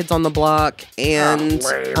New Kids on the Block and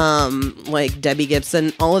lame. like Debbie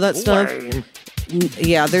Gibson, all of that stuff. Lame.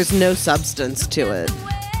 Yeah, there's no substance to it.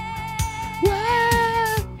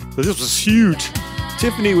 But this was huge.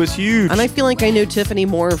 Tiffany was huge. And I feel like I knew Tiffany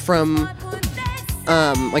more from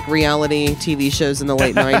like reality TV shows in the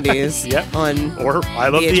late 90s. Yep. On Or I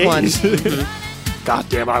Love VH1. the 80s. God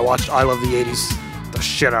damn it, I watched I Love the 80s. The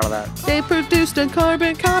shit out of that. They produced a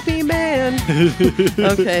carbon copy, man.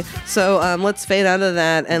 Okay, so let's fade out of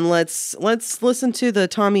that and let's listen to the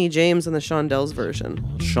Tommy James and the Shondells version.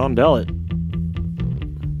 Shondell it.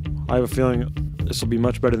 I have a feeling this will be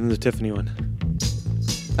much better than the Tiffany one.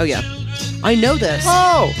 Oh yeah, I know this.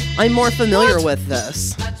 Oh! I'm more familiar with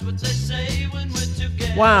this.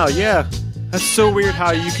 Wow, yeah. That's so weird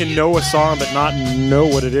how you can know a song but not know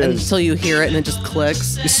what it is. Until you hear it and it just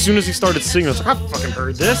clicks. As soon as he started singing, I was like, I've fucking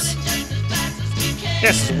heard this.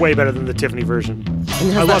 This is way better than the Tiffany version. And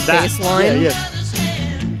it has I love that. bass line.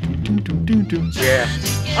 Yeah.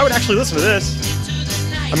 I would actually listen to this.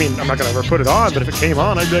 I mean, I'm not going to ever put it on, but if it came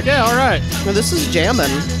on, I'd be like, yeah, all right. Well, this is jamming.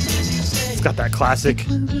 It's got that classic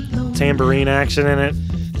tambourine action in it.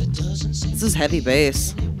 This is heavy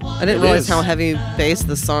bass. I didn't It realize is. how heavy bass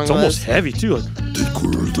this song It's was. almost heavy, too. Like,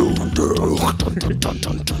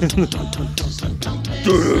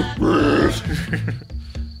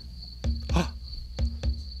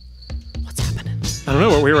 What's happening? I don't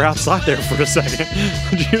know, we were outside there for a second.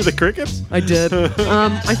 Did you hear the crickets? I did.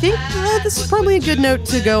 I think this is probably a good note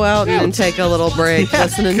to go out and take a little break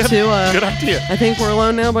listening good, to good idea. I Think We're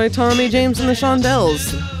Alone Now by Tommy James and the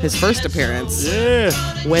Shondells. His first appearance. Yeah.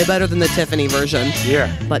 Way better than the Tiffany version,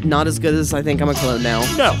 Yeah. but not as good as I Think I'm a Clone Now.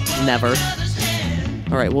 No. Never.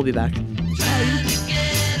 All right, we'll be back.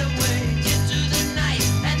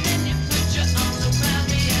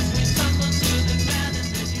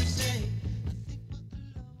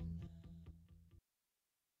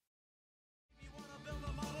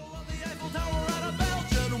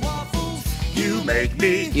 You make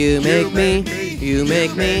me. You make me, you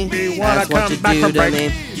make me. wanna That's what come you back do from to break.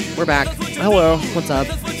 me. We're back. Hello. What's up?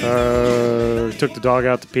 Took the dog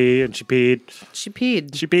out to pee and she peed. She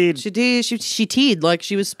peed. She peed. She did. She teed like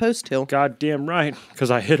she was supposed to. Goddamn right,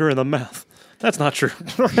 because I hit her in the mouth. That's not true.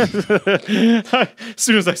 As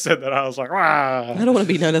soon as I said that, I was like, wow. I don't want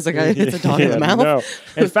to be known as a guy who hits a dog in the mouth. No.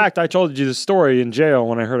 In fact, I told you the story in jail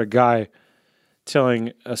when I heard a guy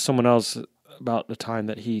telling someone else about the time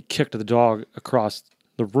that he kicked the dog across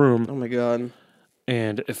the room. Oh my god.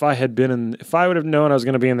 And if I would have known I was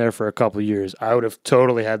going to be in there for a couple of years, I would have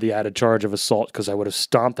totally had the added charge of assault because I would have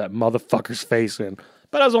stomped that motherfucker's face in.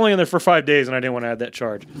 But I was only in there for 5 days and I didn't want to add that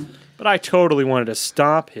charge. But I totally wanted to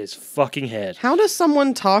stomp his fucking head. How does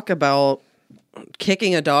someone talk about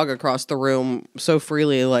kicking a dog across the room so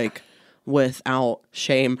freely, like without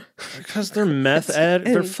shame? Because they're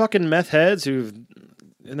they're fucking meth heads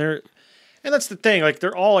and that's the thing, like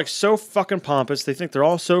they're all like so fucking pompous. They think they're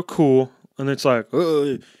all so cool. And it's like,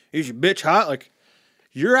 oh, is your bitch hot? Like,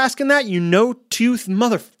 you're asking that, you no-tooth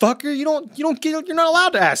motherfucker? You're not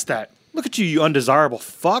allowed to ask that. Look at you, you undesirable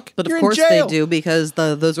fuck. But You're of course in they jail. do because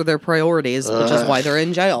those are their priorities, which is why they're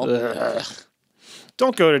in jail.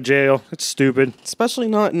 Don't go to jail. It's stupid. Especially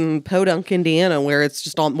not in Podunk, Indiana, where it's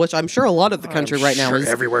just on, which I'm sure a lot of the country right now is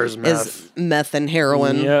everywhere's is meth and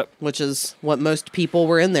heroin, Yep. which is what most people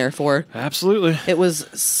were in there for. Absolutely. It was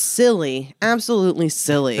silly, absolutely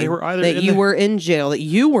silly. They were either that in you the- were in jail, that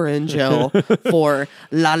you were in jail for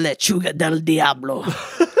La Lechuga del Diablo.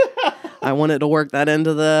 I wanted to work that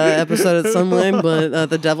into the episode at some point, but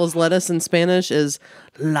the devil's lettuce in Spanish is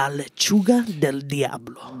La Lechuga del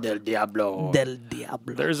Diablo. Del Diablo. Del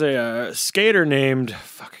Diablo. There's a skater named,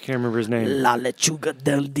 fuck, I can't remember his name. La Lechuga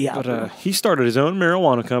del Diablo. But he started his own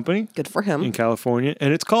marijuana company Good for him. in California,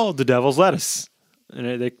 and it's called the Devil's Lettuce.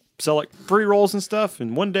 And they sell like pre-rolls and stuff.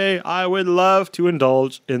 And one day I would love to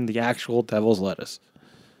indulge in the actual Devil's Lettuce.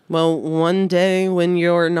 Well, one day when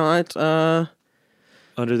you're not,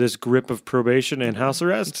 Under this grip of probation and house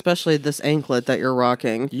arrest. especially this anklet that you're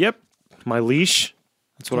rocking, Yep. My leash.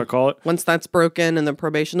 That's what I call it. once that's broken and the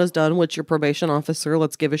probation is done, which your probation officer,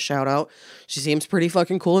 let's give a shout out. She seems pretty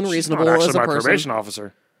fucking cool and reasonable Not actually as a my person. probation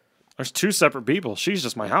officer. There's two separate people. She's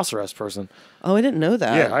just my house arrest person. Oh, I didn't know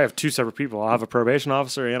that. Yeah, I have two separate people. I have a probation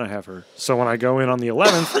officer and I have her. So when I go in on the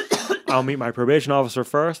 11th, I'll meet my probation officer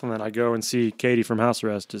first, and then I go and see Katie from house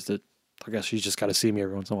arrest. Just that, I guess she's just got to see me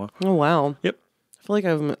every once in a while. Oh, wow. Yep. I feel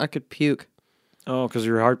like I could puke. Oh, because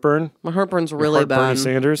your heartburn? My heartburn's really Bernie bad.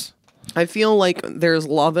 Sanders? I feel like there's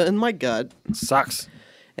lava in my gut, Sucks.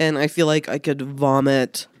 and I feel like I could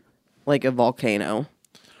vomit like a volcano.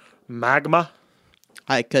 Magma?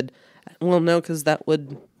 I could, well, no, because that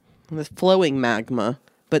would, with flowing magma,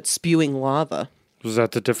 but spewing lava. Was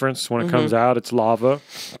that the difference? When it comes out, it's lava,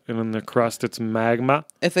 and in the crust, it's magma.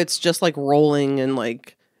 If it's just like rolling and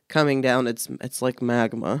like coming down, it's like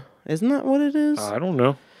magma. Isn't that what it is? I don't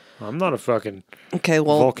know. I'm not a fucking... Okay,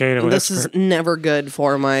 well, volcano this expert. is never good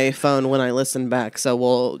for my phone when I listen back, so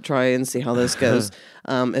we'll try and see how this goes.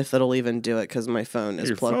 If it'll even do it, because my phone is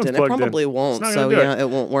Your plugged phone's in. plugged It in. probably It's won't, not so gonna do yeah, it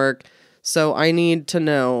won't work. So I need to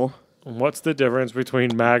know. What's the difference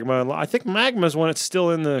between magma and... I think magma is when it's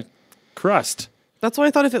still in the crust. That's why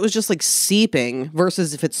I thought if it was just like seeping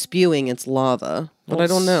versus if it's spewing, it's lava. But I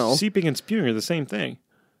don't know. Seeping and spewing are the same thing.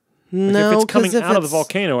 No, if it's coming 'cause if out of the it's-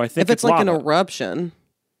 volcano, I think if it's like lava. an eruption,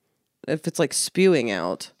 if it's like spewing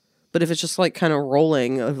out, but if it's just like kind of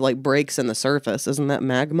rolling of like breaks in the surface, isn't that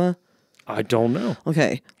magma? I don't know.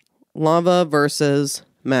 Okay, lava versus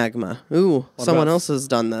magma. Ooh, someone about- else has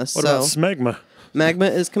done this. What So about smegma? magma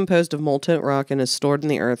is composed of molten rock and is stored in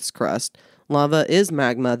the Earth's crust. Lava is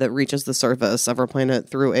magma that reaches the surface of our planet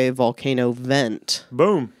through a volcano vent.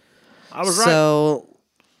 Boom. I was right. So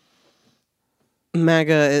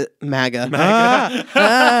MAGA.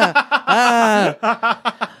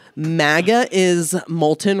 MAGA is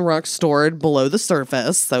molten rock stored below the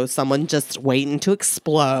surface, so someone just waiting to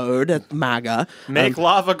explode at MAGA. Make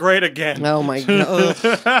lava great again. Oh my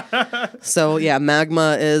god. So yeah,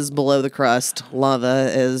 magma is below the crust,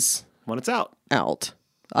 lava is When it's out. out.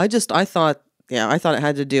 I thought it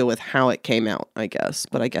had to do with how it came out, I guess,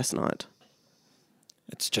 but I guess not.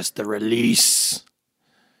 It's just the release.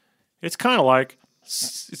 It's kind of like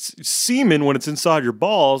it's semen when it's inside your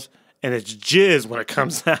balls, and it's jizz when it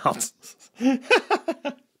comes out.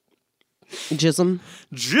 Jism.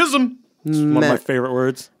 Jism. It's one of my favorite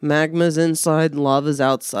words. Magma's inside, lava's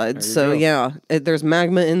outside. So go. yeah, there's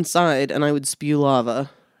magma inside, and I would spew lava.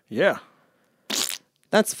 Yeah.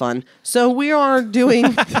 That's fun. So we are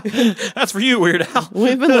doing. That's for you, Weird Al.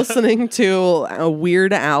 We've been listening to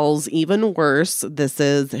Weird Al's Even Worse. This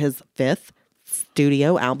is his 5th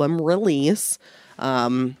studio album release.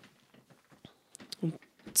 Sam's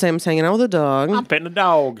hanging out with a dog. I'm petting a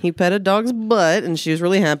dog. He pet a dog's butt, and she was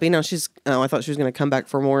really happy. Now I thought she was going to come back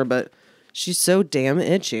for more, but she's so damn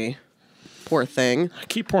itchy. Poor thing. I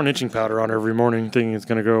keep pouring itching powder on her every morning, thinking it's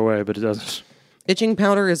going to go away, but it doesn't. Itching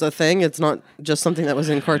powder is a thing. It's not just something that was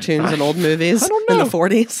in cartoons and old movies don't in the know.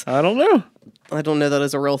 40s. I don't know. I don't know that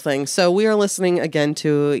is a real thing. So we are listening again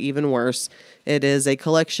to Even Worse. It is a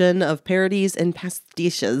collection of parodies and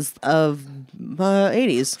pastiches of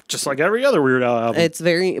 80s. Just like every other Weird Al album. It's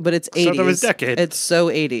but it's 80s. Except of his decade. It's so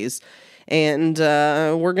 80s. And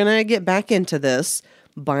we're going to get back into this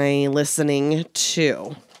by listening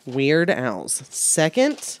to Weird Al's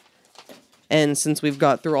second, and since we've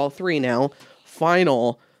got through all 3 now,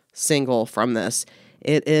 final single from this.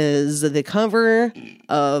 It is the cover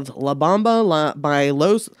of La Bamba by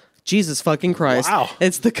Los... Jesus fucking Christ. Wow.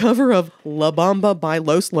 It's the cover of La Bamba by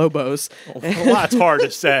Los Lobos. Well, that's hard to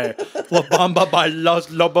say. La Bamba by Los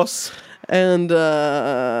Lobos. And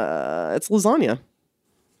it's lasagna.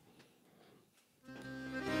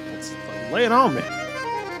 Lay it on me.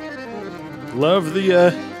 Love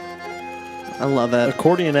the I love it.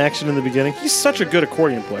 Accordion action in the beginning. He's such a good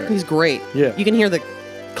accordion player. He's great. Yeah. You can hear the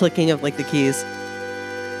clicking of like the keys.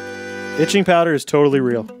 Itching powder is totally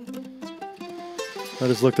real. I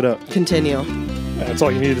just looked it up. Continue. That's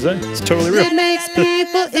all you need to say. It's totally real. It makes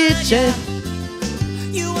people itchy.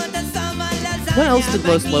 What else did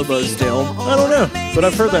Los Lobos do? I don't know, but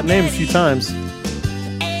I've heard that name a few times.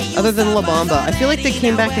 Other than La Bamba. I feel like they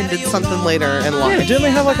came back and did something later in Yeah, life. didn't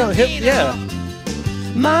they have like a hit? Yeah.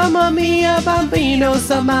 Mamma mia, bambino,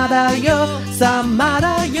 samara yo,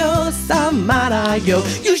 samara yo, samara yo.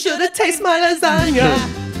 You should have tasted my lasagna.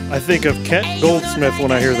 I think of Kent Goldsmith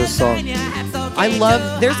when I hear this song. I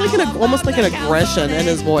love, there's like almost like an aggression in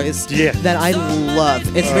his voice Yeah. that I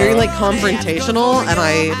love. It's very like confrontational and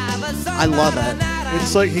I love it.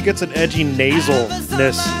 It's like he gets an edgy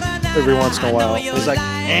nasalness every once in a while. He's like,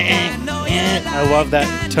 I love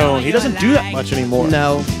that tone. He doesn't do that much anymore.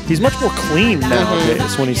 No. He's much more clean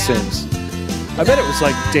nowadays when he sings. I bet it was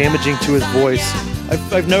like damaging to his voice.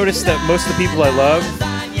 I've noticed that most of the people I love,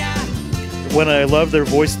 when I love their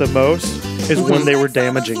voice the most, is when they were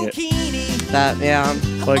damaging it. That, yeah.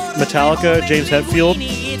 Like Metallica, James Hetfield,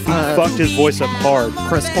 he fucked his voice up hard.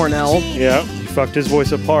 Chris Cornell. Yeah, he fucked his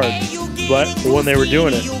voice up hard. But when they were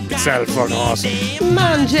doing it, it sounded fucking awesome.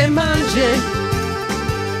 Manje, manje.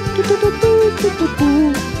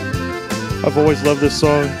 I've always loved this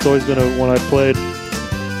song. It's always been a one I played.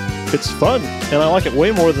 It's fun, and I like it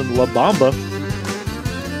way more than La Bamba.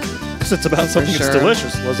 Because it's about something sure. that's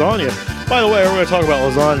delicious. Lasagna. By the way, we're going to talk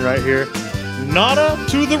about lasagna right here. Nata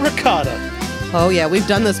to the ricotta. Oh yeah, we've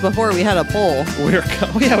done this before. We had a poll.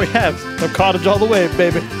 Oh yeah, we have. The cottage all the way,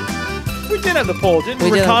 baby. We did have the poll. Didn't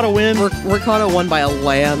ricotta win? Ricotta won by a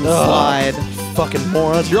landslide. Fucking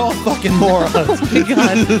morons. You're all fucking morons. Oh my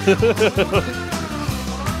god.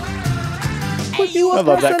 I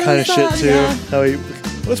love that kind of shit too. How he,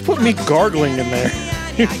 let's put me gargling in there.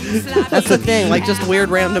 That's the thing. Like just weird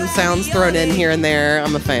random sounds thrown in here and there.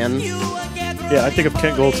 I'm a fan. Yeah, I think of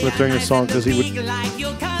Kent Goldsmith during this song because he would, like,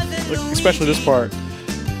 especially this part.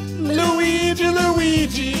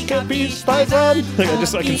 Luigi, can't be spice on. Like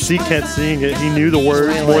I can see Kent singing it. He knew the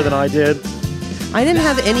words more than I did. I didn't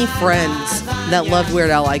have any friends that loved Weird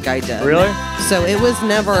Al like I did. Really? So it was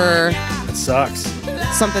never It sucks.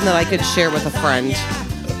 something that I could share with a friend.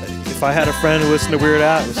 If I had a friend who listened to Weird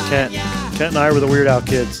Al, it was Kent. Kent and I were the Weird Al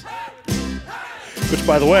kids. Which,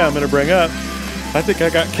 by the way, I'm going to bring up. I think I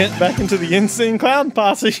got Kent back into the Insane Clown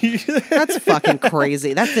Posse. That's fucking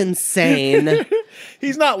crazy. That's insane.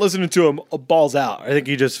 He's not listening to him balls out. I think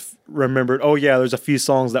he just remembered, oh yeah, there's a few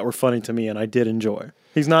songs that were funny to me and I did enjoy.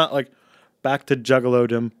 He's not like back to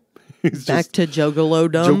Juggalodom. He's Back just to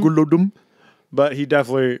Juggalodom. Juggalodom. But he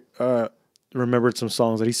definitely remembered some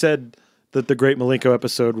songs that he said that the Great Malenko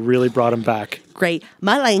episode really brought him back. Great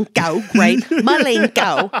Malenko. Great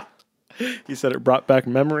Malenko. He said it brought back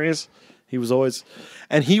memories. He was always,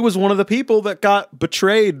 and he was one of the people that got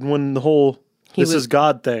betrayed when the whole "this is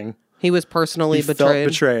God" thing. He was personally He betrayed. felt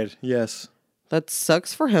betrayed. Yes, That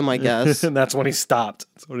sucks for him, I guess. and that's when he stopped.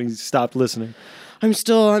 That's when he stopped listening. I'm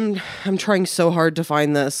trying so hard to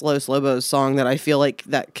find this Los Lobos song that I feel like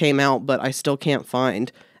that came out, but I still can't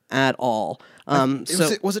find at all.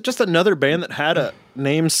 Was it just another band that had a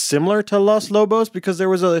name similar to Los Lobos? Because there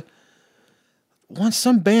was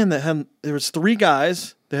some band that there was three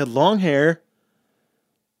guys. They had long hair.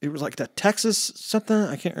 It was like the Texas something.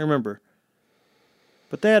 I can't remember.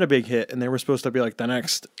 But they had a big hit, and they were supposed to be like the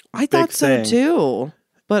next. I thought big so thing. too.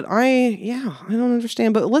 But I don't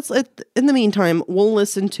understand. But in the meantime, we'll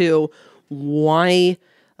listen to why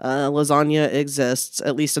lasagna exists,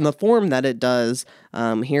 at least in the form that it does.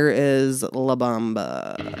 Here is La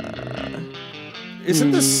Bamba.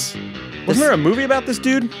 Isn't this? Wasn't there a movie about this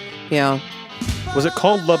dude? Yeah, Was it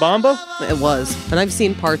called La Bamba? it was. And I've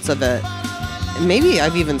seen parts of it. Maybe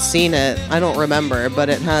I've even seen it. I don't remember. But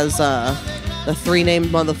it has the three-named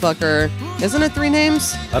motherfucker. Isn't it three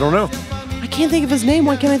names? I don't know. I can't think of his name.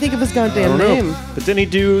 Why can't I think of his I goddamn don't know. name? But didn't he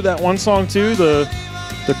do that one song too? The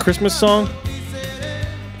Christmas song?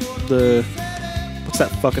 What's that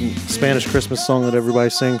fucking Spanish Christmas song that everybody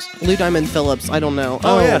sings? Lou Diamond Phillips. I don't know.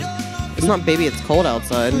 Oh, yeah. It's not Baby, It's Cold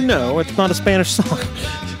Outside. No, it's not a Spanish song.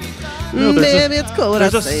 No, Baby, it's cold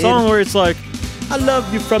there's outside. a song where it's like, I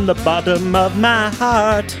love you from the bottom of my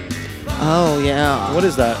heart. Oh, yeah. What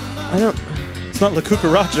is that? I don't... It's not La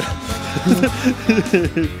Cucaracha.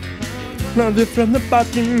 Love you from the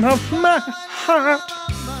bottom of my heart.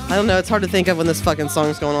 I don't know. It's hard to think of when this fucking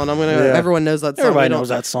song's going on. Yeah. Everyone knows that song. Everybody We don't- knows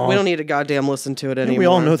that song. We don't need to goddamn listen to it anymore. We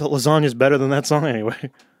all know that lasagna's better than that song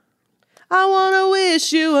anyway. I wanna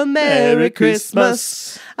wish you a Merry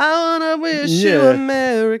Christmas. I wanna wish you a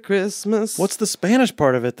Merry Christmas. What's the Spanish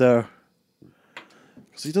part of it, though?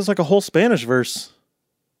 Because he does like a whole Spanish verse.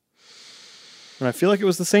 And I feel like it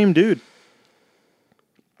was the same dude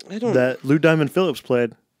I don't that Lou Diamond Phillips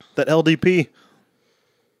played. That LDP.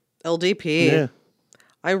 LDP. Yeah.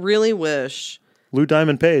 I really wish. Lou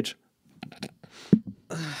Diamond Page.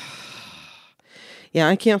 Yeah,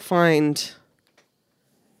 I can't find.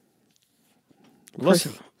 Los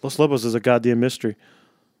Lobos is a goddamn mystery.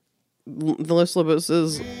 The Los Lobos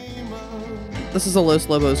is. This is a Los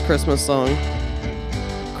Lobos Christmas song.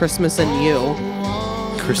 Christmas and You.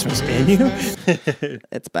 Christmas and You?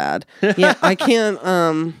 It's bad. Yeah, I can't.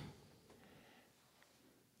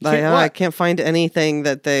 I can't find anything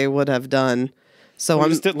that they would have done. So I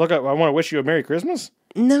just didn't look up. I want to wish you a Merry Christmas.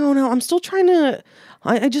 No, I'm still trying to.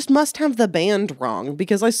 I just must have the band wrong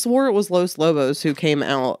because I swore it was Los Lobos who came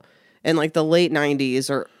out in like the late 90s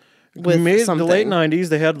or with something. The late 90s.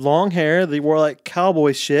 They had long hair. They wore like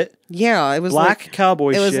cowboy shit. Yeah, it was black like,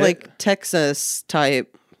 cowboy shit. It was like Texas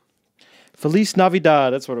type. Feliz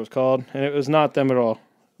Navidad. That's what it was called. And it was not them at all.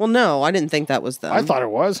 Well, no, I didn't think that was them. I thought it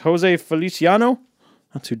was. Jose Feliciano.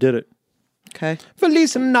 That's who did it. Okay.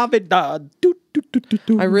 Feliz Navidad. Do, do, do, do,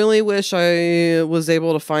 do. I really wish I was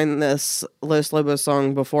able to find this Los Lobos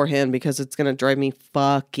song beforehand because it's going to drive me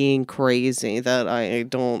fucking crazy that I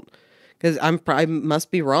don't... Because I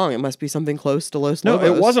must be wrong. It must be something close to Los Lobos.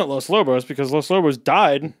 No, it wasn't Los Lobos because Los Lobos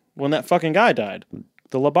died when that fucking guy died.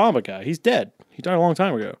 The La Bamba guy. He's dead. He died a long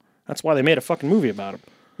time ago. That's why they made a fucking movie about him.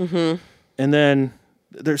 Mm-hmm. And then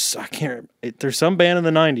there's some band in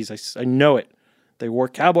the 90s. I know it. They wore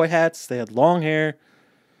cowboy hats. They had long hair.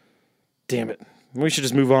 Damn it. We should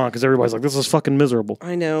just move on because everybody's like, this is fucking miserable.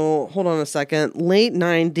 I know. Hold on a second. Late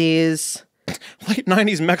 90s. Late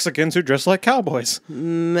 90s Mexicans who dress like cowboys.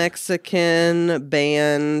 Mexican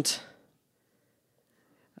band.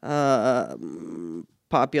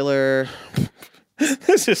 Popular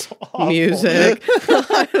This is awful. music.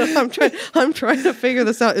 I'm trying to figure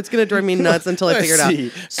this out. It's gonna drive me nuts until I figure it out.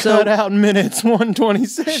 So, cut out minutes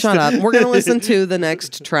 126. Shut up. We're gonna listen to the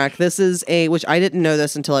next track. This is which I didn't know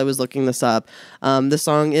this until I was looking this up. The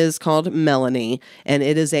song is called Melanie, and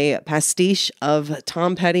it is a pastiche of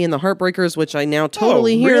Tom Petty and the Heartbreakers, which I now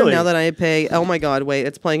totally hear really? now that I pay. Oh my God! Wait,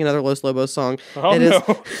 it's playing another Los Lobos song. Oh,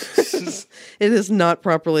 no. It is not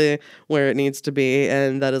properly where it needs to be,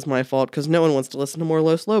 and that is my fault because no one wants to listen to more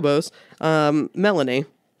Los Lobos. Melanie.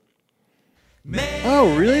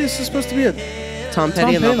 Oh, really? This is supposed to be a Tom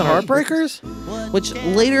Petty and the Heartbreakers? Which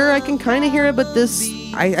later I can kind of hear it, but this,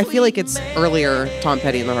 I feel like it's earlier Tom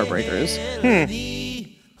Petty and the Heartbreakers.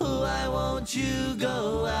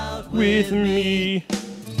 With me.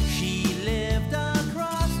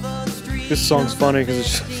 This song's funny because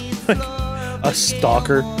it's just like a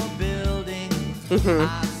stalker.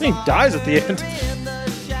 Mm-hmm. He dies at the end.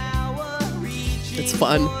 It's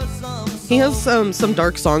fun. He has some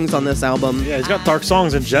dark songs on this album. Yeah, he's got dark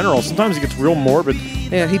songs in general. Sometimes he gets real morbid.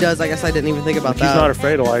 Yeah, he does. I guess I didn't even think about that. He's not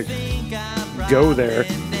afraid to like go there.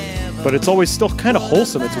 But it's always still kind of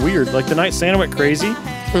wholesome. It's weird. Like the night Santa went crazy.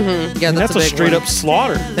 Mm-hmm. Yeah, that's a straight up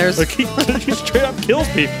slaughter. There's like he straight up kills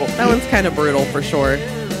people. That one's kind of brutal for sure.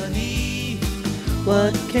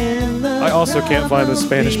 What can I also can't find the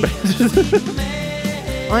Spanish band.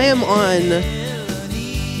 I am on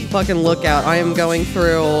fucking lookout. I am going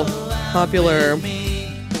through popular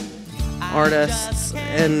artists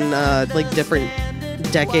and like different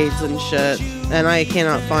decades and shit, and I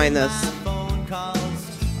cannot find this.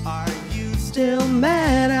 Still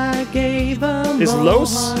mad I gave Is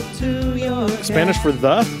Los Spanish for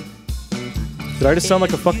the? Did I just sound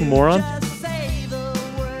like a fucking moron?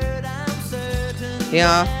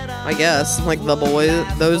 Yeah, I guess like the boys,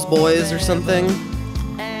 those boys or something.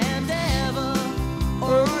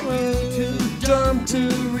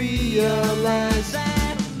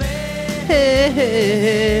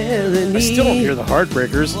 I still don't hear the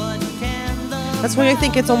Heartbreakers. That's why I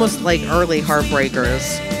think it's almost like early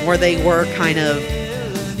Heartbreakers, where they were kind of,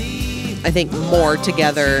 I think, more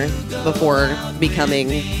together before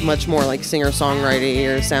becoming much more like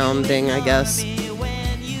singer-songwriting or sounding, I guess.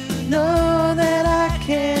 Know that I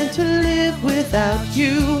can't live without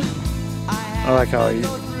you. I like how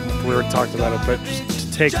we were talking about it, but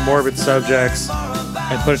just to take morbid subjects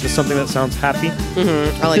and put it to something that sounds happy.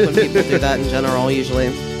 Mm-hmm. I like when people do that in general, usually.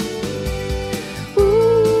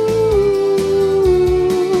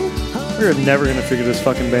 We're never going to figure this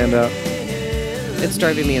fucking band out. It's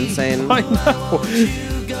driving me insane. I know.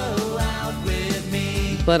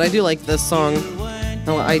 But I do like this song.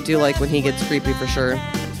 I do like when he gets creepy for sure.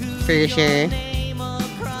 For sure.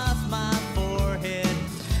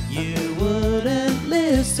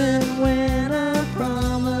 listen when I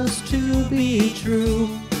promise to be true.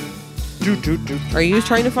 Are you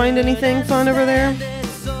trying to find anything fun over there?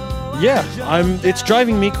 Yeah, it's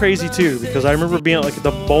driving me crazy too, because I remember being at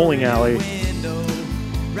the bowling alley,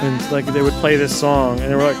 and they would play this song,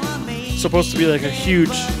 and they were supposed to be a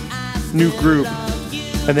huge new group,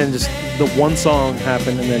 and then just the one song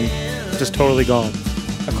happened, and then just totally gone.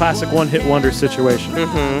 A classic one-hit wonder situation.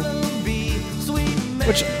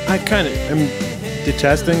 Which I kind of am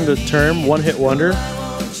detesting the term one-hit wonder,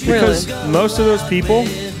 because most of those people,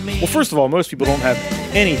 well, first of all, most people don't have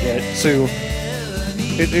any hit, so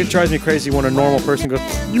it drives me crazy when a normal person goes,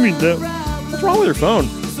 "You mean that? What's wrong with your phone?"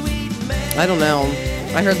 I don't know.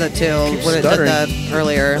 I heard that too when it did that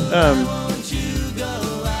earlier.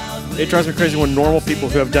 It drives me crazy when normal people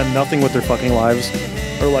who have done nothing with their fucking lives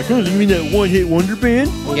are like, "Oh, you mean that one-hit wonder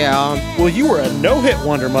band?" Yeah. Well, you were a no-hit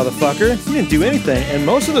wonder, motherfucker. You didn't do anything, and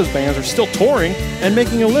most of those bands are still touring and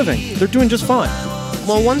making a living. They're doing just fine.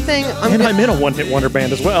 Well, one thing I'm in a one-hit wonder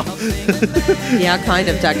band as well. Yeah, kind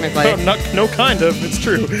of, technically. No, kind of. It's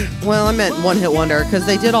true. Well, I meant one hit wonder because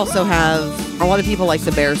they did also have a lot of people like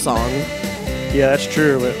the Bear song. Yeah, that's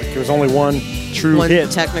true. But there was only one true hit,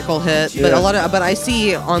 technical hit. Yeah. But I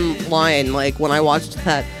see online, when I watched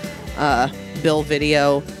that Bill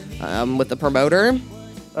video with the promoter.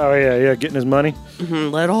 Oh yeah, getting his money.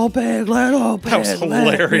 Let all bad. That was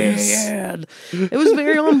hilarious. It was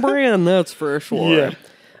very on brand, that's for sure. Yeah.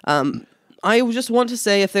 I just want to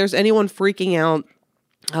say, if there's anyone freaking out,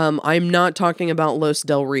 I'm not talking about Los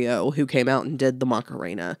Del Rio, who came out and did the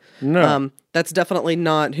Macarena. No. That's definitely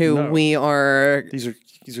not who we are. These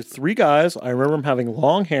are three guys. I remember them having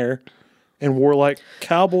long hair and wore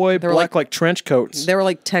cowboy black trench coats. They were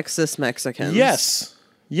like Texas Mexicans. Yes.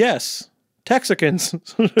 Texicans.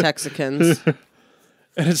 Texicans.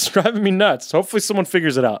 And it's driving me nuts. Hopefully someone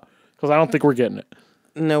figures it out, because I don't think we're getting it.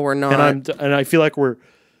 No, we're not. And I feel like we're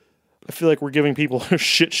giving people a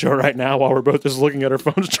shit show right now while we're both just looking at our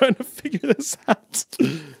phones trying to figure this out.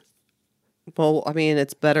 Well, I mean,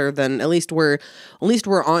 it's better than at least we're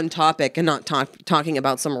on topic and not talking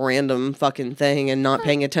about some random fucking thing and not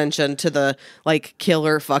paying attention to the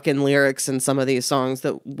killer fucking lyrics in some of these songs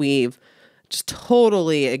that we've just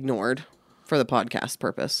totally ignored for the podcast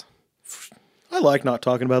purpose. I like not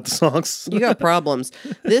talking about the songs. You got problems.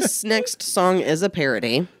 This next song is a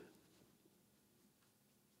parody.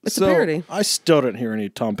 It's a parody. I still didn't hear any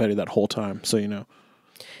Tom Petty that whole time, so you know.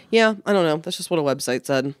 Yeah, I don't know. That's just what a website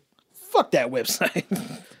said. Fuck that website.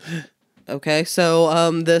 Okay,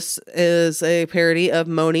 so this is a parody of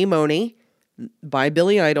Moni Moni by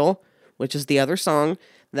Billy Idol, which is the other song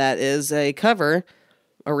that is a cover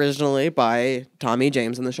originally by Tommy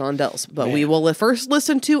James and the Shondells. But we will first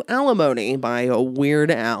listen to Alimony by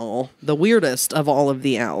Weird Al, the weirdest of all of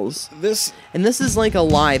the Owls. This is like a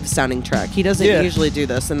live sounding track. He doesn't usually do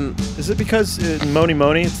this. And is it because Moni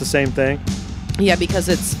Moni, it's the same thing? Yeah, because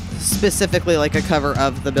it's specifically like a cover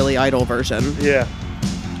of the Billy Idol version. Yeah.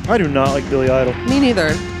 I do not like Billy Idol. Me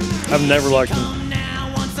neither. I've never liked him.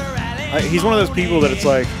 He's one of those people that it's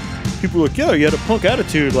like, people are like, yo, you had a punk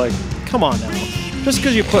attitude. Like, come on now. Just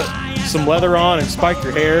because you put some leather on and spike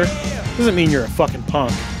your hair doesn't mean you're a fucking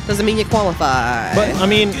punk. Doesn't mean you qualify. But, I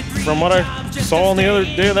mean, from what I saw on the other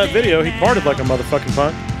day of that video, he parted like a motherfucking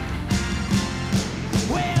punk.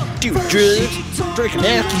 Do drugs, drinking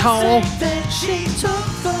alcohol.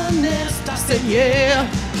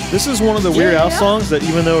 This is one of the Weird Al songs that,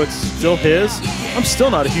 even though it's still his, I'm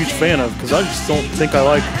still not a huge fan of, because I just don't think I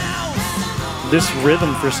like this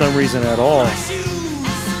rhythm for some reason at all.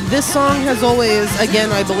 This song has always,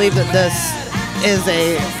 again, I believe that this is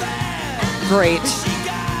a great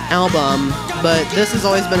album, but this has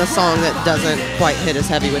always been a song that doesn't quite hit as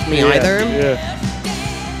heavy with me either. Yeah.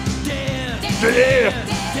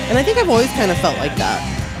 And I think I've always kind of felt like that.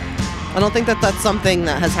 I don't think that that's something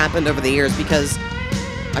that has happened over the years, because,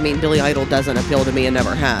 I mean, Billy Idol doesn't appeal to me and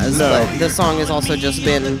never has. No. But this song has also just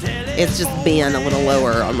been a little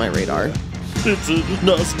lower on my radar. It's a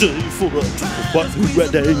nice day for a white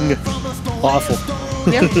wedding. Awful.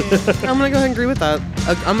 Yeah, I'm gonna go ahead and agree with that.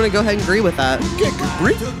 I'm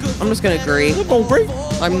just gonna agree.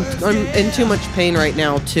 I'm in too much pain right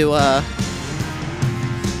now to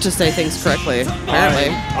say things correctly. Apparently,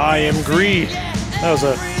 I am Gree. That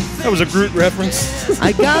was a Groot reference.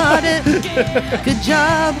 I got it. Good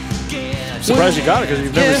job. I'm surprised you got it, because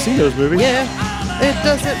you've never seen those movies. Yeah, it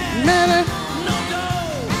doesn't matter.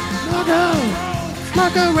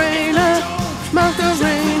 Macarena,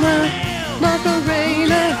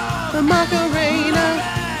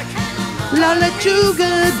 la lechuga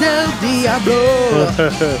del diablo.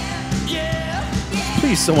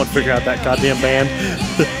 Please, someone figure out that goddamn band.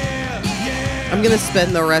 I'm gonna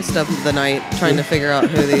spend the rest of the night trying to figure out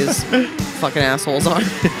who these fucking assholes are.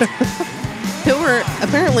 Who are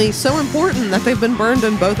apparently so important that they've been burned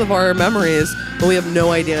in both of our memories, but we have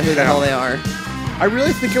no idea who the hell they are. I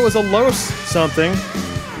really think it was a Los something.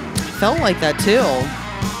 Felt like that too.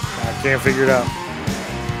 I can't figure it out.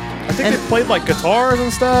 I think they played like guitars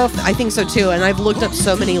and stuff. I think so too, and I've looked up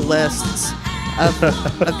so many lists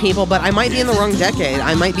of people, but I might be in the wrong decade.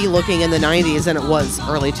 I might be looking in the 90s and it was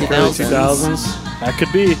early 2000s. Early 2000s. That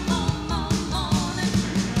could be.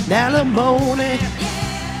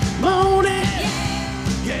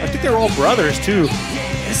 I think they were all brothers too.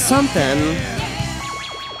 Something.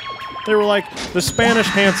 They were like the Spanish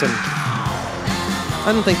Hanson.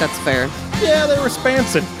 I don't think that's fair. Yeah, they were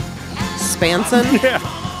Spanson. Spanson? Yeah.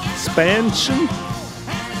 Spansion?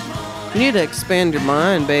 You need to expand your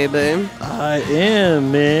mind, baby. I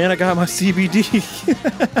am, man. I got my CBD.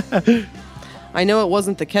 I know it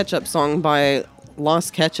wasn't the Ketchup song by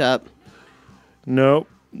Los Ketchup. Nope.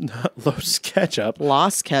 Not Los Ketchup.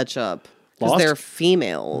 Los Ketchup. Because Lost? they're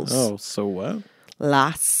females. Oh, so what?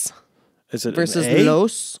 Las Is it versus an A?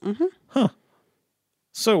 Los. Mm-hmm.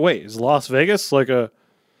 So wait, is Las Vegas like a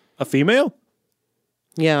female?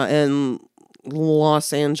 Yeah, and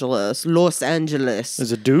Los Angeles. Los Angeles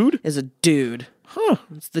Is it dude? is a dude. Huh.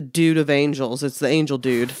 It's the dude of angels. It's the angel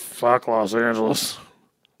dude. Fuck Los Angeles.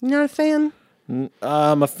 You're not a fan?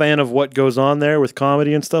 I'm a fan of what goes on there with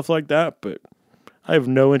comedy and stuff like that, but I have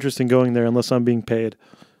no interest in going there unless I'm being paid.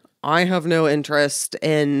 I have no interest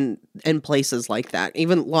in places like that.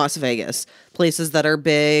 Even Las Vegas. Places that are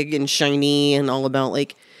big and shiny and all about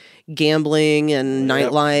like gambling and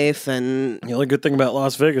nightlife and The only good thing about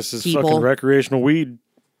Las Vegas is People. fucking recreational weed.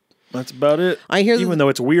 That's about it. I hear Even though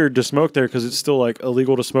it's weird to smoke there because it's still like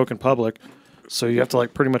illegal to smoke in public. So you have to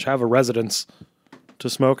like pretty much have a residence to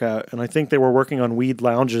smoke at. And I think they were working on weed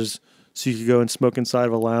lounges so you could go and smoke inside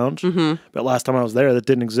of a lounge. Mm-hmm. But last time I was there, that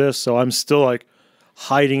didn't exist. So I'm still like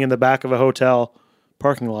hiding in the back of a hotel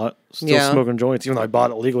parking lot, still smoking joints, even though I bought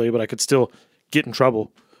it legally, but I could still get in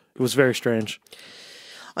trouble. It was very strange.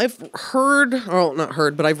 I've heard, or not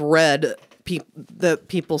heard, but I've read that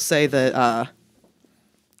people say that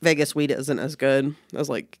Vegas weed isn't as good as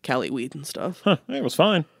like Cali weed and stuff. Huh, it was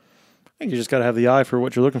fine. I think you just got to have the eye for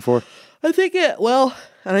what you're looking for. I think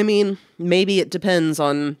I mean, maybe it depends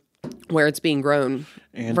on where it's being grown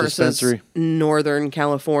And versus dispensary. Northern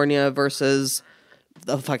California versus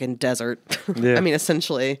the fucking desert. Yeah. I mean,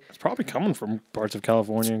 essentially. It's probably coming from parts of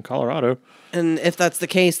California and Colorado. And if that's the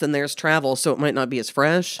case, then there's travel, so it might not be as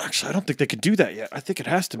fresh. Actually, I don't think they could do that yet. I think it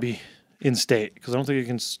has to be in-state because I don't think it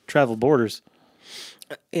can travel borders.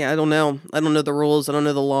 Yeah, I don't know. I don't know the rules. I don't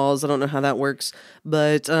know the laws. I don't know how that works.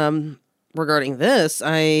 But regarding this,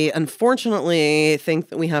 I unfortunately think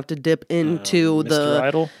that we have to dip into Mr.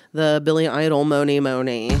 Idol? the Billy Idol Moni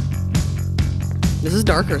Moni. This is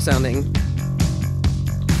darker sounding.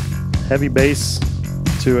 Heavy bass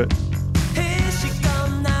to it.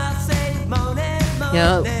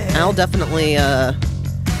 Yeah, Al definitely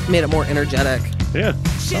made it more energetic. Yeah,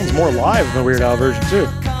 sounds more live than the Weird Al version too.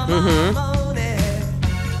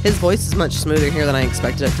 His voice is much smoother here than I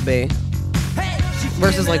expected it to be.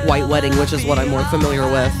 Versus like White Wedding, which is what I'm more familiar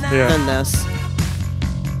with than this.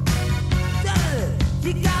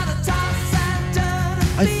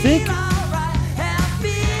 I think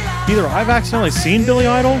either I've accidentally seen Billy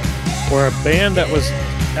Idol or a band that was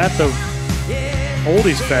at the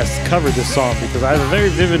Oldies Fest covered this song because I have a very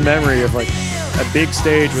vivid memory of like a big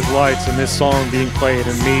stage with lights and this song being played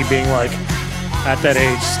and me being like at that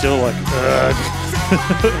age still like ugh.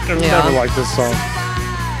 I've never liked this song.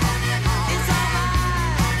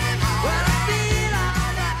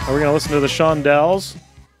 Are we gonna listen to the Shondells?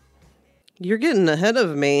 You're getting ahead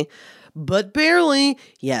of me, but barely.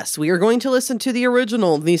 Yes, we are going to listen to the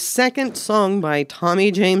original, the second song by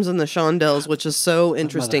Tommy James and the Shondells, which is so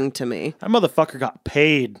interesting to me. That motherfucker got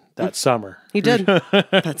paid that summer. He did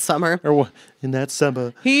that summer. Or in that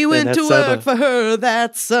summer. He went to work for her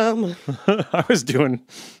that summer. I was doing,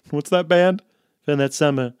 what's that band? In that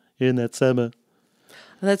summer.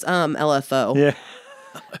 That's LFO. Yeah.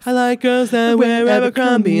 I like girls that wear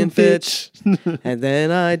Abercrombie and Fitch. And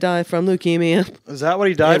then I die from leukemia. Is that what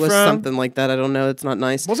he died It was from? something like that. I don't know. It's not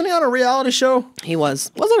nice. Wasn't he on a reality show? He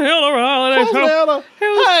was. Wasn't he on a reality show?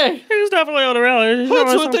 Hey, He was definitely on a reality show.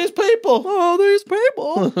 what's with these people? Oh, these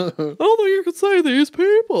people. I don't think you could say these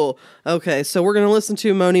people. Okay, so we're going to listen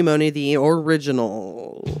to Moni Moni, the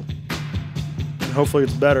original. Hopefully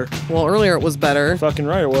it's better. Well, earlier it was better Fucking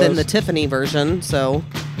right it was. than the Tiffany version, so.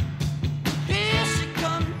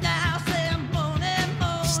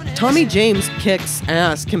 Tommy James kicks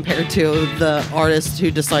ass compared to the artists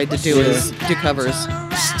who decide to do covers.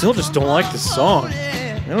 Still just don't like this song.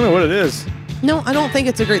 I don't know what it is. No, I don't think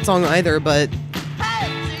it's a great song either, but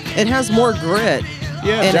it has more grit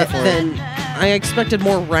Yeah, in it definitely. than I expected.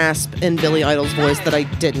 More rasp in Billy Idol's voice that I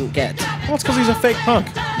didn't get. Well, it's because he's a fake punk.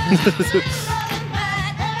 This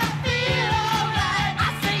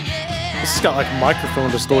has got like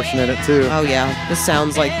microphone distortion in it too. Oh yeah, this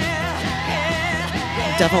sounds like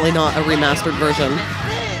definitely not a remastered version.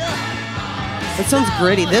 It sounds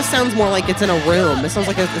gritty. This sounds more like it's in a room. This sounds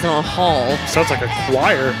like it's in a hall. Sounds like a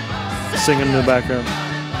choir singing in the background.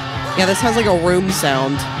 Yeah, this has like a room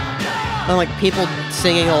sound. And like people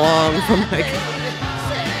singing along from like...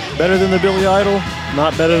 Better than the Billy Idol,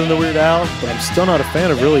 not better than the Weird Al, but I'm still not a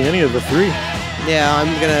fan of really any of the three. Yeah,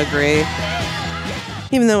 I'm gonna agree.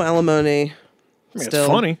 Even though Alimony... It's Still,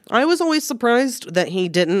 funny. I was always surprised that he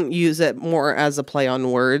didn't use it more as a play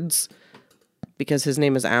on words because his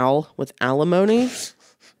name is Al with alimony.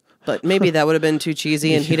 But maybe that would have been too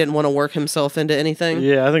cheesy and he didn't want to work himself into anything.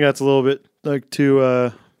 Yeah, I think that's a little bit like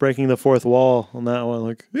too breaking the fourth wall on that one.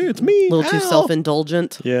 Like, hey, it's me, A little too Al.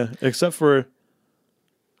 self-indulgent. Yeah, except for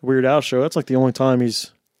Weird Al show. That's like the only time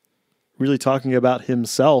he's really talking about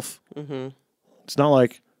himself. Mm-hmm. It's not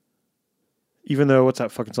like, even though, what's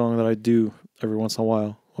that fucking song that I do every once in a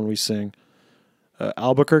while when we sing?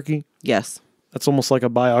 Albuquerque. Yes. That's almost like a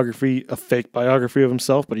biography, a fake biography of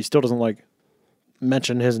himself, but he still doesn't like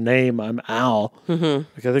mention his name. I'm Al. Mm-hmm.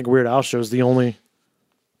 Like, I think Weird Al show is the only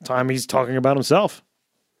time he's talking about himself,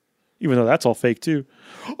 even though that's all fake too.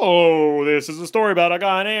 Oh, this is a story about a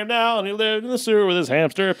guy named Al, and he lived in the sewer with his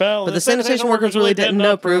hamster pal. But the sanitation workers really didn't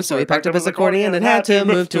approve, so he packed up his accordion and had to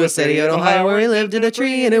move to a city in Ohio where he lived in a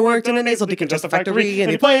tree and he worked in a nasal decongester factory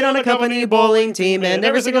and he played on a company bowling team and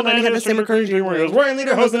every single night he had the same recurring dream where he was wearing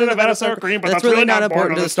lederhosen and a vat of sour cream, but that's really not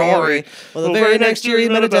important to the story. Well, the very next year he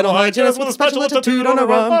met a dental hygienist with a special attitude on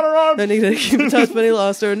her arm and he didn't keep in touch, but he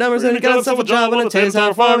lost her numbers and he got himself a job on a Taylor's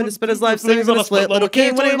Tower farm and he spent his life savings on a split little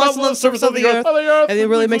king when he lost the surface of the earth and he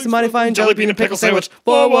really makes a mighty fine jelly bean and pickle sandwich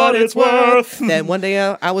for what it's worth. Then one day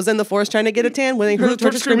I was in the forest trying to get a tan when he heard the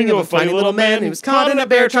torture screaming of a funny little man. He was caught in a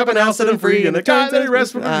bear trap and Al set him free. And the guy that he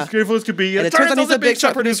rescued as grateful as could be. And it turns out he's a big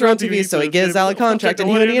shot producer on TV, so he gives Al a contract and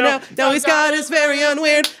who do you know? Now he's got his very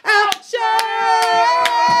unweird Al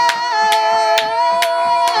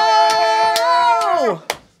show.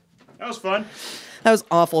 That was fun. That was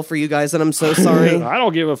awful for you guys, and I'm so sorry. I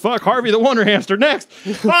don't give a fuck. Harvey the Wonder Hamster next.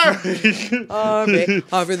 Harvey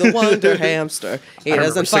the Wonder Hamster. He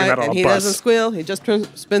doesn't seeing fight that on and a he bus. doesn't squeal. He just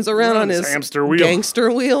spins around on his hamster wheel.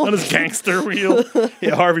 gangster wheel. On his gangster wheel.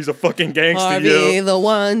 Yeah, Harvey's a fucking gangster, Harvey yo. the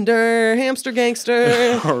Wonder Hamster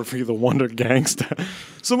Gangster. Harvey the Wonder Gangster.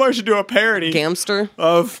 Somebody should do a parody Gamster.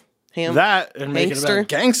 of Ham- that and make it Hangster? about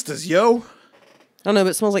gangsters, yo. I don't know,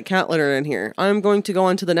 but it smells like cat litter in here. I'm going to go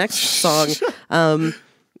on to the next song. And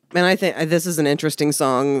I think this is an interesting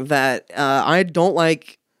song that I don't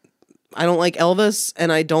like. I don't like Elvis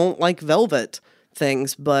and I don't like Velvet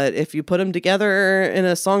things, but if you put them together in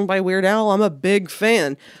a song by Weird Al, I'm a big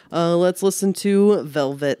fan. Let's listen to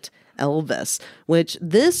Velvet Elvis, which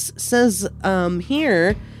this says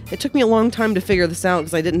here. It took me a long time to figure this out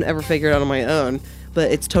because I didn't ever figure it out on my own,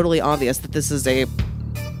 but it's totally obvious that this is a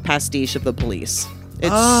pastiche of the Police.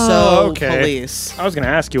 It's Police. I was going to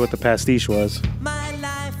ask you what the pastiche was.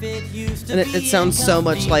 And it sounds so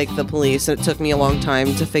much like the Police, and it took me a long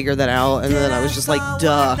time to figure that out, and then I was just like,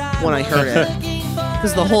 duh, when I heard it.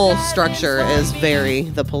 Because the whole structure is very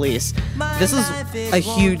the Police. This is a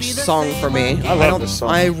huge song for me. I love this song.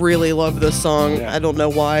 I really love this song. Yeah. I don't know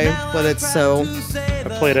why, but it's so... I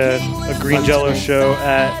played a Green Jello show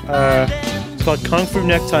at, it's called Kung Fu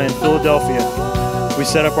Necktie in Philadelphia. We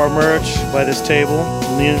set up our merch by this table.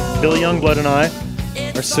 Billy Youngblood and I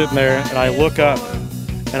are sitting there, and I look up,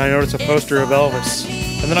 and I notice a poster of Elvis.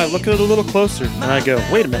 And then I look at it a little closer, and I go,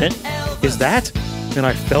 wait a minute, is that? And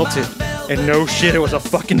I felt it. And no shit, it was a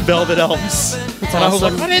fucking Velvet Elvis. And I was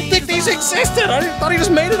like, I didn't think these existed. I thought he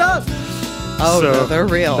just made it up. Oh, no, they're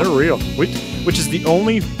real. They're real. Which is the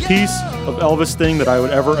only piece of Elvis thing that I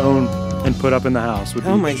would ever own and put up in the house. Would be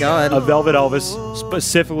Oh, my God. a Velvet Elvis,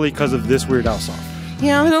 specifically because of this Weird Al song.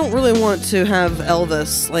 Yeah, I don't really want to have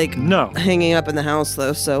Elvis, like, No. hanging up in the house,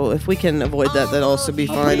 though, so if we can avoid that, that'd also be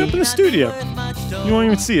Put it up in fine. the studio. You won't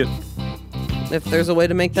even see it. If there's a way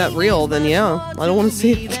to make that real, then yeah, I don't want to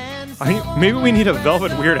see it. Maybe we need a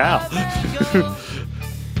Velvet Weird Al.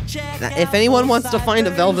 If anyone wants to find a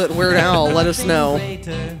Velvet Weird Al, let us know.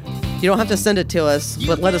 You don't have to send it to us,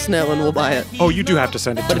 but let us know and we'll buy it. Oh, you do have to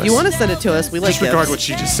send it to us. But if you want to send it to us, we like disregard gifts. what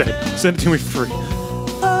she just said. Send it to me for free.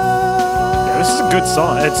 Yeah, This is a good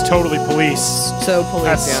song. It's totally Police. So Police.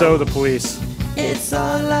 That's yeah. so the Police. It's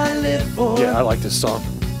all I live for. Yeah, I like this song.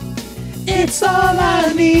 It's all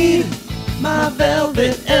I need. My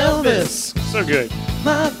velvet Elvis. So good.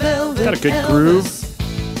 My velvet Got a good Elvis.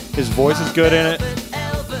 groove. His voice is good in it.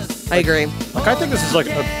 I agree. Like, I think this is like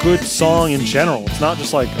a good song in general. It's not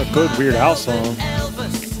just like a good Weird Al song.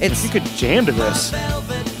 It's You could jam to this.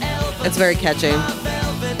 it's very catchy.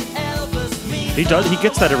 He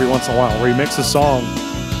gets that every once in a while where he makes a song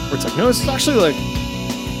where it's like, no, this is actually like,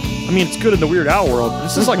 I mean, it's good in the Weird Al world. But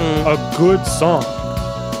this is like a good song.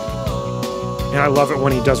 And I love it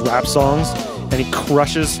when he does rap songs and he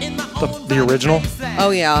crushes the original,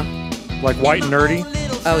 Oh yeah. like White and Nerdy.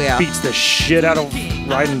 Oh yeah. Beats the shit out of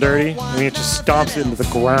Right and Dirty. I mean, it just stomps it into the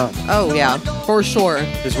ground. Oh yeah. For sure.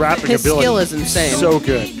 His rapping His ability skill is insane. So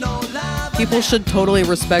good. People should totally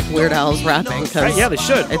respect Weird Al's rapping because Yeah, they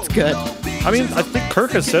should. it's good. I mean, I think Kirk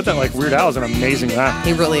has said that like Weird Al is an amazing rapper.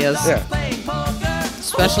 He really is. Yeah.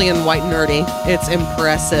 Especially in White Nerdy. It's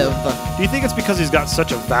impressive. Do you think it's because he's got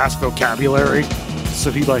such a vast vocabulary? So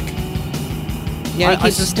he like Yeah, he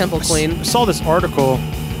keeps his temple I clean. saw this article,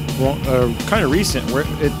 kind of recent, where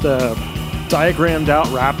it diagrammed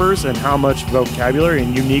out rappers and how much vocabulary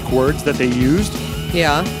and unique words that they used.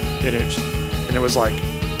 Yeah. And it was like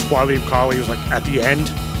Wile E. Coyote was like at the end,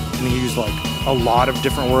 and he used like a lot of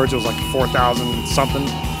different words. It was like 4,000 something.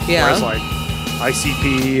 Yeah. Whereas like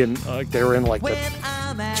ICP and they were in like the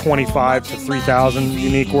 25 to 3,000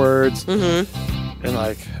 unique words. Mm-hmm. And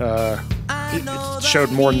like it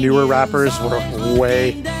showed more newer rappers were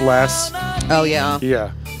way less. Oh yeah.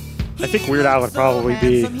 Yeah. I think Weird Al would probably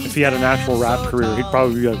be, if he had an actual rap career, he'd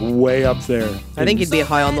probably be like way up there. I think he'd be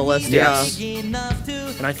high on the list. Yes. Yeah.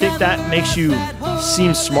 And I think that makes you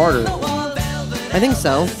seem smarter. I think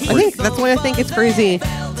so. I think that's why I think it's crazy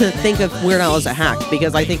to think of Weird Al as a hack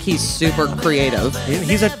because I think he's super creative.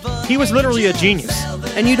 He was literally a genius.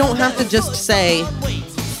 And you don't have to just say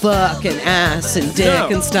fuck and ass and dick No.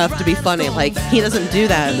 and stuff to be funny. Like he doesn't do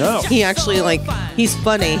that. No. He actually he's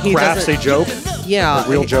funny. He Crafts a doesn't. joke. Yeah. A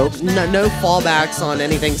real joke. No fallbacks on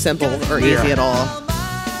anything simple or easy Yeah. at all.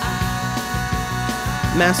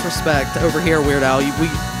 Mass respect over here, Weird Al.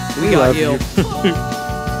 We got love you.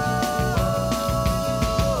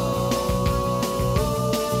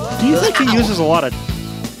 Do you think he uses a lot of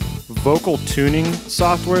vocal tuning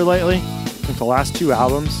software lately? Like the last 2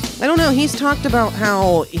 albums? I don't know. He's talked about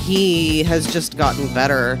how he has just gotten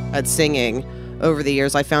better at singing over the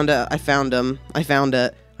years. I found it. I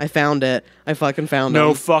fucking found No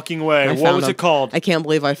him. fucking way. I What found was him. it called? I can't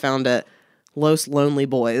believe I found it. Los Lonely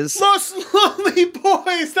Boys. Los Lonely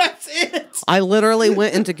Boys. That's it. I literally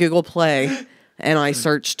went into Google Play and I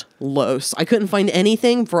searched Los. I couldn't find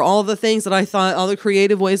anything for all the things that I thought, all the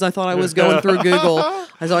creative ways I thought I was going through Google.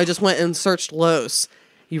 So I just went and searched Los.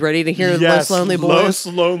 You ready to hear Yes, Los Lonely Boys? Los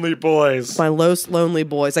Lonely Boys. By Los Lonely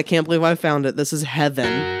Boys. I can't believe I found it. This is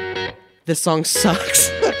heaven. This song sucks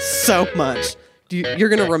so much. You're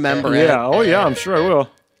going to remember it. Yeah. Oh yeah. I'm sure I will.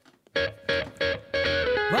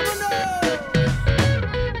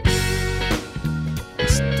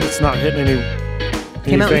 It's not hitting any.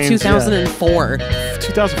 Came out in 2004.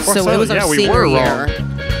 2004. So it was our we senior were year. wrong.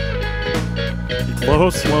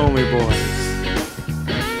 Los Lonely Boys.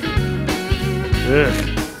 Ugh.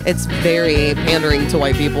 It's very pandering to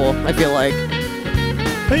white people, I feel like.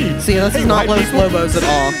 Hey. See, this is not white Los people. Lobos at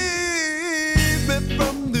all.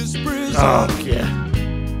 Oh yeah.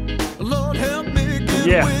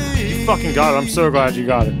 Yeah. You fucking got it. I'm so glad you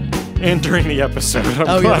got it. And during the episode, I'm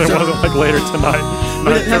Oh, glad yeah, it sure. wasn't like later tonight.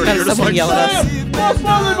 We didn't have to have 9:30, you're just someone like, yell at us. "Sam, Los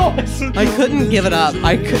Lonely Boys." I couldn't give it up.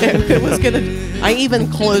 It was gonna. I even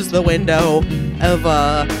closed the window of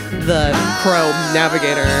the Chrome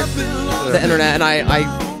Navigator, the internet, and I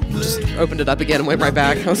just opened it up again and went right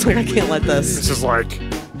back. I was like, I can't let this. This is like,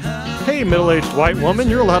 hey, middle-aged white woman,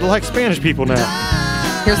 you're allowed to like Spanish people now.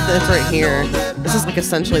 It's right here. This is like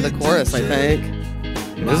essentially the chorus, I think.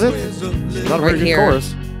 Is it? Not a very Right good here.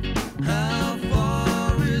 chorus.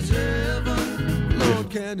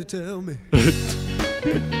 Can you tell me?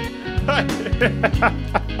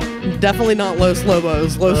 Definitely not Los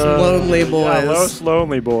Lobos. Los Lonely Boys. Yeah, Los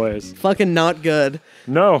Lonely Boys. Fucking not good.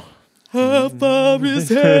 No. How far is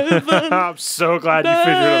heaven? I'm so glad you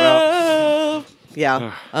figured it out.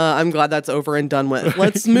 Yeah, I'm glad that's over and done with.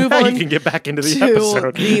 Let's move Now on. you can get back into the to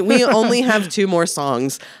episode. we only have 2 more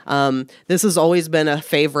songs. This has always been a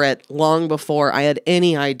favorite long before I had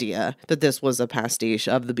any idea that this was a pastiche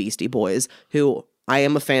of the Beastie Boys, who I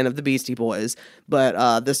am a fan of the Beastie Boys,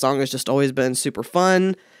 but this song has just always been super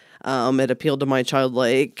fun. It appealed to my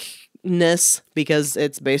childlike ness because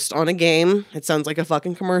it's based on a game. It sounds like a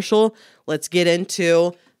fucking commercial. Let's get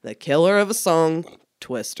into the killer of a song,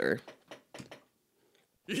 Twister.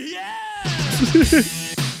 Yeah!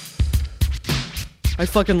 I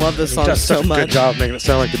fucking love this song Does so such a much. good job making it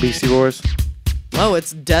sound like the Beastie Boys. Oh,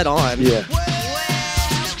 it's dead on. Yeah.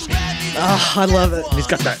 Oh, I love it. He's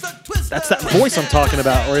got that. That's that voice I'm talking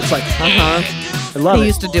about, where it's like, Uh-huh. I love He it.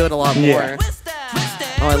 used to do it a lot more. Yeah.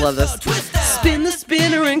 Oh, I love this. Spin the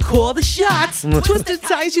spinner and call the shots. Twister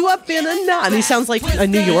ties you up in a knot. And he sounds like a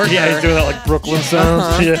New Yorker. Yeah, he's doing that like Brooklyn sounds.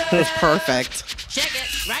 Uh-huh. Yeah. It's perfect. Check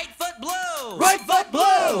it. Right foot blue. Right foot blue.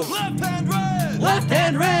 Left hand red. Left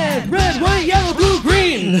hand red. Red, white, yellow, blue,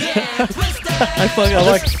 green. I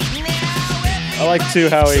like too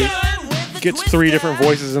how he gets 3 different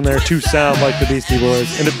voices in there to sound like the Beastie Boys,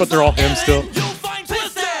 but they're all him still.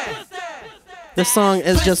 This song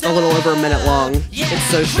is just a little over a minute long. It's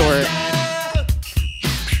so short.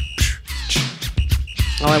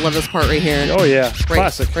 Oh, I love this part right here. Oh yeah, Right,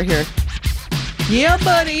 classic. right here. Yeah,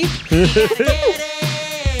 buddy.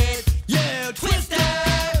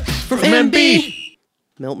 From MB.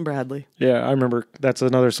 Milton Bradley. Yeah, I remember. That's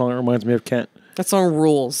another song that reminds me of Kent, That song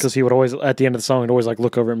rules. because he would always, at the end of the song, he'd always like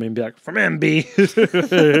look over at me and be like, "From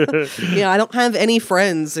MB." Yeah, I don't have any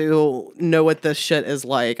friends who know what this shit is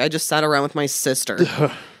like. I just sat around with my sister.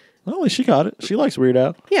 Well, at least she got it. She likes Weird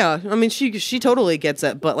Al. Yeah, I mean she totally gets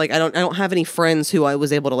it, but like I don't have any friends who I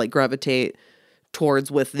was able to like gravitate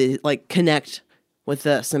towards with the like connect with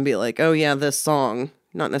this and be like, "Oh yeah, this song."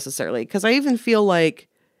 Not necessarily, cuz I even feel like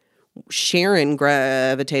Sharon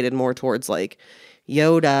gravitated more towards like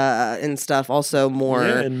Yoda and stuff, also more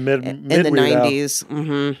Yeah, in mid in the Weird Al. 90s.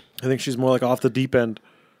 Mhm. I think she's more like off the deep end,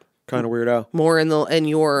 kind of Weird Al. More in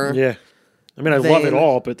your Yeah, I mean, I love it Vein.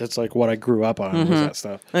 all, but that's like what I grew up on was that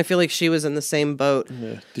stuff. I feel like she was in the same boat.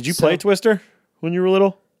 Yeah. Did you play Twister when you were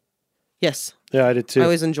little? Yes. Yeah, I did too. I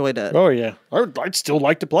always enjoyed it. Oh yeah, I'd still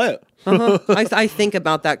like to play it. I think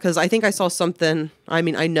about that because I think I saw something. I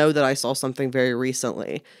mean, I know that I saw something very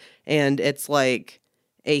recently, and it's like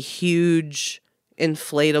a huge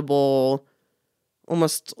inflatable,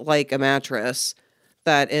 almost like a mattress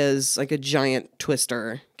that is like a giant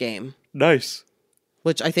Twister game, Nice.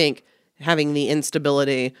 which I think having the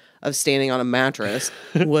instability of standing on a mattress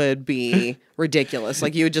would be ridiculous.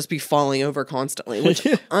 Like you would just be falling over constantly, which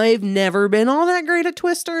I've never been all that great at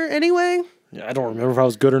Twister anyway. Yeah, I don't remember if I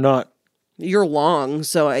was good or not. You're long,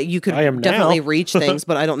 so you could I am definitely now. reach things,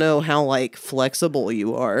 but I don't know how like flexible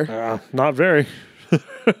you are. Not very.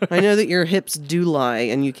 I know that your hips do lie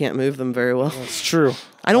and you can't move them very well. It's true.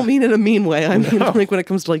 I don't mean in a mean way. I mean like when it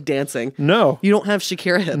comes to like dancing. No, You don't have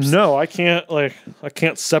Shakira hips. no, I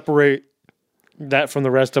can't separate that from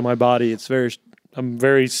the rest of my body. I'm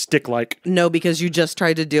very stick-like. No, because you just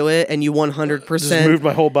tried to do it and you Just 100% moved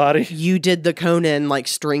my whole body. you did the Conan like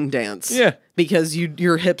string dance. Yeah. Because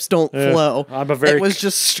your hips don't flow. I'm a very It was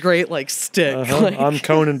just straight like stick. Like, I'm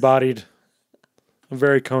Conan-bodied. I'm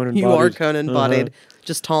very Conan-bodied. you are Conan bodied.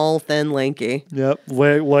 Just tall, thin, lanky. Yep,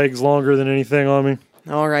 legs longer than anything on me.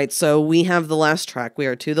 All right, so we have the last track. We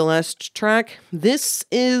are to the last track. This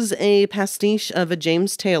is a pastiche of a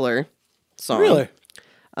James Taylor song. Really?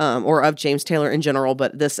 Or of James Taylor in general,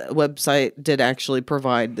 but this website did actually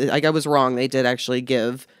provide, like I was wrong, they did actually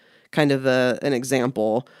give kind of an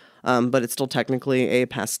example, but it's still technically a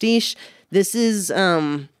pastiche. This is,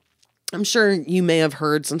 I'm sure you may have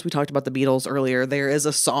heard, since we talked about the Beatles earlier, there is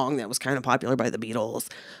a song that was kind of popular by the Beatles,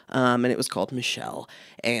 and it was called Michelle,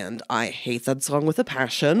 and I hate that song with a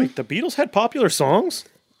passion. The Beatles had popular songs?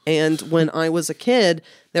 And when I was a kid,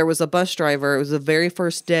 there was a bus driver. It was the very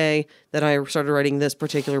first day that I started riding this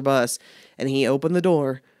particular bus. And he opened the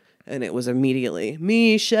door and it was immediately,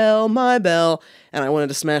 Michelle, my belle. And I wanted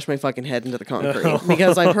to smash my fucking head into the concrete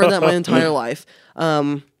because I've heard that my entire life.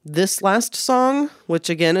 This last song, which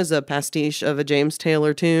again is a pastiche of a James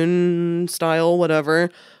Taylor tune style, whatever.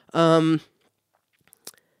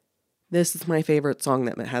 This is my favorite song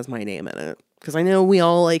that has my name in it. Because I know we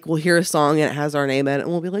all like will hear a song and it has our name in it,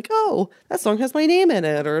 and we'll be like, "Oh, that song has my name in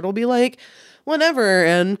it," or it'll be like, whatever.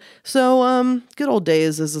 And so, "Good Old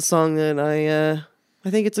Days" is a song that I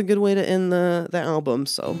think it's a good way to end the album.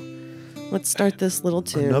 So let's start this little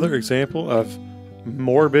tune. Another example of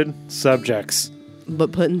morbid subjects.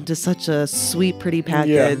 But put into such a sweet, pretty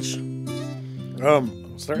package.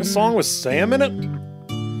 Was there a song with Sam in it?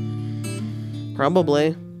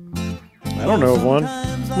 Probably. I don't know of one.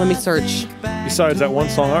 Let me search. Besides that one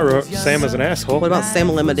song I wrote, Sam is an asshole. What about Sam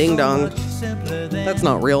Lima Ding Dong? That's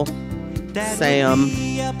not real. Sam.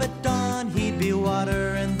 Yeah,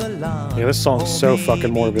 this song's so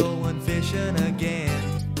fucking morbid.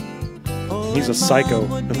 He's a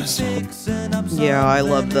psycho in this song. Yeah, I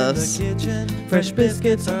love this. Fresh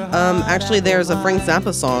biscuits. Actually, there's a Frank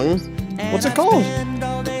Zappa song. What's it called?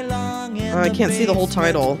 I can't see the whole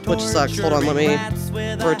title, which sucks. Hold on, let me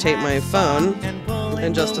rotate my phone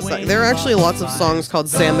in just a sec. There are actually lots of songs called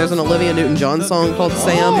Sam. There's an Olivia Newton-John song called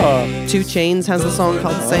Sam. Oh. 2 Chainz has a song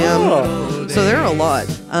called Sam. Oh. So there are a lot.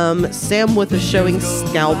 Sam with a showing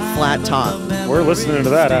scalp flat top, We're listening to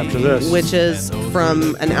that after this. which is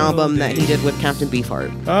from an album that he did with Captain Beefheart.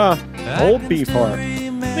 Old Beefheart.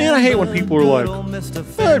 Man, I hate when people are like,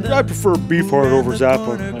 I prefer Beefheart over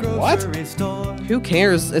Zappa. I'm like, what? Who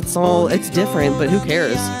cares? It's different, but who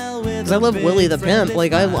cares? Because I love Willie the Pimp.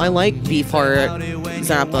 Like, I like Beefheart,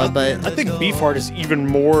 Zappa, but I think Beefheart is even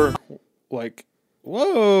more like,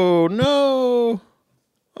 whoa, no.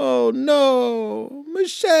 Oh, no.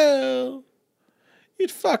 Michelle.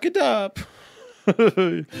 You'd fuck it up.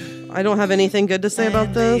 I don't have anything good to say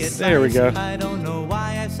about this. There we go. I don't know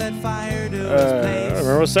why I set fire to I remember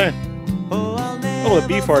what I was saying. Oh, the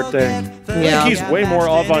Beefheart thing. I Yeah. think he's way more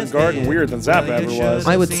avant-garde and weird than Zappa ever was.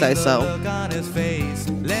 I would say so. on his face.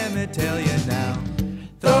 Let me tell you now.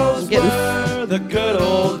 Those getting- were the good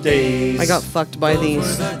old days. I got fucked by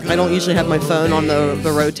these. I don't usually have my phone on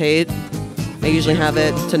the rotate. I usually have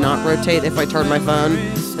it to not rotate if I turn my phone.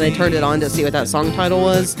 And I turned it on to see what that song title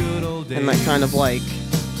was. And that kind of like,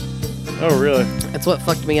 Oh, really? it's what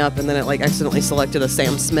fucked me up. And then it like accidentally selected a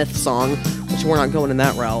Sam Smith song, which we're not going in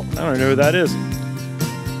that route. I don't know who that is.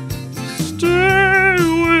 Stay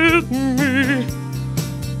with me.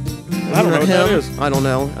 I don't know Isn't what that is. I don't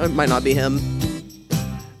know. It might not be him.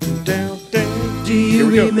 Down, down. Do Here you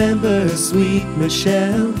we go. remember sweet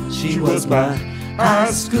Michelle? She was my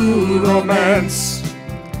high school romance.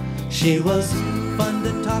 She was Fun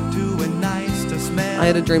to talk to and nice to smell. I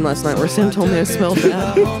had a dream last night where Sam told me I smelled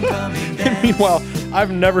bad. Meanwhile,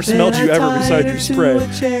 I've never smelled you ever besides your spray.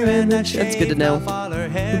 That's good to know.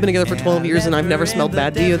 We've been together for 12 years and I've never smelled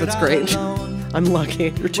bad to you. That's great. I'm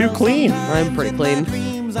lucky. You're too clean. I'm pretty clean.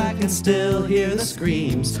 I can still hear the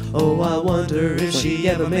screams. Oh, I wonder if she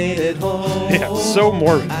ever made it home. Yeah, so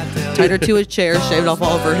morbid. Tied her to a chair, shaved off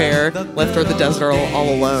all of her hair, left her at the desert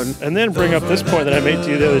all alone. And then bring up this point that I made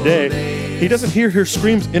to you the other day. He doesn't hear her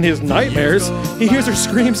screams in his nightmares. He hears her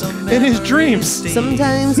screams in his dreams.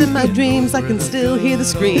 Sometimes in my dreams I can still hear the That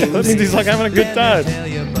screams. means he's like having a good time.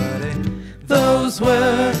 Those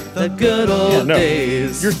were the good old No,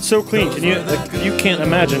 days. you're so clean. Can you? Like, you can't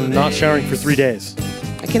imagine not showering for 3 days.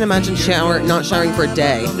 I can imagine not showering for a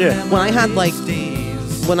day. Yeah. When I had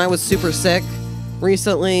when I was super sick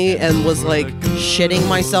recently and was like shitting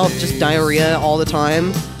myself, just diarrhea all the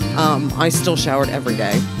time, I still showered every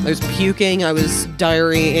day. I was puking, I was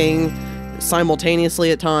diarrheaing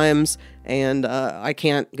simultaneously at times, and I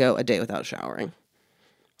can't go a day without showering.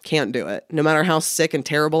 Can't do it. No matter how sick and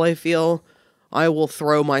terrible I feel, I will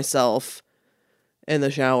throw myself in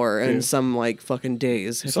the shower in some like fucking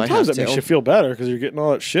days if Sometimes I it have makes to. you feel better because you're getting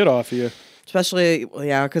all that shit off of you. Especially,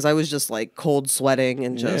 yeah, because I was just like cold sweating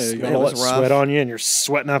and Yeah, just you got it all was that rough. sweat on you and you're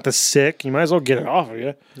sweating out the sick. You might as well get it off of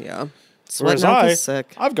you. Yeah, Whereas sweating out the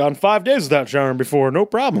sick. I've gone 5 days without showering before, no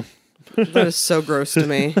problem. That is so gross to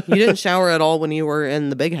me. You didn't shower at all when you were in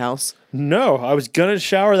the big house. No, I was gonna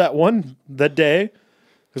shower that day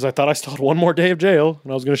because I thought I still had one more day of jail,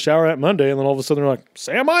 and I was gonna shower that Monday, and then all of a sudden they're like,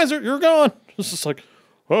 "Sam Iser, you're gone." It's just like,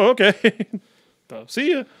 oh, okay,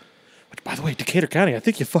 see ya. Which, by the way, Decatur County, I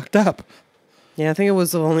think you fucked up. Yeah, I think it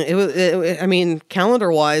was only. I mean,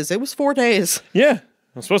 calendar wise, it was 4 days. Yeah,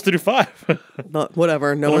 I'm supposed to do 5. But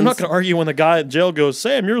whatever. No I'm one's. not gonna argue when the guy at jail goes,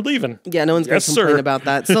 "Sam, you're leaving." Yeah, no one's gonna Yes, complain sir. about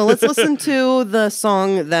that. So let's listen to the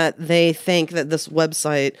song that they think that this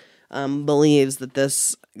website believes that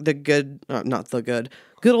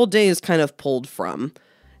good old days kind of pulled from,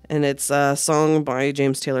 and it's a song by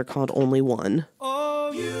James Taylor called "Only One."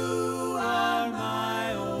 Oh, you are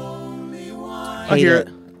my only one. I hear it.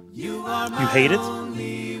 it. You hate it?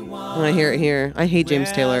 When I hear it here, I hate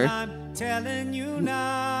James Taylor. I'm telling you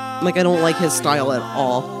now. Like, I don't like his style at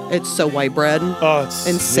all. It's so white bread. Oh, it's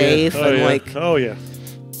And safe Oh, and yeah. like- oh yeah,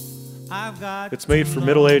 I've got it's made for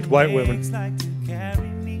middle-aged white women. like to carry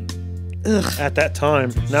me. At that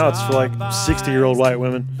time, now it's for like 60-year-old white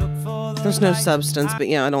women. There's no substance, but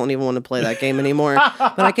yeah, I don't even want to play that game anymore.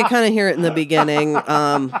 But I could kind of hear it in the beginning.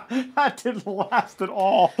 That didn't last at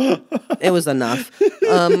all. It was enough.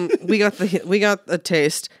 We got a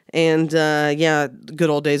taste, and yeah,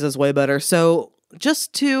 good old days is way better. So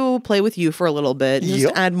just to play with you for a little bit, just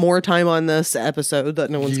Yep. add more time on this episode that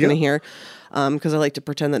no one's going to hear. Because I like to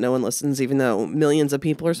pretend that no one listens, even though millions of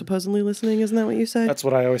people are supposedly listening. Isn't that what you say? That's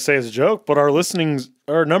what I always say as a joke, but our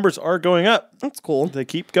numbers are going up. That's cool. They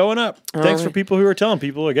keep going up. Thanks for right. people who are telling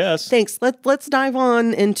people, I guess. Thanks. Let's dive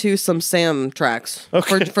on into some Sam tracks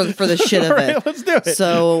Okay. for the shit of All right, it. let's do it.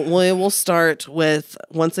 So we will start with,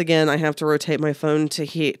 once again, I have to rotate my phone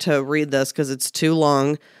to read this because it's too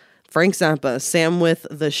long. Frank Zappa, Sam with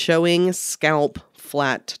the Showing Scalp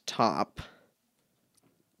Flat Top.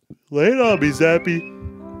 Lay it on me, Zappy.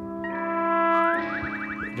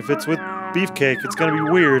 And if it's with beefcake, it's going to be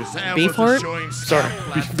weird. Beef heart? Sorry.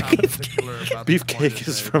 Beefcake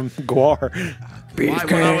is from Guar.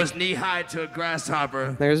 When I was knee high to a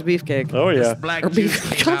grasshopper. There's Beefcake. Oh, yeah. This black Or juice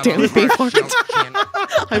beef- came God damn out it, of my beef heart. shelf chin.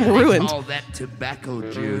 I'm ruined. All that tobacco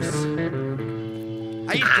juice.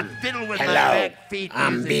 I used to fiddle with my back feet.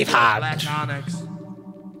 I'm using Beef the Heart. Black onyx.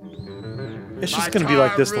 It's My just going to be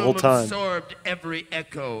like this the tar whole room time. absorbed every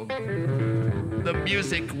echo. The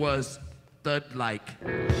music was thud-like.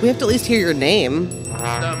 We have to at least hear your name,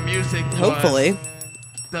 The music hopefully. was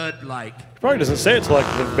thud-like. Probably doesn't say it till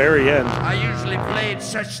like the very end. I usually played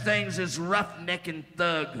such things as Roughneck and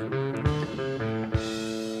Thug.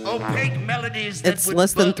 Opaque melodies that It's would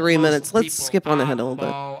less than bug 3 most minutes. Let's people. skip on ahead a little bit.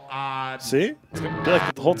 Oddball, odd. See? It's going to be like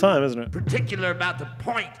that the whole time, isn't it? Particular about the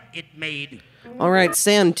point it made. All right,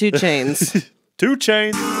 Sam, 2 Chainz. 2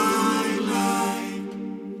 Chainz.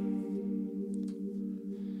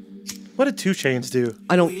 What did 2 Chainz do?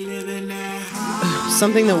 I don't.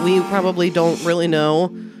 Something that we probably don't really know.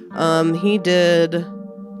 He did.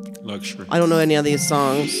 Luxury. I don't know any of these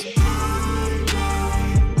songs.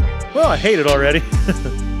 Well, I hate it already.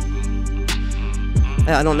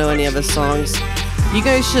 I don't know any of his songs. You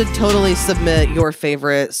guys should totally submit your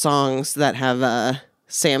favorite songs that have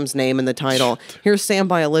Sam's name in the title. Here's Sam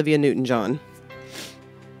by Olivia Newton-John.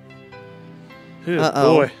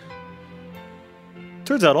 Uh-oh. Boy.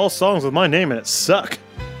 Turns out all songs with my name in it suck.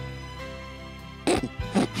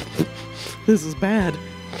 This is bad.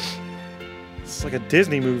 It's like a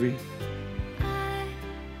Disney movie.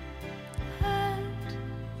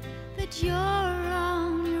 But you're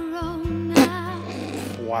on your own now.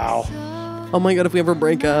 Wow. Oh my god, if we ever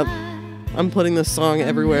break up, I'm putting this song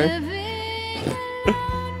everywhere.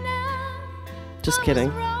 Just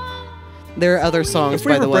kidding. There are other songs, If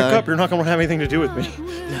we by ever the break way. up, you're not going to have anything to do with me.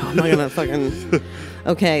 No, I'm not gonna fucking.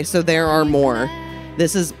 Okay, so there are more.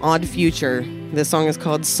 This is Odd Future. This song is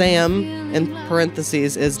called Sam, in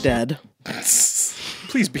parentheses, is dead.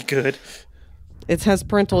 Please be good. It has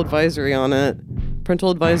parental advisory on it. Parental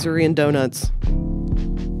advisory and donuts.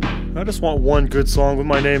 I just want one good song with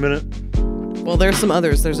my name in it. Well, there's some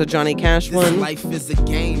others. There's a Johnny Cash This one. life is a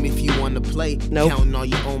game if you want to play. Nope. Counting all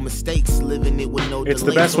your own mistakes, living it with no It's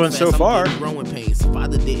the delay. best one so fast, I'm far. getting growing pains.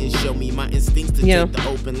 Father didn't show me my instincts to Yeah. take the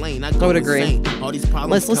open lane. I would agree. insane. All these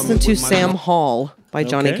problems Let's listen coming to with my Sam mom. Hall by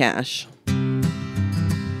Johnny Okay. Cash.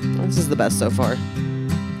 This is the best so far.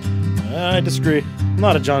 I disagree. I'm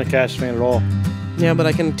not a Johnny Cash fan at all. Yeah, but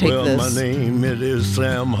I can take Well, my this. name it is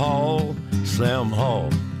Sam Hall. Sam Hall.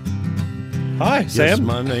 Hi, Yes, Sam.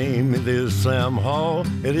 my name it is Sam Hall.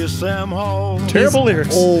 It is Sam Hall. Terrible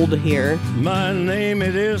lyrics. Old here. My name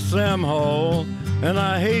it is Sam Hall, and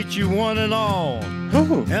I hate you one and all.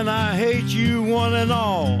 Ooh, And I hate you one and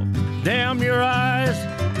all. Damn your eyes.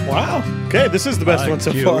 wow. Okay, this is the best I one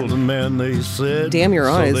so killed far. the man they said. Damn your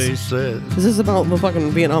so eyes. They said. Is this about the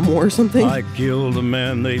fucking Vietnam War or something? I killed the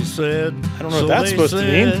man they said. I don't know what that's supposed to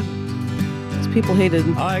mean. These people hated.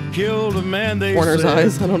 I killed a man they Warner's said.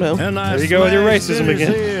 eyes, I don't know. And I There you go with your smashed racism in his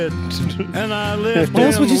again. head, and I left Why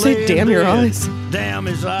else would him you say, laying "Damn your dead." eyes"? Damn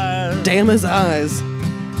his eyes. Damn his eyes.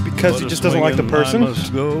 Because he just doesn't like the person.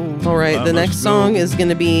 All right, the next song is going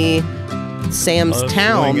to be Sam's A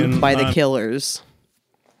Town swinging by The I- Killers.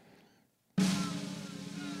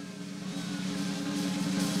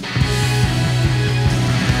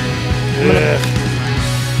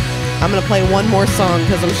 I'm gonna play one more song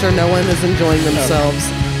because I'm sure no one is enjoying themselves.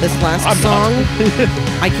 This last I'm song,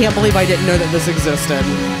 I can't believe I didn't know that this existed.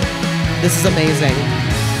 This is amazing.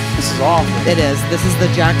 This is awful. It is. This is the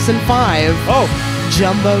Jackson 5, Oh,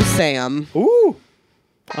 Jumbo Sam. ooh.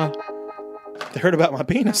 They heard about my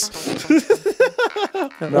penis.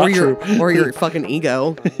 Or your fucking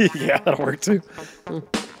ego. Yeah, that'll work too.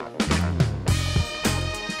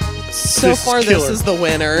 So This is far, this killer. is the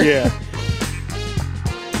winner. Yeah.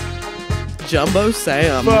 Jumbo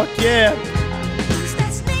Sam. Fuck yeah. Who's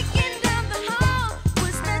that sneaking down the hall?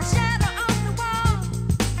 Who's that shadow on the wall?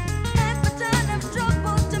 Has the ton of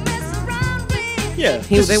trouble to mess around with.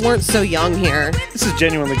 Yeah. They weren't so young here. This is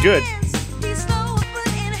genuinely good. He's slow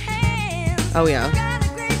Oh yeah,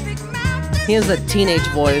 he has a teenage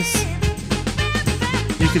voice.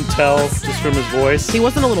 You can tell just from his voice. He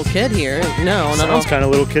wasn't a little kid here. No, not at all. Sounds kind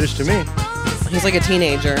of little kiddish to me. He's like a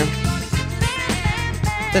teenager.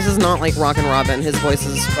 This is not like Rockin' Robin. His voice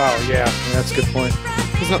is, Oh yeah, that's a good point.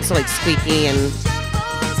 he's not so like squeaky and,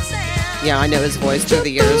 yeah, I know his voice through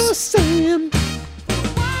the years.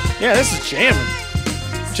 Yeah, this is jamming.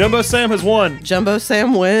 Jumbo Sam has won. Jumbo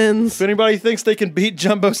Sam wins. If anybody thinks they can beat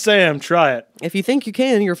Jumbo Sam, try it. If you think you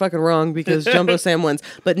can, you're fucking wrong because Jumbo Sam wins.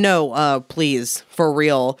 But no, please, for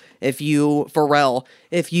real, if you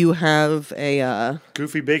have a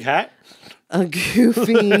Goofy big hat.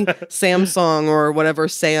 goofy Sam song or whatever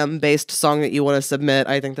Sam-based song that you want to submit,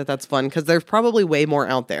 I think that that's fun because there's probably way more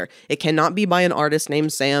out there. It cannot be by an artist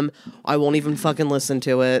named Sam. I won't even fucking listen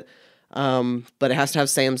to it. But it has to have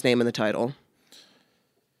Sam's name in the title.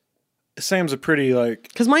 Sam's a pretty like.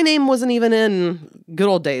 Because my name wasn't even in Good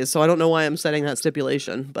Old Days, so I don't know why I'm setting that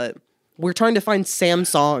stipulation. But we're trying to find Sam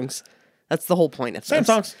songs. That's the whole point of Sam this.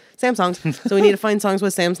 songs. Sam songs. So we need to find songs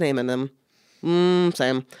with Sam's name in them.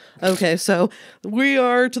 Sam. Okay, so we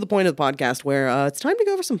are to the point of the podcast where it's time to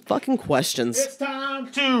go over some fucking questions. It's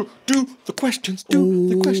time to do the questions. Do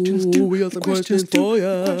the questions. Do We got some questions for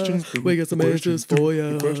ya. We got some answers for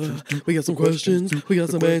ya. We got some questions. We got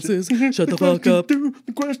some answers. Shut the fuck up. Do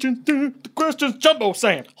the questions. Do the questions. Jumbo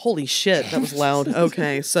Sam. Holy shit, that was loud.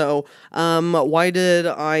 Okay, so why did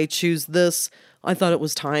I choose this? I thought it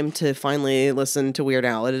was time to finally listen to Weird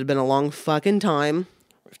Al. It had been a long fucking time.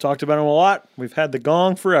 We've talked about him a lot. We've had the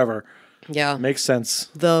gong forever. Yeah. Makes sense.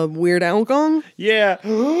 The Weird Al gong? Yeah.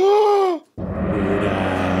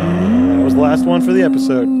 That was the last one for the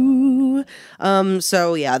episode.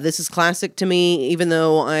 So yeah, this is classic to me. Even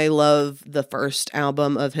though I love the first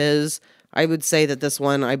album of his, I would say that this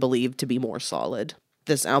one I believe to be more solid.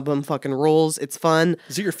 This album fucking rules. It's fun.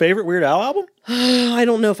 Is it your favorite Weird Al album? I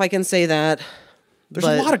don't know if I can say that. There's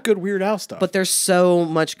But- a lot of good Weird Al stuff. But there's so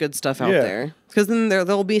much good stuff out Yeah. there. Because then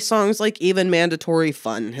there'll be songs like Even Mandatory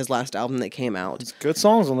Fun, his last album that came out. good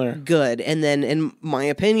songs on there. Good. And then, in my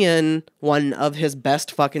opinion, one of his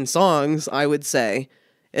best fucking songs, I would say,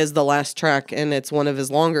 is the last track, and it's one of his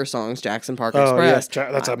longer songs, Jackson Park Oh yeah,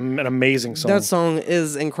 Express. that's an amazing song. That song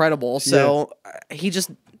is incredible. So he just,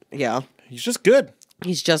 yeah, He's just good.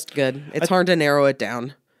 he's just good. It's hard to narrow it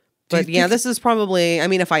down. But yeah, this is probably, I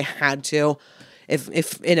mean, if I had to,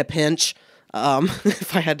 if in a pinch,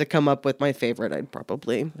 if I had to come up with my favorite, I'd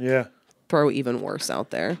probably Yeah. throw Even Worse out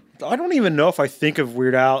there. I don't even know if I think of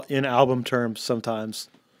Weird Al in album terms sometimes.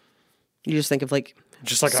 You just think of like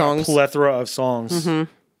Just like songs, a plethora of songs.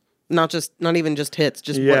 not even just hits,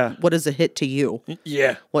 just Yeah. what is a hit to you?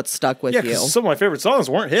 Yeah. What stuck with Yeah, you? because some of my favorite songs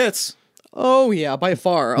weren't hits. Oh yeah, by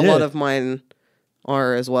far. A Yeah. lot of mine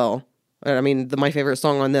are as well. I mean, my favorite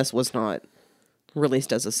song on this was not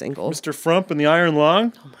released as a single, Mr. Frump and the Iron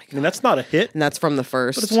Lung. Oh my God. I mean, that's not a hit, and that's from the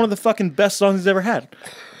first. but it's one of the fucking best songs he's ever had.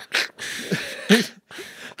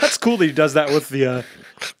 That's cool that he does that with the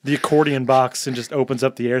accordion box and just opens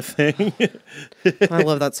up the air thing. I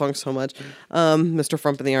love that song so much. Mr.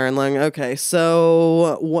 Frump and the Iron Lung. Okay,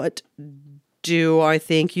 so what do I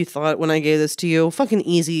think you thought when I gave this to you? Fucking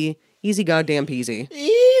easy goddamn peasy.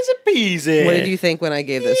 Easy peasy. What did you think when I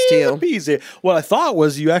gave this to you? Easy peasy. What I thought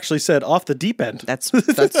was you actually said off the deep end. That's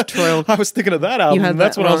true. I was thinking of that album, had and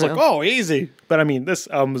that's that when I was wrong, like, oh, easy. But I mean, this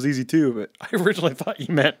album was easy too, but I originally thought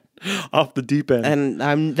you meant off the deep end.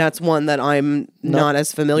 And that's one that I'm not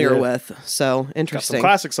as familiar Yeah. with. So Got some interesting.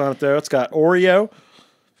 classics on it, though. It's got Oreo.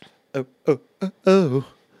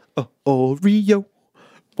 Oreo.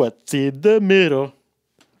 What's in the middle?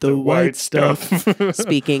 The white stuff.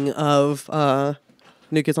 Speaking of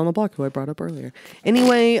New Kids on the Block, who I brought up earlier.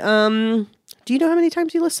 Anyway, do you know how many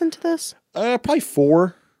times you listened to this? Probably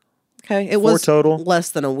 4. Okay, it Four was total. less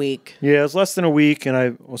than a week. Yeah, it was less than a week, and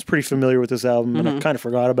I was pretty familiar with this album, and I kind of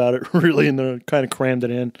forgot about it, really, and then I kind of crammed it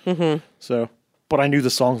in. So, but I knew the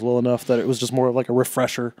songs well enough that it was just more of like a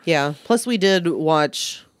refresher. Yeah. Plus, we did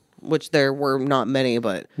watch, which there were not many,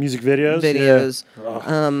 but Music videos? videos.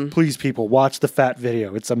 Yeah. Please, people, watch the Fat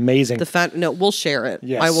video. It's amazing. We'll share it.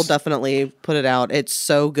 Yes. I will definitely put it out. It's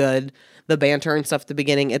so good. The banter and stuff at the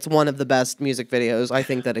beginning. It's one of the best music videos I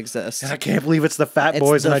think that exists. I can't believe it's the Fat It's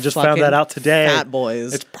Boys, and the I just found fucking that out today. Fat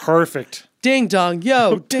Boys. It's perfect. Ding dong,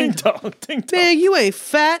 yo, Ding dong, ding dong. Man, you ain't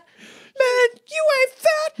fat. Man, you ain't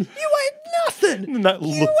fat. You ain't nothing. And that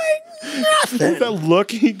You look, ain't nothing. that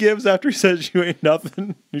look he gives after he says you ain't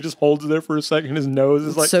nothing. He just holds it there for a second. His nose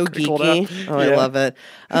is like So crinkled geeky. out. Oh, I Yeah. love it.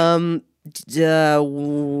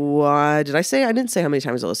 Did I say? I didn't say how many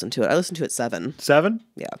times I listened to it. I listened to it 7. 7?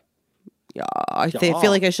 Yeah. Yeah, I feel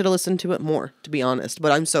like I should have listened to it more, to be honest.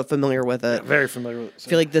 But I'm so familiar with it. Very familiar with it. I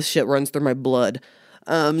feel like this shit runs through my blood.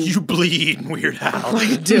 You bleed, Weird Al.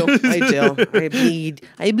 I do.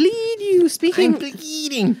 I bleed you. Speaking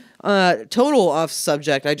bleeding. total off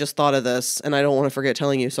subject, I just thought of this, and I don't want to forget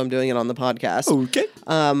telling you, so I'm doing it on the podcast. Okay.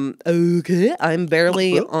 Okay. I'm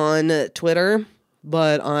barely on Twitter,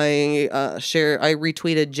 but I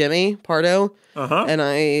retweeted Jimmy Pardo, and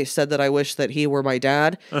I said that I wish that he were my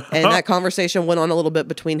dad, and that conversation went on a little bit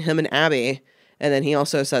between him and Abby, and then he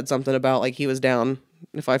also said something about like he was down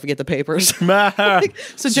if I forget the papers. So I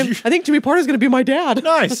think Jimmy Pardo's going to be my dad.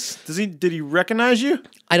 Nice. Did he recognize you?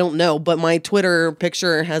 I don't know, but my Twitter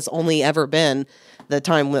picture has only ever been the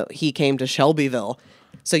time that he came to Shelbyville.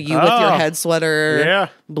 So you with your head sweater, Yeah.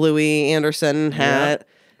 Bluey Anderson hat,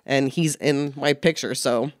 and he's in my picture.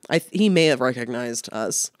 So he may have recognized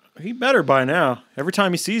us. He better by now. Every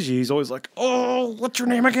time he sees you, he's always like, "Oh, what's your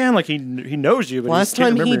name again?" Like he knows you, but Last he can't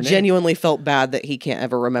time remember he your name. genuinely felt bad that he can't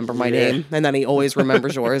ever remember my name, and then he always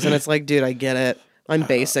remembers yours. And it's like, dude, I get it. I'm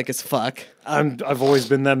basic as fuck. I've always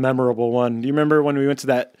been that memorable one. Do you remember when we went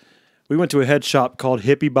to a head shop called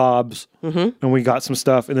Hippie Bob's, and we got some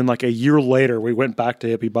stuff, and then like a year later, we went back to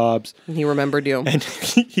Hippie Bob's, And he remembered you. and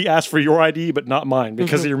he asked for your ID, but not mine,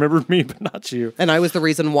 because he remembered me, but not you. And I was the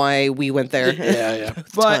reason why we went there. Yeah.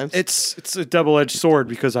 But times. it's a double-edged sword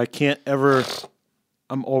because I can't ever.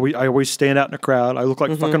 I always stand out in a crowd. I look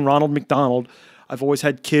like fucking Ronald McDonald. I've always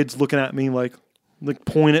had kids looking at me like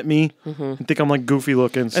point at me and think I'm like goofy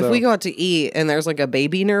looking. So If we go out to eat and there's like a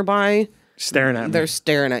baby nearby, staring at me, they're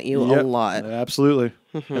staring at you a Yep. lot. Absolutely.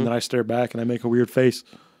 And then I stare back and I make a weird face.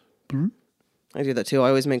 I do that too. I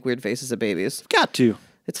always make weird faces at babies. Got to.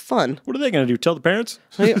 It's fun. What are they going to do? Tell the parents?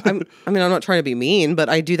 I'm not trying to be mean, but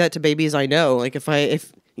I do that to babies I know. Like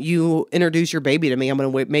if you introduce your baby to me, I'm going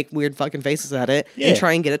to make weird fucking faces at it Yeah. and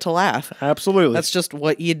try and get it to laugh. Absolutely. That's just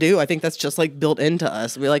what you do. I think that's just like built into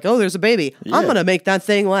us. We're like, oh, there's a baby. I'm going to make that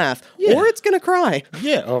thing laugh. Yeah. Or it's going to cry.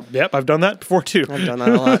 yeah. Oh, yep. I've done that before too. I've done that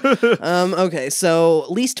a lot. Okay, so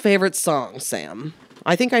least favorite song, Sam.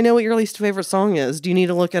 I think I know what your least favorite song is. Do you need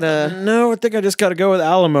to look at a... No, I think I just got to go with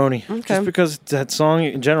Alimony. Okay. Just because that song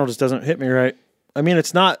in general just doesn't hit me right. I mean,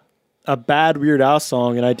 it's not a bad Weird Al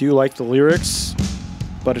song, and I do like the lyrics,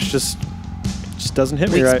 but it just doesn't hit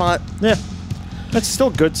me Weak right. spot. Yeah. It's still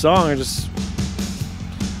a good song.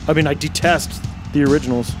 I detest the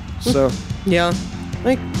originals. So, Yeah.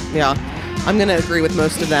 I'm going to agree with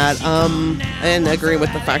most of that. And agree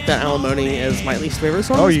with the fact that Alimony is my least favorite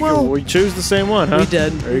song as well. we choose the same one, huh? We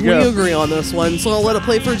did. There you We go. agree on this one. So I'll let it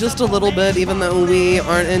play for just a little bit, even though we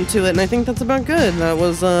aren't into it. And I think that's about good. That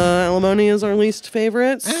was Alimony is our least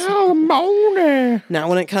favorite. Alimony. Now,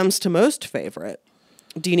 when it comes to most favorite,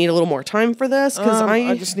 do you need a little more time for this? Because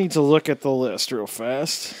I just need to look at the list real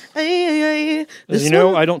fast. This As you know,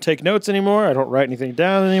 one- I don't take notes anymore. I don't write anything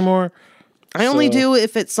down anymore. I only so- do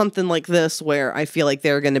if it's something like this where I feel like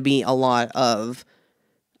there are going to be a lot of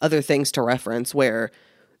other things to reference. Where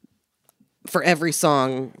for every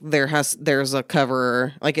song there's a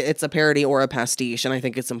cover, like it's a parody or a pastiche, and I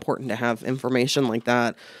think it's important to have information like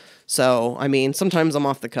that. So, I mean, sometimes I'm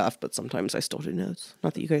off the cuff, but sometimes I still do notes.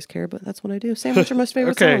 Not that you guys care, but that's what I do. Sam, what's your most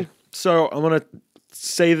favorite Okay, song? so I'm gonna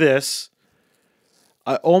say this.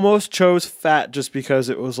 I almost chose Fat just because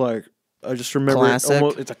it was like I just remember Classic.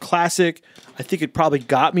 it's a classic. I think it probably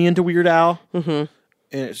got me into Weird Al, and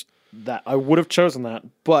it's that I would have chosen that,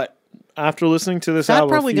 but after listening to this That album,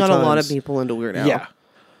 probably a few got a lot of times, people into Weird Al. Yeah,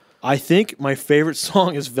 I think my favorite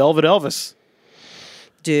song is Velvet Elvis.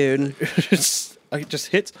 Dude. It just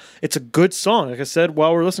hits. It's a good song. Like I said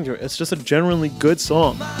while we're listening to it, it's just a genuinely good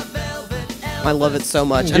song. I love it so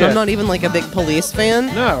much. And Yeah. I'm not even like a big Police fan.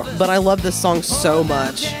 No. But I love this song so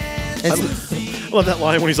much. I love that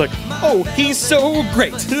line when he's like, "Oh, he's so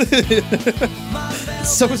great."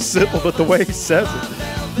 It's so simple, but the way he says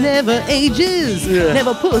it. never ages, Yeah.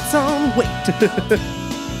 never puts on weight.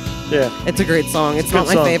 Yeah. It's a great song. It's Good not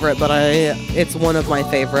my song. favorite, but it's one of my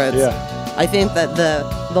favorites. Yeah. I think that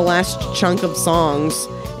the last chunk of songs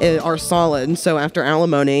are solid. So after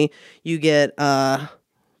Alimony, you get Velvet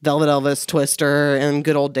Elvis, Twister, and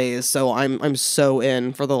Good Old Days. So I'm so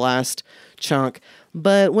in for the last chunk.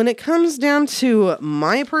 But when it comes down to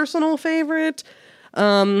my personal favorite,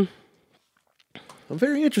 I'm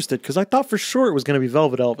very interested because I thought for sure it was going to be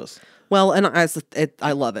Velvet Elvis. well, and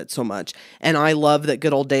I love it so much. And I love that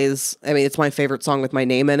Good Old Days, I mean, it's my favorite song with my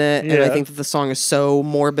name in it. And I Yeah. think that the song is so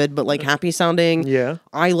morbid, but like happy sounding. Yeah.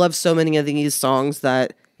 I love so many of these songs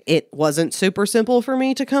that it wasn't super simple for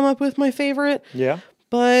me to come up with my favorite. Yeah.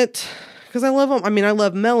 But because I love them. I mean, I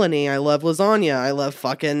love Melanie. I love Lasagna. I love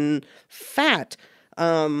fucking Fat.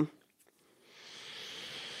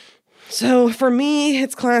 So for me,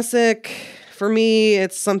 it's classic. For me,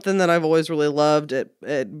 it's something that I've always really loved.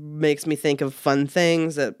 It makes me think of fun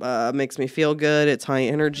things. It makes me feel good. It's high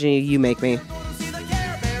energy. You Make Me.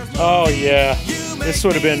 Oh, yeah. This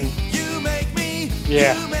would have been...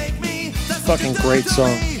 Yeah. Fucking great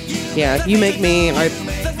song. Yeah, You Make Me, I'm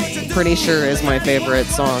pretty sure is my favorite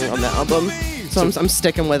song on the album. So I'm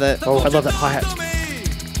sticking with it. Oh, I love that hi-hat.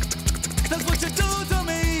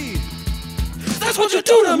 That's what you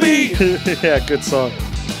do to me. Yeah, good song.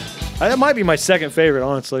 That might be my second favorite,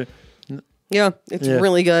 honestly. Yeah, it's Yeah.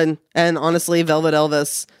 really good. And honestly, Velvet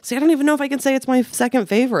Elvis. See, I don't even know if I can say it's my second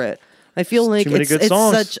favorite. I feel like Too many good it's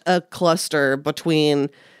songs. such a cluster between...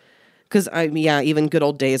 Because, even Good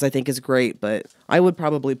Old Days I think is great, but I might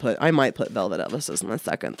put Velvet Elvis as my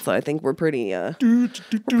second. So I think we're pretty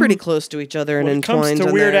close to each other and When it comes entwined to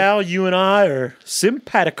in Weird there. Al, you and I are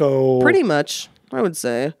simpatico. Pretty much, I would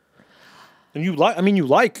say. And you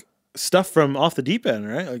like stuff from Off the Deep End,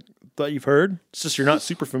 right? Like that you've heard. It's just you're not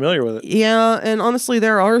super familiar with it. Yeah, and honestly,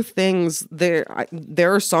 there are things there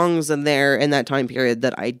are songs in there in that time period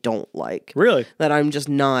that I don't like. Really? That I'm just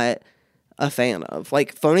not a fan of.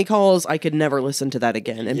 Like Phony Calls, I could never listen to that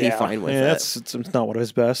again and be fine with it. It's not one of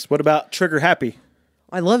his best. What about Trigger Happy?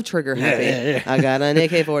 I love Trigger Happy. yeah. I got an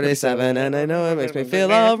AK-47 and I know it makes me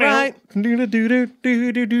feel alright. I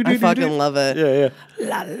fucking love it. Yeah.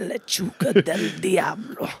 La lechuga del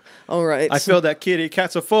diablo. All right. I feel that kitty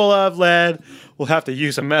cats are full of lead. We'll have to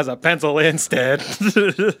use them as a pencil instead.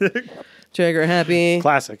 Trigger Happy.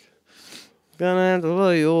 Classic. Gonna have to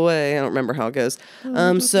blow you away. I don't remember how it goes.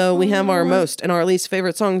 So we have our most and our least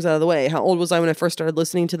favorite songs out of the way. How old was I when I first started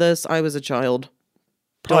listening to this? I was a child.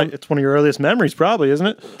 Probably, it's one of your earliest memories, probably, isn't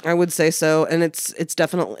it? I would say so. And it's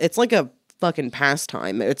definitely, it's like a fucking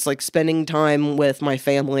pastime. It's like spending time with my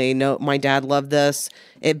family. No, my dad loved this.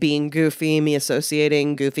 It being goofy, me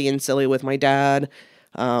associating goofy and silly with my dad.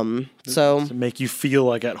 So To make you feel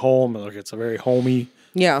like at home, like it's a very homey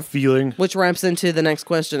yeah. feeling. Which wraps into the next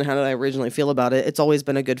question. How did I originally feel about it? It's always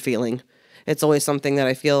been a good feeling. It's always something that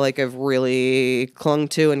I feel like I've really clung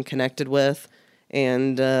to and connected with.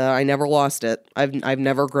 And I never lost it. I've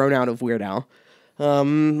never grown out of Weird Al.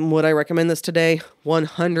 Would I recommend this today?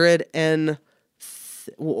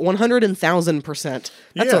 100,000%.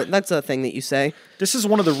 That's a thing that you say. This is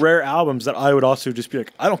one of the rare albums that I would also just be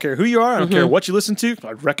like, I don't care who you are, I don't care what you listen to,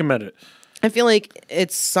 I'd recommend it. I feel like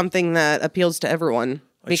it's something that appeals to everyone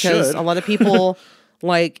because should. a lot of people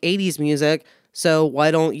like 80s music. So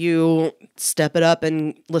why don't you step it up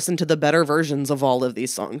and listen to the better versions of all of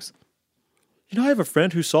these songs? You know, I have a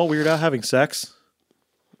friend who saw Weird Al having sex.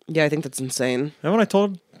 Yeah, I think that's insane. And when I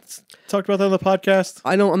talked about that on the podcast,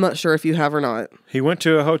 I'm not sure if you have or not. he went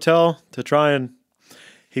to a hotel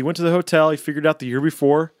he went to the hotel, he figured out the year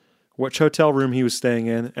before which hotel room he was staying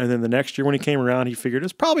in, and then the next year when he came around, he figured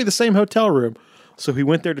it's probably the same hotel room. So he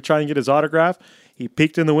went there to try and get his autograph. He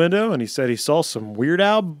peeked in the window and he said he saw some Weird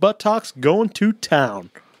Al buttocks going to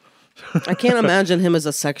town. I can't imagine him as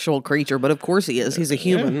a sexual creature, but of course he is. He's a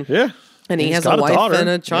human. Yeah. And he He's has a got a wife daughter. and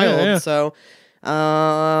a child. Yeah. So,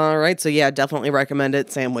 right. So, yeah, definitely recommend it.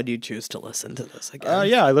 Sam, would you choose to listen to this again?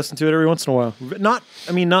 Yeah, I listen to it every once in a while. Not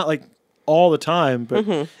like all the time,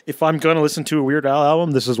 but if I'm going to listen to a Weird Al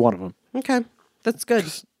album, this is one of them. Okay. That's good.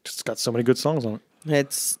 It's got so many good songs on it.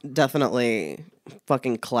 It's definitely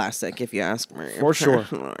fucking classic, if you ask me. For sure.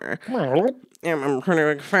 I'm a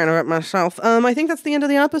pretty big fan of it myself. I think that's the end of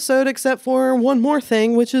the episode, except for one more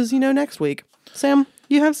thing, which is, next week. Sam,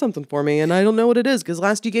 you have something for me, and I don't know what it is, because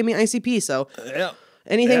last you gave me ICP, so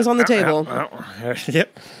anything's on the table.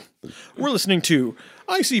 Yep. We're listening to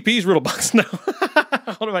ICP's Riddle Box now.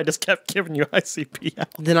 What if I just kept giving you ICP out?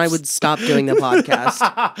 Then I would stop doing the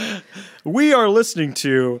podcast. We are listening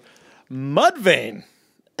to Mudvayne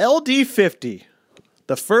LD50,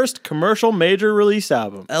 the first commercial major release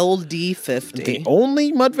album. LD50. The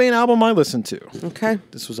only Mudvayne album I listened to. Okay.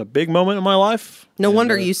 This was a big moment in my life. No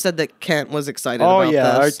wonder you said that Kent was excited Oh, about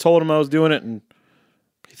yeah. this. I told him I was doing it, and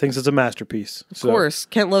he thinks it's a masterpiece. Of course.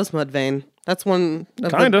 Kent loves Mudvayne. That's one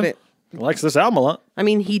of Kind of. the... He likes this album a lot. I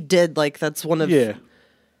mean, he did, that's one of... Yeah,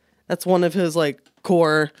 That's one of his,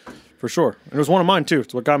 core... for sure. And it was one of mine, too.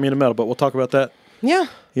 It's what got me into metal, but we'll talk about that Yeah.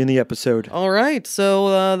 in the episode. All right.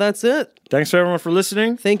 So, that's it. Thanks for everyone for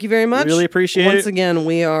listening. Thank you very much. Really appreciate Once it. again,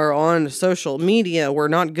 we are on social media. We're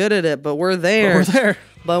not good at it, but we're there. We're there.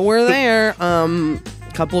 But we're there.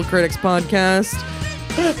 Couple of Critics Podcast.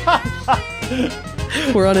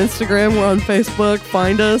 We're on Instagram. We're on Facebook.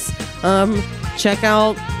 Find us. Check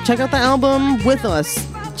out the album with us.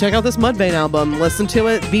 check out this Mudvayne album. Listen to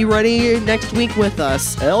it. Be ready next week with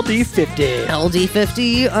us. LD50.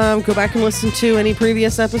 LD50. Go back and listen to any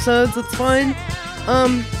previous episodes. It's fine.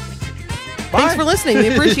 Thanks for listening. We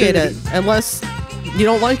appreciate it. Unless you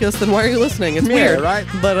don't like us, then why are you listening? It's Yeah, weird. right.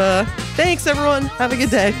 But thanks, everyone. Have a good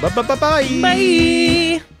day. Bye.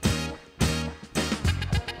 Bye.